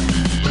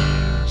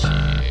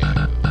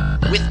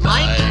 With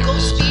Michael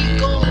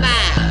Spiegelman.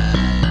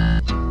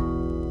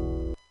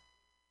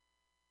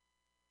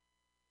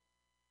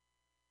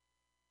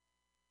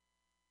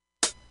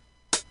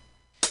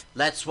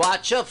 Let's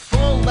watch a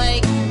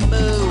full-length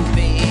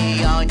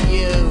movie on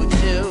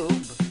YouTube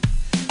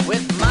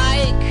with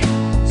Mike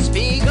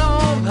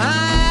Spiegelman.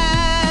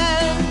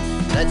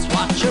 Let's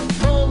watch a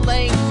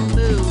full-length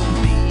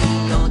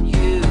movie on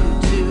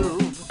YouTube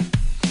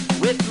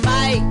with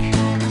Mike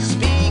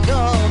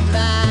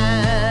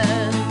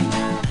Spiegelman.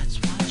 Let's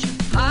watch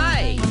it.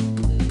 Hi,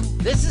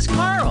 this is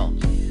Carl.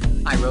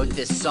 I wrote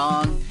this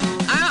song.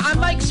 I'm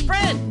Mike's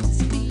friend.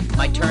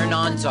 My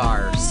turn-ons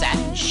are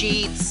satin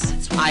sheets.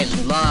 I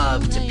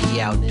love to pee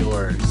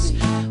outdoors.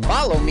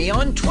 Follow me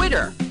on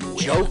Twitter.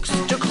 Jokes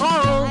de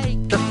Carl.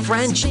 The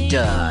French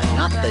duh,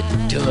 not the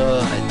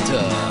duh.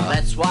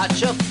 Let's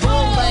watch a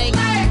full-length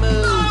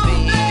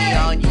movie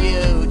on YouTube.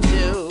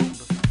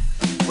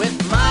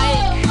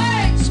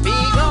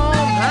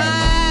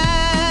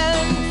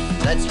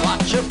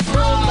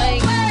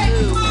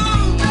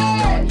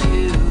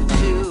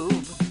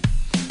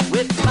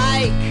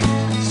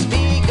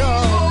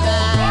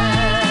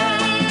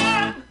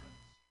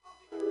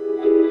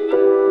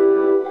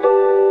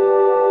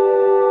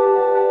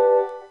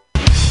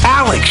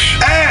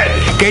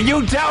 Can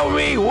you tell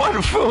me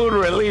what food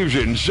relieves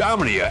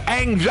insomnia,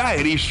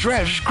 anxiety,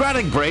 stress,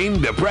 chronic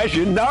brain,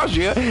 depression,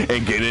 nausea,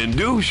 and can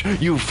induce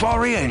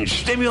euphoria and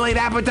stimulate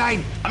appetite?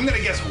 I'm gonna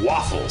guess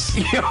waffles.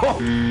 Yo,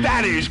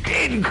 that is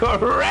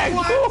incorrect.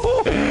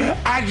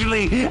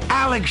 Actually,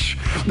 Alex,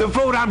 the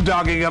food I'm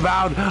talking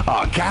about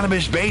are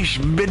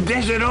cannabis-based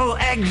medicinal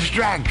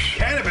extracts.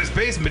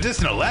 Cannabis-based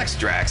medicinal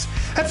extracts?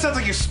 That sounds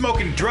like you're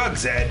smoking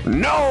drugs, Ed.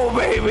 No,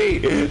 baby.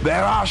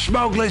 There are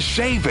smokeless,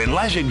 safe, and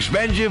less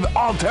expensive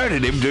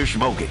alternatives to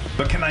smoking.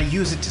 But can I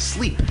use it to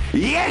sleep?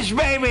 Yes,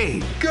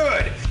 baby.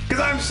 Good,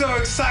 because I'm so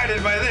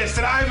excited by this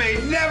that I may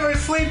never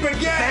sleep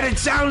again. Then it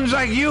sounds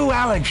like you,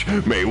 Alex,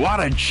 may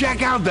want to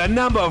check out the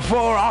number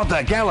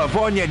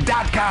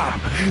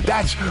 4AltaCalifornia.com.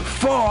 That's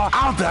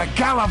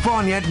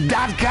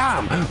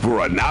 4AltaCalifornia.com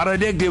for a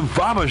non-addictive,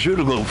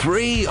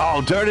 pharmaceutical-free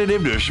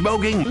alternative to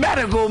smoking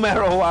medical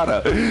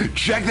marijuana.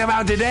 Check them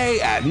out today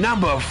at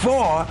number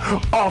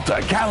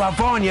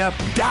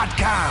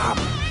 4AltaCalifornia.com.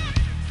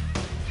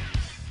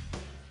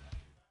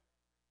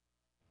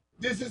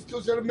 This is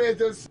Tushar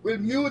Matters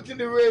with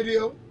Mutiny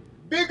Radio.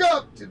 Big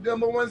up to the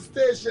 #1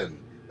 station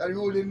that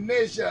rules the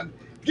nation.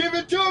 Give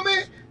it to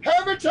me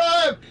every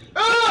time.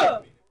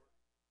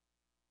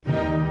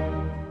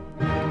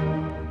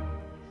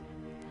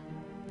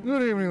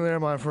 Good evening there,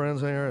 my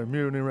friends here at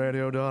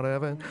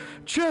MutinyRadio.fm.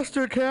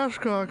 Chester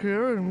Cashcock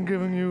here, and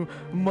giving you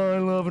my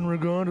love and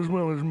regard as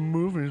well as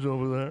movies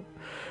over there.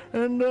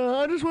 And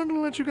I just wanted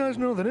to let you guys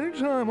know that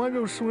anytime I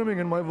go swimming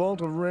in my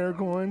vault of rare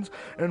coins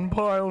and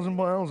piles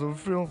of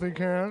filthy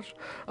cash,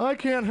 I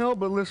can't help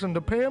but listen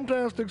to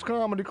Pamtastic's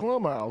Comedy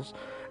Clubhouse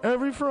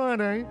every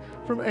Friday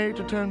from 8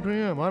 to 10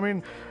 p.m. I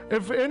mean,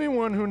 if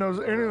anyone who knows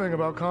anything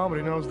about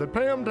comedy knows that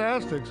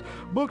Pamtastics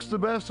books the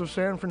best of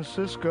San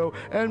Francisco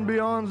and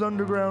beyond's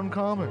underground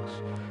comics.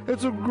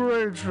 It's a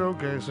great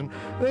showcase, and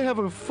they have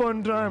a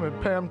fun time at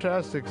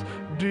Pamtastics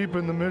deep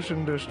in the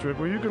Mission District,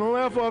 where you can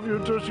laugh off your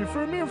tushy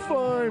for a mere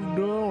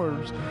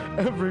 $5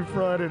 every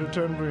Friday to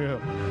 10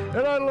 p.m.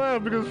 And I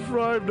laugh because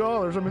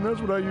 $5, I mean, that's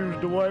what I use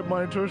to wipe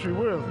my tushy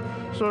with.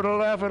 So to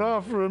laugh it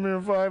off for a mere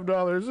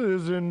 $5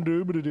 is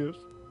indubitious.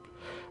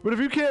 But if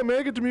you can't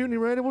make it to Mutiny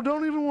Radio, well,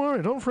 don't even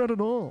worry. Don't fret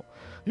at all.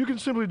 You can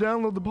simply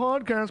download the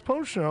podcast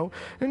post-show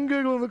and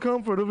giggle in the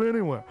comfort of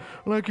anywhere,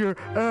 like your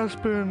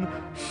Aspen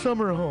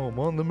summer home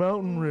on the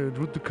mountain ridge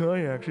with the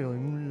kayak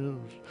feeling.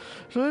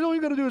 So all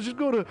you got to do is just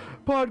go to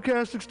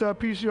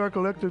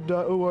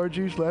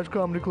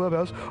podcastics.pcrcollective.org/comedy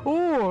clubhouse,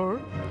 or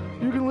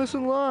you can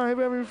listen live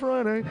every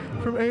Friday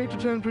from 8 to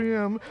 10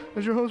 p.m.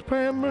 as your host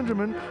Pam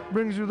Benjamin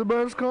brings you the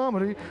best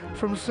comedy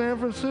from San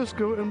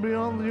Francisco and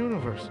beyond the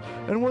universe.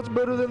 And what's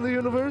better than the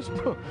universe?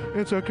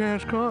 It's a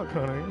cash cock,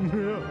 honey.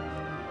 Yeah.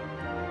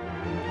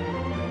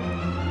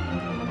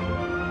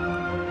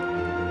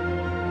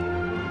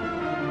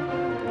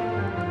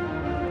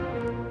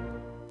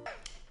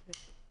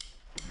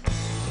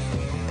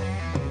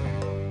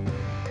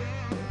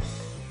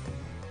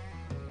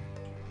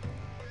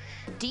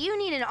 Do you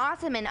need an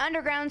awesome and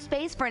underground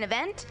space for an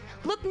event?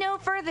 Look no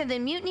further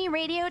than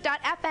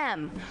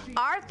MutinyRadio.fm.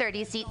 Our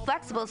 30-seat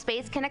flexible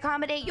space can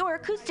accommodate your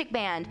acoustic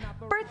band,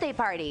 birthday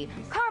party,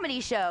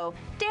 comedy show,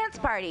 dance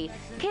party,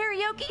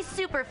 karaoke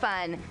super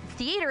fun,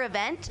 theater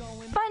event,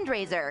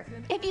 fundraiser.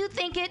 If you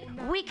think it,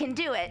 we can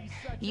do it.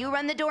 You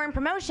run the door and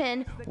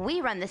promotion,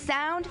 we run the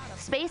sound,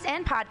 space,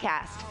 and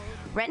podcast.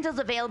 Rentals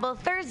available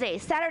Thursday,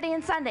 Saturday,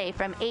 and Sunday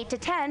from 8 to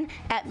 10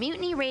 at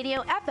Mutiny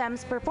Radio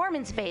FM's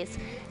performance space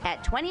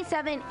at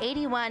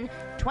 2781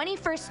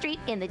 21st Street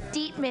in the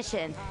Deep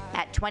Mission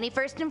at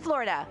 21st in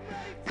Florida.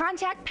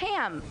 Contact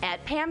Pam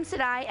at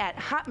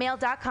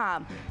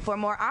pamsadai@hotmail.com for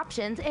more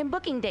options and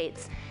booking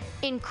dates.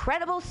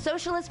 Incredible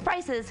socialist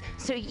prices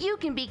so you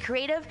can be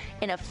creative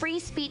in a free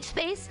speech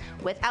space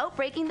without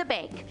breaking the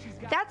bank.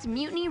 That's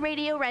Mutiny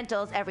Radio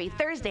Rentals every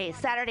Thursday,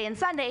 Saturday, and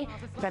Sunday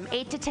from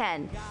 8 to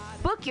 10.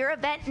 Book your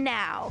event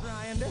now.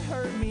 Trying to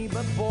hurt me,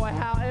 but boy,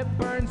 how it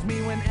burns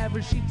me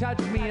whenever she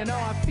touches me, and oh,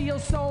 I feel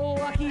so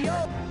lucky.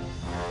 Oh.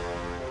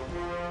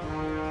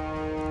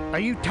 Are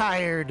you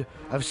tired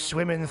of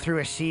swimming through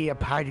a sea of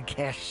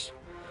podcasts?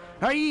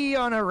 Are ye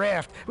on a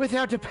raft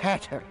without a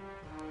paddle?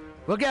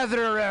 Well,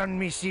 gather around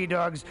me, sea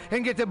dogs,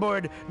 and get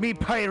aboard me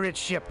pirate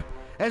ship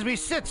as we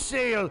set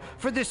sail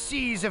for the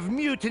seas of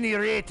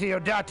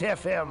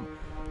MutinyRadio.fm.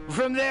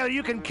 From there,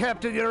 you can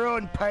captain your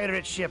own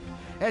pirate ship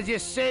as you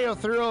sail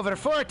through over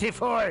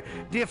 44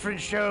 different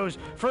shows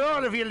for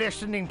all of your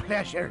listening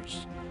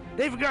pleasures.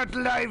 They've got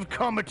live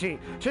comedy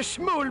to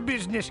small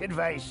business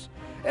advice,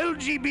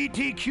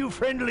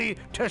 LGBTQ-friendly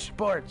to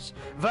sports,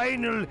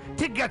 vinyl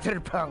to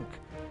gutter punk.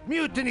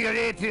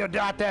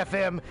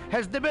 MutinyRadio.fm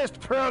has the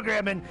best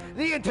programming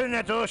the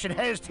internet ocean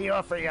has to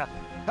offer you.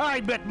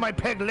 I bet my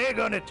peg leg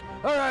on it,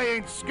 or I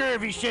ain't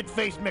scurvy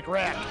shit-faced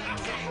McRack.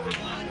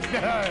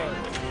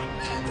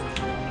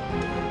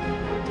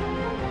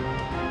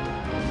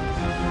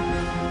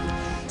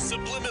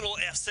 Subliminal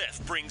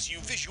SF brings you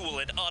visual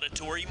and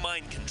auditory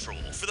mind control.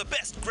 For the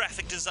best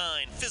graphic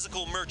design,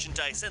 physical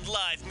merchandise, and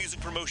live music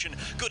promotion,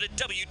 go to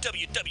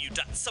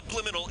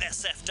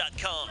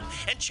www.subliminalsf.com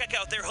and check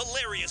out their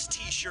hilarious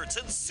t-shirts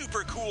and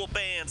super cool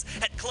bands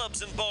at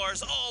clubs and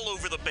bars all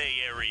over the Bay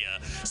Area.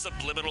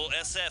 Subliminal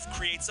SF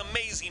creates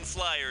amazing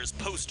flyers,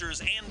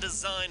 posters, and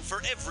design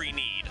for every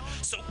need.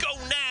 So go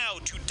now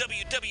to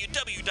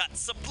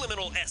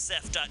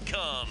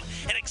www.subliminalsf.com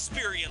and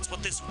experience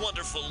what this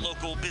wonderful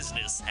local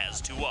business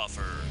has to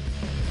offer.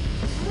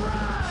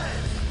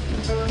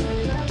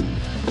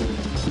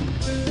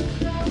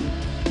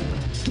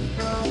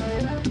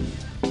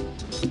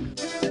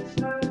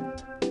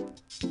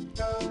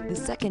 The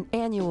second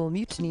annual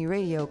Mutiny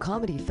Radio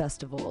Comedy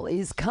Festival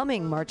is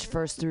coming March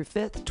 1st through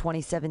 5th,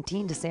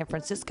 2017 to San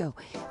Francisco,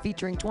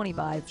 featuring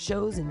 25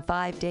 shows in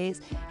 5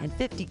 days and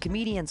 50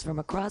 comedians from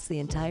across the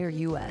entire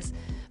U.S.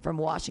 From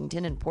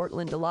Washington and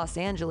Portland to Los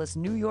Angeles,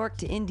 New York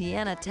to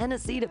Indiana,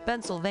 Tennessee to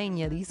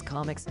Pennsylvania, these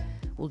comics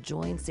will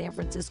join San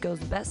Francisco's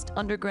best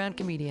underground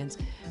comedians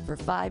for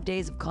 5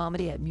 days of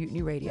comedy at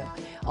Mutiny Radio.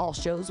 All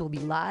shows will be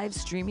live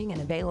streaming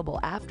and available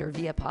after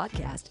via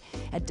podcast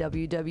at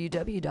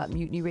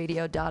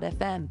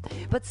www.mutinyradio.fm.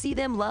 But see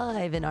them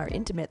live in our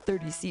intimate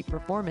 30-seat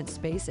performance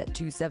space at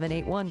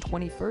 2781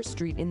 21st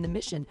Street in the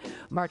Mission,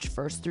 March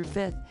 1st through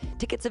 5th.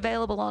 Tickets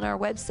available on our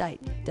website,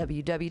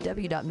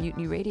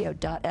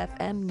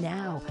 www.mutinyradio.fm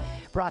now.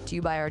 Brought to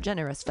you by our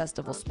generous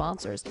festival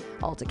sponsors,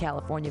 Alta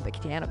California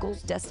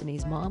Botanicals,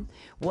 Destiny's Mom,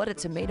 What a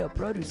Tomato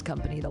Produce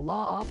Company, the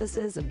law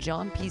offices of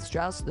John P.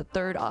 Strauss III,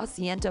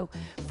 Asiento,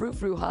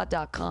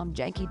 FruFruHot.com,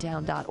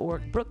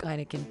 JankyTown.org, Brooke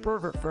Heineken,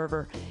 Pervert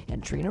Fervor,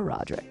 and Trina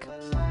Roderick.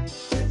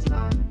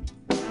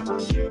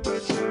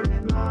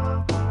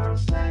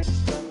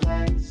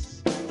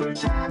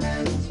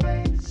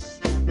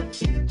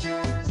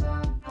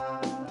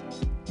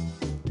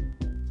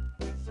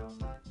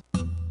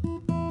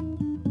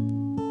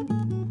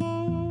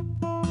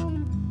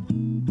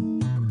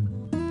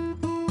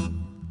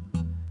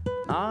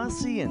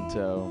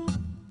 Asiento.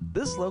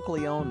 This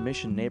locally owned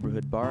Mission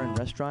neighborhood bar and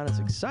restaurant is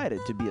excited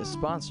to be a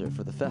sponsor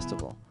for the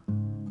festival.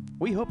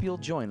 We hope you'll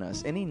join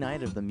us any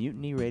night of the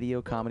Mutiny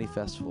Radio Comedy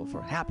Festival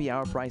for happy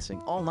hour pricing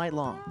all night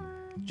long.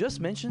 Just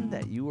mention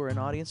that you are an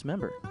audience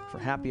member for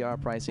happy hour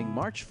pricing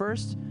March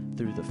 1st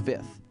through the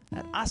 5th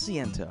at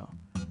Asiento.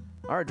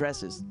 Our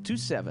address is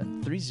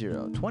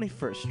 2730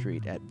 21st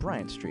Street at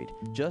Bryant Street,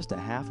 just a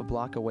half a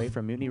block away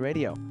from Mutiny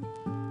Radio.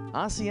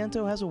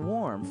 Asiento has a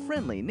warm,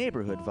 friendly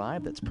neighborhood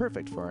vibe that's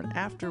perfect for an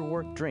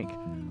after-work drink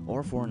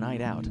or for a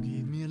night out.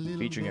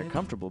 Featuring a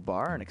comfortable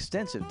bar and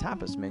extensive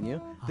tapas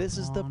menu, this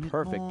is the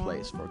perfect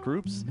place for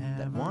groups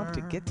that want to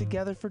get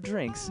together for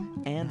drinks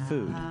and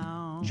food.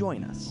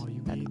 Join us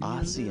at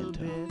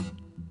Asiento.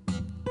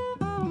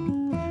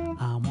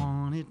 I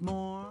want it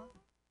more.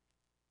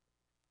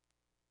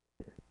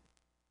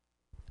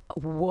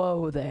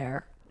 Whoa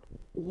there.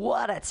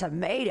 What a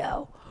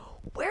tomato.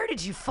 Where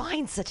did you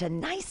find such a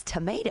nice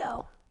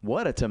tomato?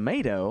 What a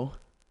tomato.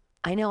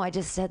 I know, I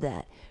just said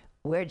that.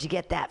 Where'd you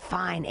get that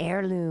fine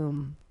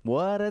heirloom?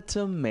 What a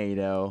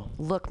tomato.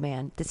 Look,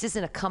 man, this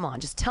isn't a come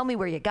on. Just tell me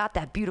where you got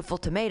that beautiful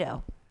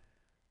tomato.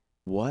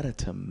 What a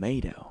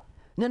tomato.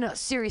 No,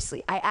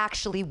 seriously. I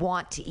actually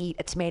want to eat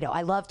a tomato.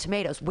 I love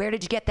tomatoes. Where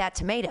did you get that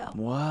tomato?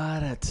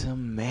 What a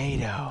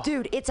tomato.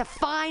 Dude, it's a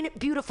fine,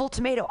 beautiful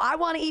tomato. I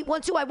want to eat one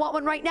too. I want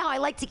one right now. I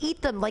like to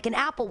eat them like an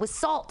apple with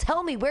salt.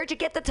 Tell me, where'd you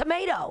get the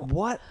tomato?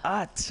 What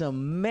a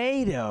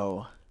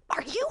tomato.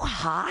 Are you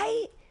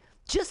high?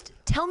 Just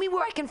tell me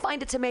where I can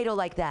find a tomato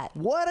like that.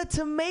 What a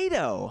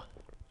tomato.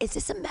 Is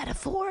this a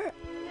metaphor?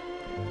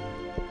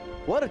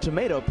 What a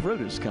Tomato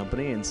Produce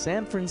Company in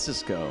San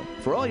Francisco.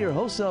 For all your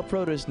wholesale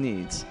produce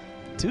needs,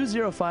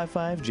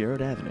 2055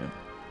 Jarrett Avenue.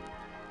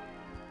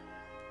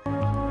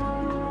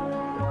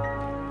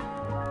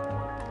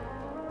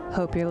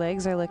 Hope your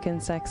legs are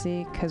looking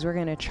sexy, because we're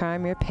going to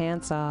charm your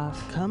pants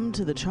off. Come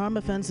to the Charm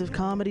Offensive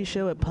Comedy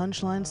Show at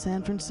Punchline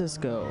San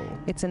Francisco.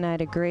 It's a night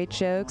of great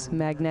jokes,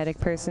 magnetic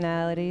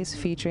personalities,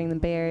 featuring the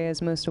Bay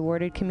Area's most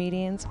awarded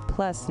comedians,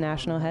 plus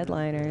national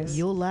headliners.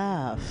 You'll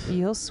laugh.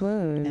 You'll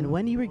swoon. And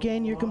when you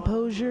regain your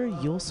composure,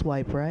 you'll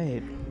swipe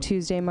right.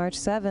 Tuesday, March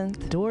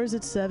 7th. Doors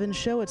at 7,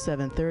 show at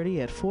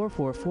 7:30 at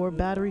 444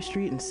 Battery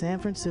Street in San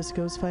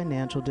Francisco's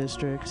Financial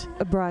District.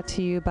 Brought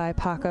to you by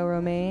Paco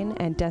Romaine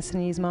and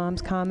Destiny's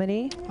Mom's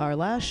Comedy. Our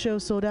last show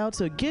sold out,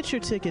 so get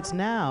your tickets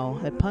now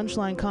at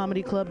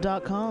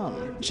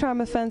punchlinecomedyclub.com.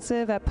 Charm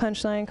Offensive at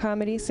Punchline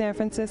Comedy San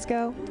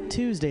Francisco.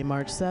 Tuesday,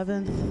 March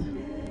 7th.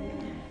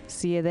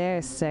 See you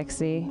there,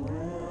 sexy.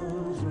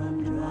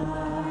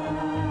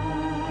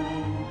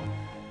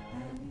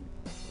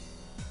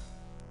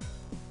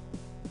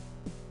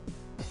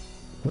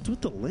 What's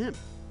with the limp?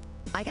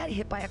 I got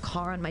hit by a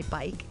car on my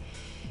bike.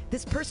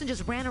 This person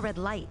just ran a red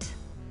light.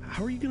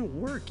 How are you going to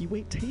work? You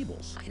wait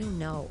tables. I don't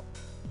know.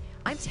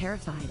 I'm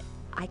terrified.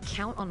 I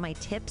count on my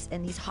tips,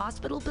 and these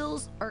hospital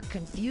bills are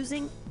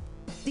confusing.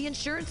 The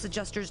insurance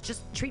adjusters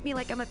just treat me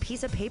like I'm a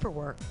piece of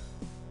paperwork.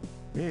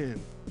 Man,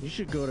 you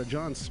should go to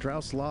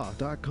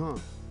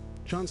johnstrausslaw.com.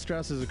 John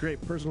Strauss is a great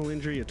personal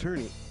injury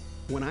attorney.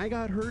 When I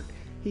got hurt,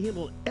 he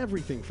handled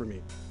everything for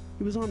me.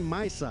 He was on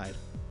my side.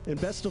 And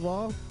best of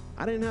all,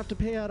 I didn't have to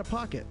pay out of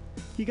pocket.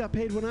 He got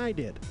paid when I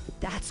did.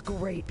 That's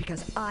great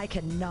because I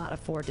cannot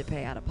afford to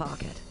pay out of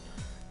pocket.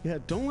 Yeah,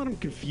 don't let them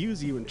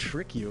confuse you and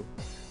trick you.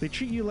 They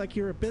treat you like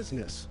you're a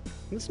business.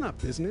 And it's not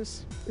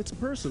business, it's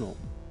personal.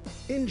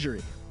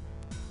 Injury.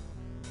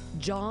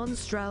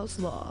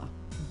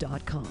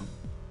 JohnStraussLaw.com.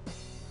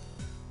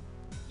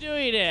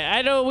 Doing it.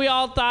 I know we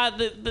all thought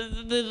that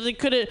they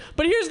couldn't,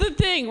 but here's the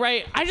thing,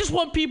 right? I just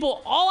want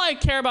people, all I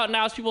care about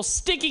now is people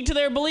sticking to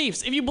their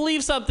beliefs. If you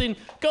believe something,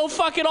 go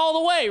fuck it all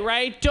the way,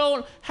 right?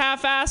 Don't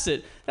half-ass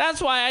it. That's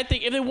why I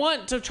think if they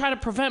want to try to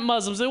prevent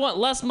Muslims, they want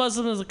less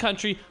Muslims in the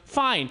country,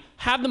 fine,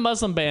 have the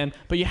Muslim ban,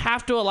 but you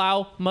have to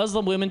allow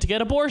Muslim women to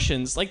get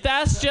abortions. Like,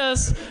 that's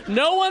just,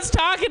 no one's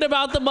talking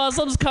about the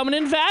Muslims coming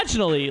in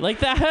vaginally. Like,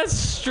 that's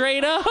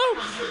straight up.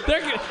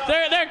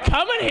 They're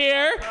coming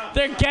here.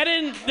 They're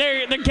getting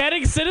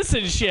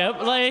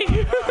citizenship. Like,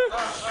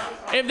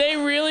 if they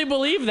really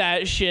believe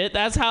that shit,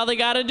 that's how they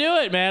got to do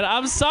it, man.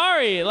 I'm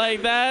sorry.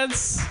 Like,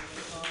 that's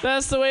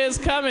the way it's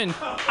coming.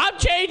 I'm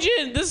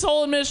changing. This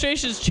whole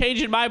administration is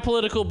changing my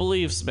political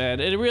beliefs, man.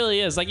 It really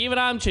is. Like, even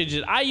I'm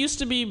changing. I used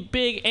to be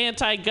big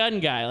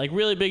anti-gun guy, like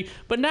really big.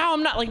 But now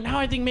I'm not. Like, now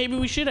I think maybe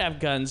we should have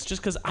guns just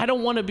because I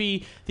don't want to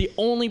be the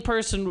only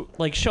person,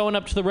 like, showing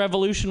up to the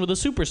revolution with a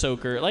super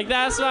soaker. Like,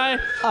 that's why.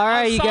 All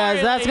right, you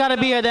guys. That's got to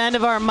be at the end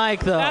of our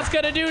mic, though. That's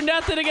going to do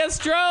nothing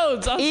against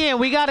drones. Ian,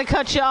 we got to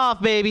cut you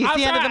off, baby. It's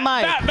the end of the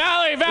mic.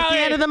 Valerie. It's the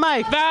end of the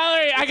mic.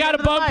 Valerie, I got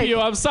to bump you.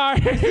 I'm sorry.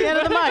 It's the end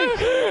of the mic.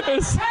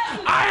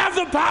 I have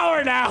the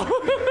power now. There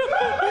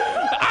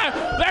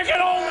can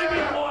only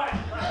be one.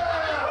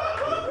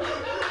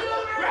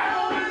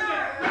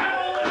 Revolution.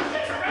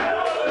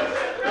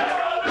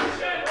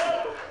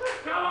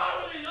 Come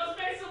on with me. Let's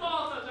make some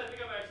Maltas. I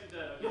think I'm actually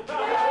dead.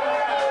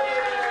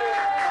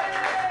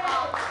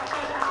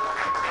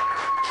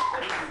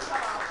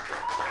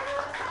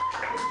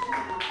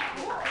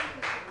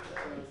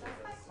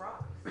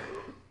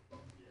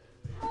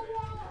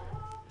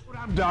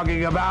 I'm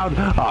talking about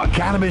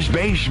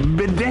cannabis-based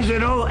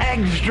medicinal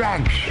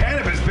extracts.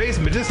 Cannabis-based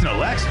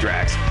medicinal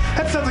extracts?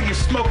 That sounds like you're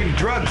smoking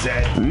drugs,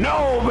 Ed.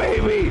 No,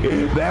 baby.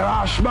 There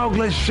are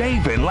smokeless,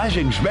 safe, and less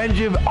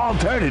expensive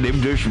alternative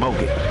to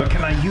smoking. But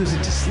can I use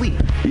it to sleep?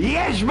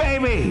 Yes,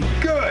 baby.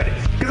 Good,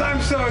 because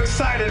I'm so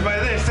excited by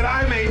this that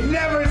I may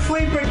never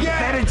sleep again.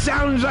 Then it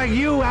sounds like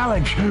you,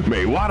 Alex,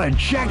 may want to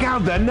check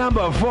out the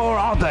number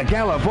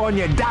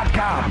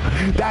 4AltaCalifornia.com.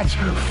 That's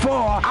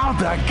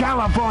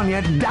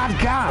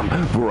 4AltaCalifornia.com.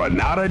 For a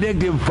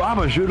non-addictive,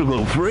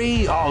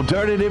 pharmaceutical-free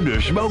alternative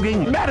to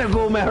smoking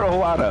medical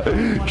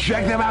marijuana.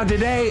 Check them out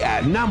today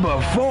at number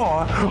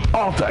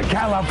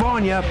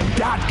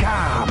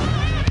 4AltaCalifornia.com.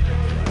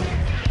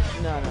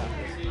 No.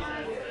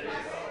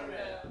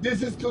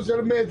 This is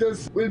Tushar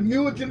Matters with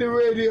Mutiny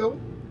Radio.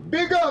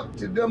 Big up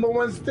to the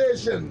 #1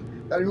 station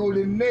that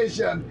ruling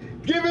nation.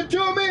 Give it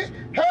to me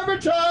every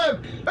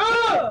time.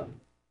 Ah!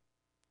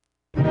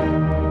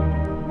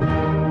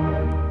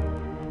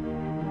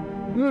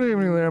 Good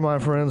evening there, my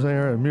friends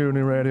here at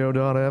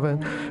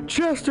MutinyRadio.fm.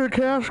 Chester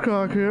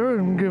Cashcock here,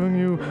 and giving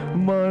you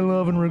my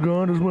love and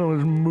regard as well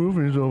as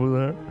movies over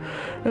there.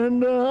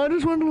 And I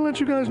just wanted to let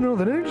you guys know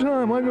that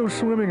anytime I go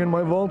swimming in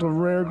my vault of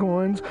rare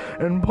coins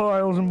and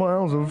piles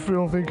of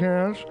filthy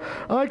cash,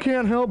 I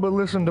can't help but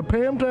listen to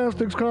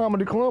Pamtastic's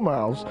Comedy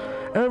Clubhouse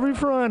every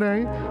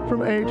Friday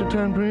from 8 to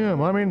 10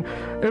 p.m. I mean,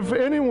 if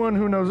anyone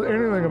who knows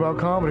anything about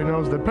comedy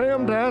knows that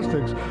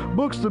Pamtastic's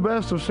books the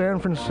best of San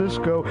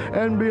Francisco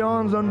and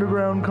beyond's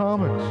underground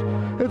comics.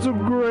 It's a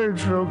great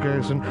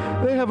showcase, and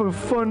they have a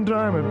fun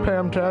time at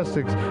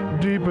Pamtastic's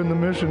deep in the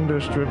Mission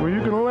District, where you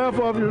can laugh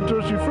off your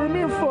tushy for a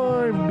mere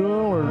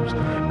 $5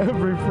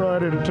 every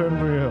Friday to 10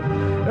 p.m.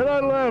 And I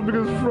laugh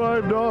because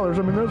 $5,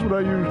 I mean, that's what I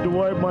use to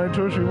wipe my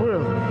tushy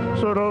with.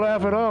 So to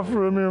laugh it off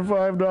for a mere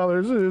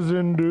 $5 is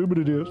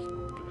indubitious.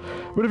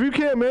 But if you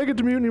can't make it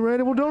to Mutiny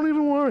Radio, well, don't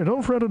even worry.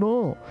 Don't fret at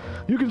all.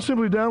 You can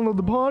simply download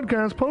the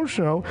podcast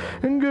post-show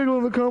and giggle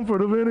in the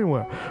comfort of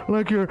anywhere,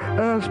 like your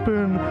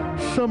Aspen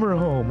summer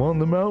home on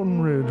the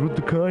mountain ridge with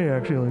the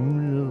kayak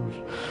feeling.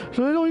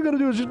 So all you got to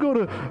do is just go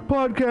to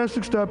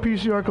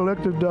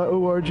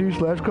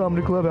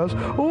podcastics.pcrcollective.org/comedy clubhouse,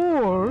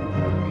 or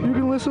you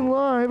can listen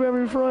live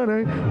every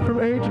Friday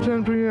from 8 to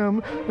 10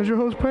 p.m. as your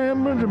host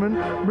Pam Benjamin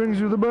brings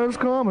you the best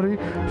comedy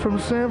from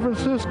San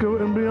Francisco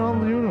and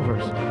beyond the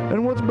universe.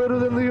 And what's better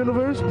than the universe?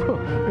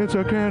 It's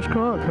a cash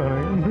cock,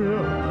 honey.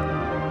 Yeah.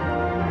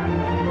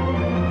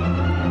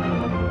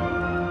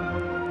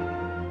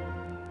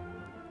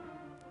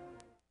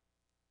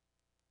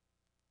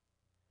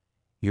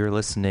 You're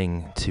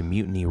listening to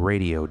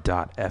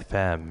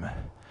MutinyRadio.fm.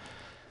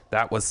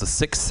 That was the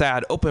Sick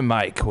Sad Open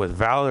Mic with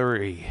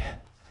Valerie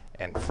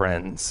and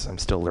friends. I'm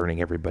still learning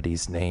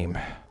everybody's name.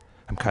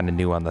 I'm kind of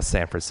new on the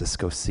San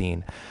Francisco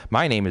scene.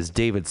 My name is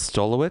David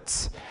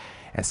Stolowitz.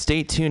 And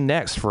stay tuned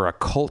next for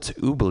Occult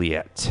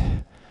Oubliette.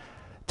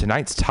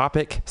 Tonight's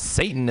topic,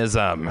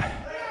 Satanism.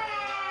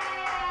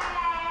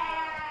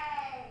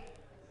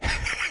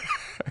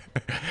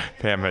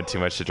 haven't had too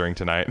much to drink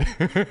tonight.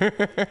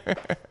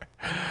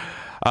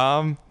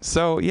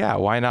 So yeah,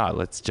 why not?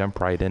 Let's jump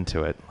right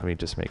into it. Let me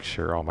just make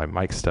sure all my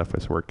mic stuff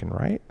is working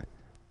right.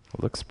 It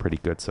looks pretty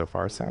good so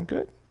far. Sound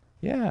good?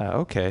 Yeah,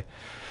 okay.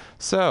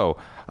 So,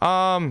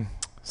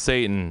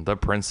 Satan, the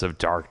Prince of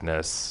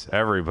Darkness.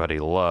 Everybody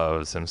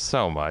loves him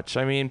so much.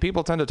 I mean,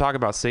 people tend to talk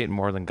about Satan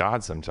more than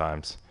God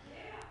sometimes.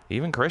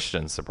 Even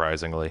Christians,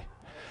 surprisingly.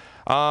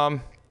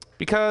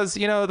 Because,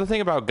 the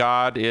thing about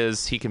God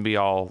is he can be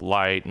all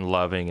light and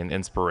loving and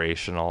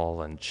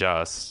inspirational and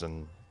just,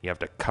 and you have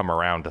to come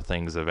around to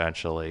things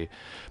eventually.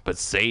 But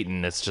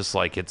Satan, it's just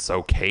like it's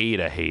okay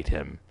to hate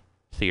him,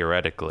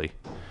 theoretically.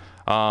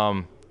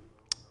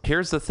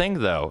 Here's the thing,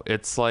 though.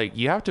 It's like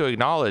you have to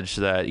acknowledge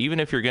that even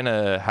if you're going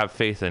to have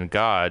faith in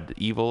God,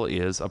 evil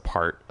is a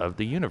part of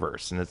the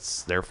universe, and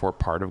it's therefore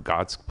part of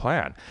God's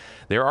plan.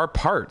 There are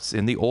parts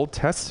in the Old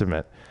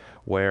Testament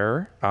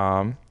where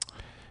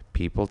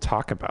people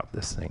talk about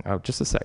this thing. Oh, just a sec.